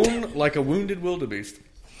to moan like a wounded wildebeest.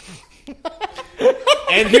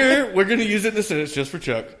 And here, we're going to use it in a sentence just for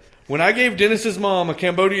Chuck. When I gave Dennis's mom a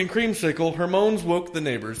Cambodian creamsicle, her moans woke the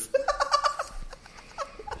neighbors.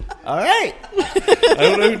 All right. I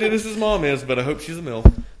don't know who Dennis's mom is, but I hope she's a MILF.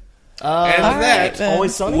 And that then.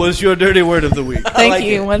 Always sunny. was your dirty word of the week. Thank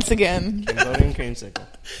you once again. Cambodian creamsicle.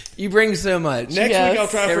 You bring so much. Next Yes. week I'll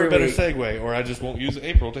try for Every a better week. segue, or I just won't use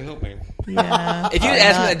April to help me. Yeah. If you had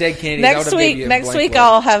asked me that dead Kennedy, Next week,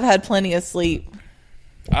 I'll I'll have had plenty of sleep.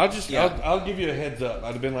 I'll give you a heads up.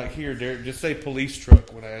 I'd have been like, here, Derek, just say police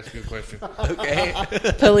truck when I ask you a question. Okay.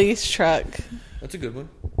 Police truck. That's a good one.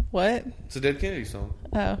 What? It's a Dead Kennedy song.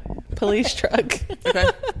 Oh, police truck. Okay.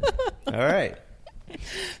 All right.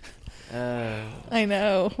 I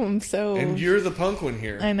know. I'm so. And you're the punk one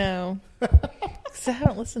here. I know. Because I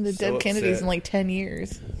haven't listened to So Dead Kennedys upset. in like 10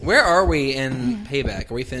 years. Where are we in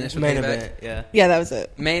Payback? Are we finished with Main Payback? event. Yeah. Yeah, that was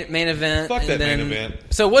it. Main event. Fuck and that then, main event.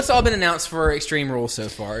 So what's all been announced for Extreme Rules so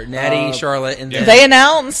far? Natty, Charlotte, and then They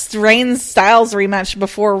announced Reigns Styles rematch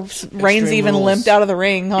before Reigns even Rules. limped out of the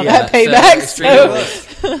ring on Yeah, that Payback. Extreme So,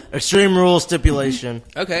 Rules. Extreme rule stipulation.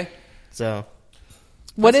 Okay. So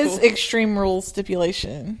what That's is cool. Extreme Rules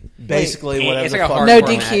stipulation? basically, whatever. It's the like a fuck- hardcore No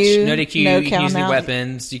match. DQ, No DQ. no you can use count the out.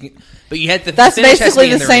 weapons. You can, but you had to. That's finish has to basically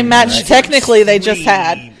be in the same ring, match right? technically they just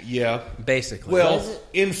had. Yeah. Basically. Well,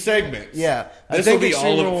 in segments. Yeah. I This will think be all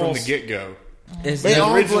Extreme of it from the Rules- get-go. It's They no-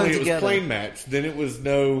 all Originally, blend it was together. plain match. Then it was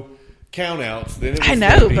no count-outs. Then it was I no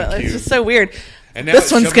know, DQ. but it's just so weird. And now This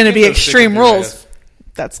it's one's shoving going to be kendo stick Extreme up your Rules. ass.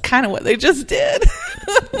 That's kind of what they just did.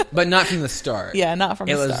 but not from the start. Yeah, not from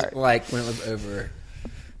it the was start. like when it was over.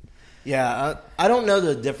 Yeah, I don't know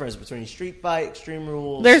the difference between Street Fight, Extreme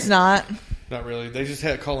Rules. There's not. Not really. They just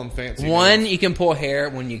had call them fancy. One names. you can pull hair,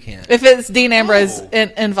 one you can't. If it's Dean Ambrose Oh.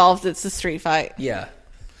 involved, it's a street fight. Yeah.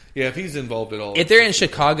 Yeah, if he's involved at all. If they're in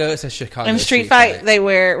Chicago, it's a Chicago. In street fight, they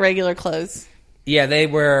wear regular clothes. Yeah, they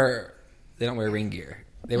don't wear ring gear.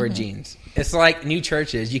 They wear jeans. It's like new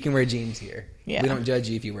churches. You can wear jeans here. Yeah. We don't judge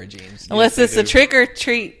you if you wear jeans. Unless they it's a do. trick or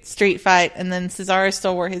treat street fight, and then Cesaro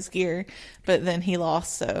still wore his gear, but then he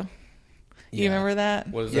lost. So, you Yeah. remember that?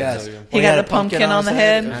 What does Yes. that tell you? He Well, got had a pumpkin on his the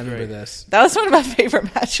head. I It was remember great. this. That was one of my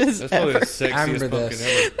favorite matches That's probably the ever. sexiest I remember pumpkin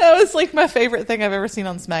this. ever. That was like my favorite thing I've ever seen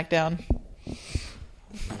on SmackDown.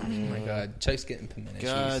 Oh my god, Chuck's getting pimento cheese.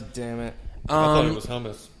 God damn it. I thought it was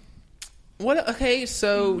hummus. What? Okay,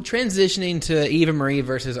 so transitioning to Eva Marie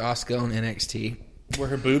versus Asuka on NXT. Where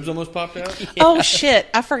her boobs almost popped out? Oh shit!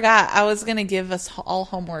 I forgot. I was gonna give us all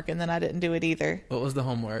homework, and then I didn't do it either. What was the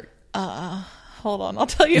homework? Hold on, I'll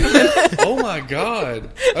tell you in a minute. Oh my god.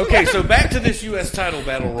 Okay, so back to this U.S. title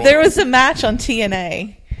battle royal. There was a match on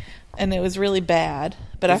TNA, and it was really bad.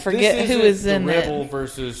 But I forget who was in the Rebel it.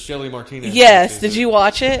 versus Shelly Martinez. Yes, did you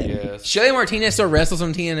watch it? Yes. Shelly Martinez still wrestles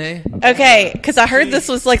on TNA. Okay, because I heard this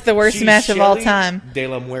was like the worst She's match of all Shelly time, De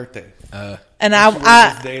La Muerte. and She wears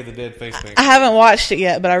I Day of the Dead face paint. I haven't watched it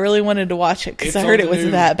yet, but I really wanted to watch it because It's I heard on it the was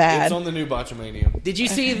new- that bad. It's on the new Botchamania. Did you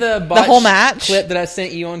see the botch whole match? clip that I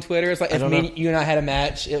sent you on Twitter? It's like if don't know. you and I had a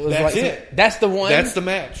match. It was That's like it. That's the one. That's the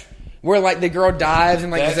match. where like the girl dives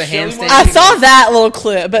and like That's there's a Shelly handstand. I saw that little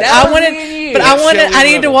clip, but That I was wanted, me and you. but That's I wanted, Shelly I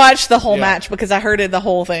needed to Rebel. watch the whole Yeah. match because I heard the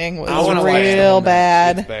whole thing was I wanna watch the real whole match.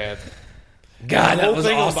 bad. It's bad. God, The that whole was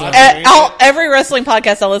thing on awesome. Botchamania- Every wrestling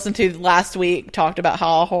podcast I listened to last week talked about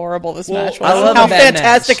how horrible this match was, I love and how a bad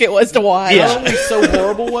fantastic match. it was to watch. Not only so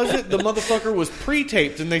horrible was it, the motherfucker was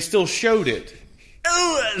pre-taped and they still showed it.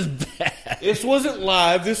 Ooh, that's bad. This wasn't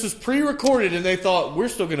live. This was pre-recorded, and they thought we're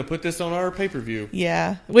still going to put this on our pay-per-view.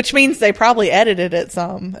 Yeah, which means they probably edited it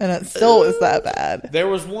some, and it still was that bad. There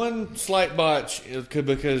was one slight botch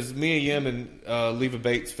because Mia Yim and Leva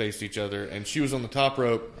Bates faced each other, and she was on the top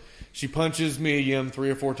rope. She punches Mia Yim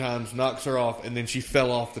 3 or 4 times, knocks her off, and then she fell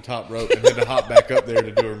off the top rope and had to hop back up there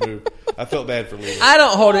to do her move. I felt bad for Leva. I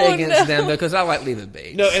don't hold it Oh, against no. them though because I like Leva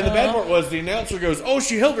Bates. No, and the bad part was the announcer goes, "Oh,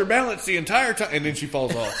 she held her balance the entire time," and then she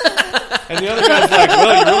falls off. And the other guy's like,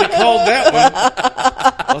 well, you really called that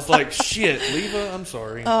one. I was like, shit, Leva, I'm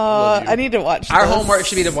sorry. I love you. I need to watch Our this. homework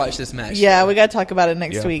should be to watch this match. Yeah, we got to talk about it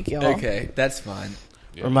next Yeah. week, y'all. Okay, that's fine.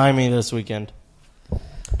 Yeah. Remind me this weekend.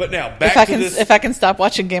 But now, back If I to can, this. if I can stop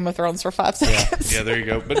watching Game of Thrones for 5 seconds. Yeah, there you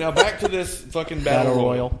go. But now back to this fucking Battle Battle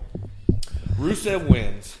Royal. Royal. Rusev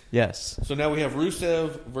wins. Yes. So now we have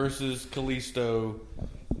Rusev versus Kalisto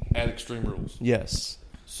at Extreme Rules. Yes.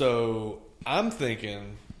 So I'm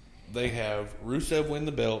thinking they have Rusev win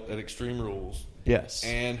the belt at Extreme Rules. Yes.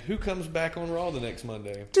 And who comes back on Raw the next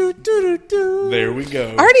Monday? Do, do, do, do. There we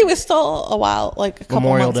go. Already was still a while, like a couple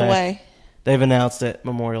Memorial months Day. away. They've announced it.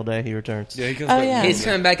 Memorial Day, he returns. Yeah, he comes Oh, back. yeah. He's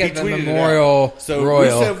coming back He at the tweeted it Memorial out. So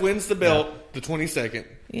Royal. Rusev wins the belt the 22nd.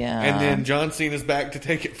 Yeah. And then John Cena's back to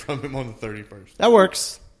take it from him on the 31st. That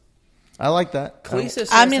works. I like that. Kalisto I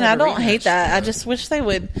still mean, has I a don't rematch, hate that. I though. just wish they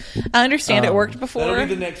would. I understand it worked before. That'll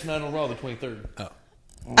be the next night on Raw, the 23rd.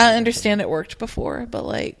 I understand it worked before, but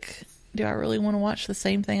like, do I really want to watch the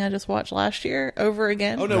same thing I just watched last year over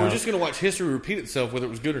again? Oh, no, we're just going to watch history repeat itself, whether it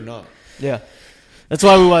was good or not. Yeah. That's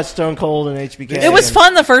why we watched Stone Cold and HBK. It was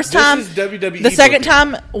fun the first This time. is WWE The second booking.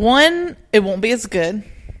 time, one, it won't be as good.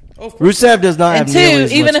 Oh, of course. Rusev does not And have nearly two,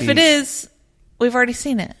 as even much if it heat. is, we've already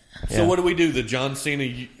seen it. So Yeah. what do we do? The John Cena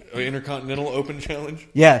Intercontinental Open Challenge?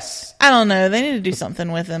 Yes. I don't know. They need to do something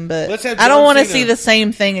with him, but Let's have I don't John want to Cena- see the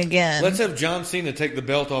same thing again. Let's have John Cena take the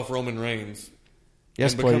belt off Roman Reigns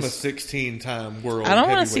Yes, and become a please. 16-time world I don't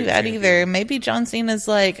want to see heavyweight that champion. either. Maybe John Cena's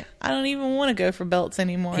like, I don't even want to go for belts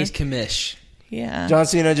anymore. He's commish. yeah. John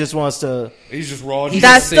Cena just wants to. He's just raw.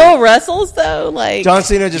 that still wrestles though, like John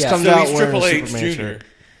Cena just Yeah. comes so out he's wearing Triple a H Superman Jr. shirt.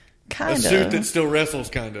 A kind suit of. that still wrestles,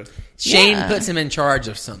 kind of. Shane Yeah. puts him in charge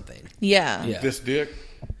of something. Yeah. Yeah. This dick.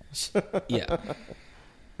 Yeah.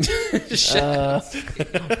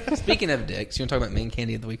 Speaking of dicks, you want to talk about main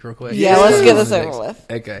candy of the week real quick? Yeah, let's get this over with.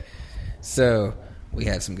 Okay. So, we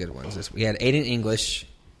had some good ones. We had Aiden English,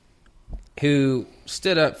 who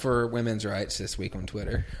stood up for women's rights this week on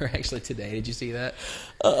Twitter. Or actually today. Did you see that?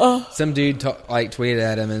 Some dude tweeted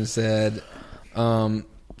at him and said,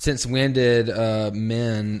 since when did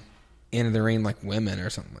men enter the ring like women or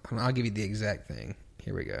something? I'll give you the exact thing.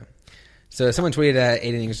 Here we go. So someone tweeted at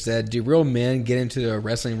Aiden English said, do real men get into a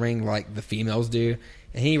wrestling ring like the females do?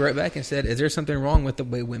 And he wrote back and said, is there something wrong with the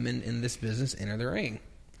way women in this business enter the ring?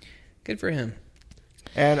 Good for him.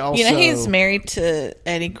 And also, You know, he's married to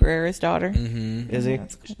Eddie Guerrero's daughter. is he?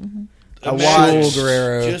 That's cool. I Imagine- watched-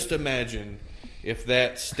 Guerrero. Just imagine if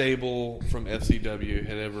that stable from FCW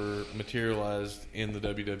had ever materialized in the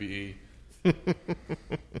WWE.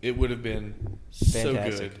 It would have been so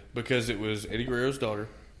Fantastic. good because it was Eddie Guerrero's daughter,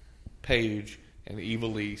 Paige, and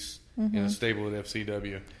Evilise in a stable at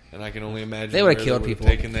FCW. And I can only imagine They would've where killed would have people.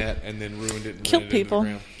 taken that and then ruined it and Killed ran it into the people.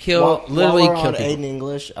 ground. Literally while we're kill on people. Aiden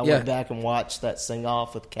English, I Yeah. went back and watched that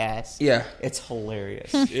sing-off with Cass. Yeah. It's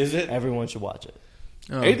hilarious. Is it? Everyone should watch it.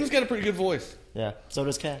 Oh. Aiden's got a pretty good voice. Yeah, so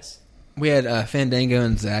does Cass. We had Fandango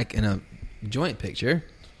and Zach in a joint picture.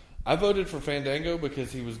 I voted for Fandango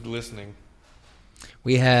because he was glistening.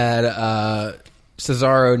 We had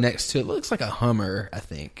Cesaro next to it. Looks like a Hummer, I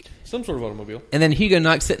think. Some sort of automobile. And then Hugo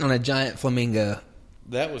Knox sitting on a giant flamingo.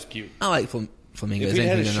 That was cute. I like flamingos. If he and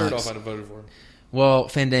had his Hugo shirt Knox. off, I'd have voted for him. Well,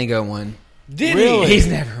 Fandango won. Did Really? he? He's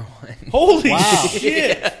never won. Holy Wow.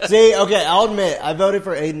 shit! See, okay, I'll admit, I voted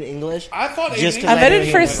for Aiden English. I thought Just Aiden 'cause I I voted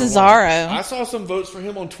knew for he never won. Cesaro. I saw some votes for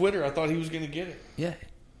him on Twitter. I thought he was going to get it. Yeah.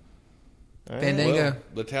 All right. Fandango. Well,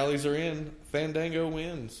 the tallies are in. Fandango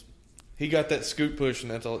wins. He got that scoop push,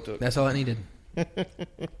 and that's all it took. That's all I needed. All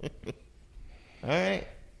right.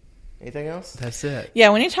 Anything else? That's it.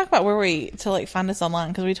 Yeah, we need to talk about where to like find us online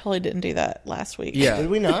because we totally didn't do that last week. Yeah. Did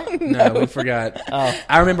we not? No, we forgot. Oh.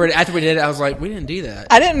 I remember after we did it, I was like, we didn't do that.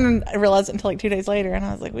 I didn't realize it until like 2 days later, and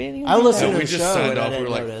I was like, we didn't even I do listened that. So to we the just show signed and I off. We didn't were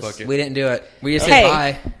like, notice. fuck it. We didn't do it. We just Hey. said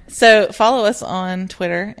bye. So follow us on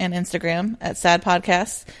Twitter and Instagram at Sad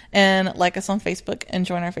Podcasts, and like us on Facebook and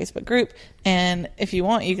join our Facebook group. And if you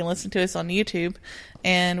want, you can listen to us on YouTube.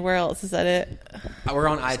 And where else is that it? We're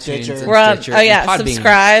on iTunes. Stitcher. And We're on. Stitcher Oh yeah, and Podbean.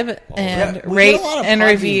 subscribe and Yeah, we rate get a lot of and Podbean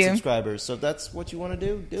review. subscribers, so if that's what you want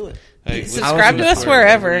to do it. Hey, Subscribe listen to us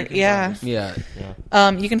wherever. you can Yeah. find us.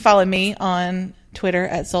 Yeah. You can follow me on Twitter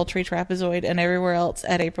at Sultry Trapezoid and everywhere else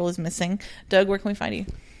at April is Missing. Doug, where can we find you?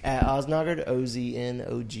 At Oznogard,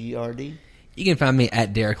 OZNOGRD. You can find me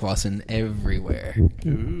at Derek Lawson everywhere.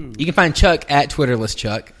 You can find Chuck at Twitterless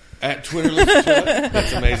Chuck. At Twitterless Chuck.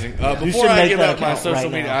 That's amazing. Before should I make give that out my account social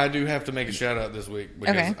right media, now. I do have to make a shout out this week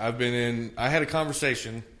because Okay. I had a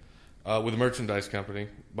conversation with a merchandise company,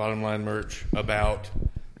 Bottom Line Merch, about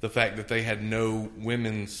the fact that they had no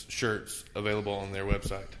women's shirts available on their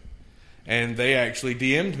website. and they actually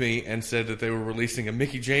DM'd me and said that they were releasing a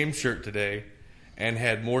Mickey James shirt today and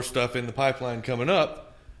had more stuff in the pipeline coming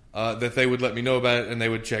up, that they would let me know about it and they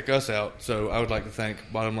would check us out. So I would like to thank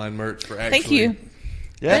Bottom Line Merch for actually... Thank you.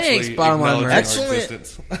 Thanks, Bottom Line Merch.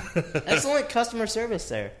 Excellent customer service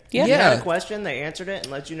there. Yeah. You had a question, they answered it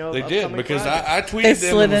and let you know. They did, because I tweeted They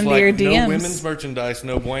them slid and was into your like, no DMs. women's merchandise,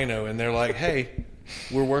 no bueno. And they're like, hey,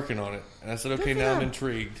 we're working on it. And I said, okay, now I'm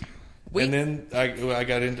intrigued. And then I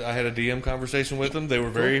had a DM conversation with them. They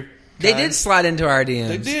were very... They did slide into our DMs.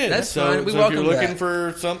 They did. That's so, fine. We so welcome if you're looking that.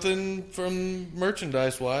 for something from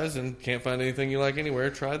merchandise-wise and can't find anything you like anywhere,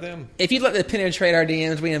 try them. If you'd like to penetrate our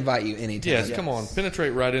DMs, we invite you anytime. Yes, come on.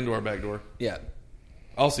 Penetrate right into our back door. Yeah.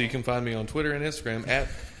 Also, you can find me on Twitter and Instagram at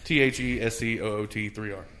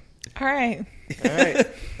THESCOOT3R. All right. All right.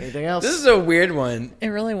 Anything else? This is a weird one. It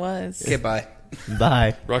really was. Okay, bye.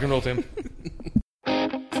 Bye. Rock and roll, Tim.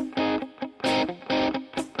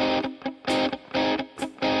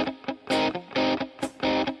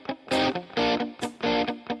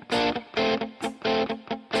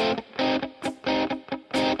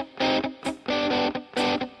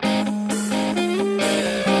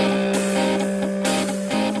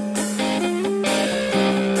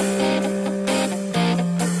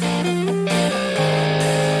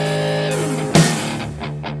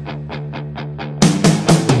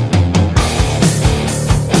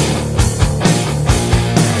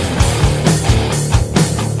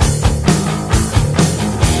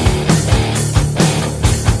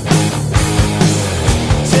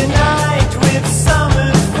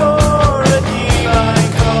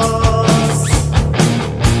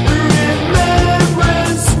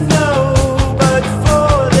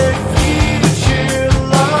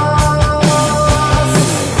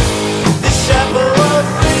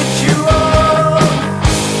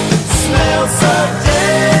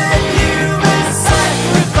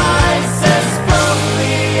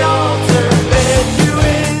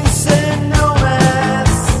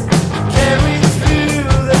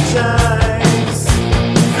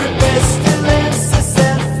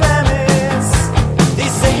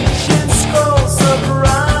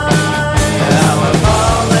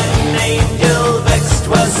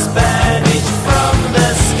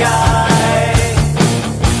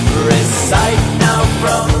 Recite now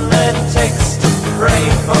from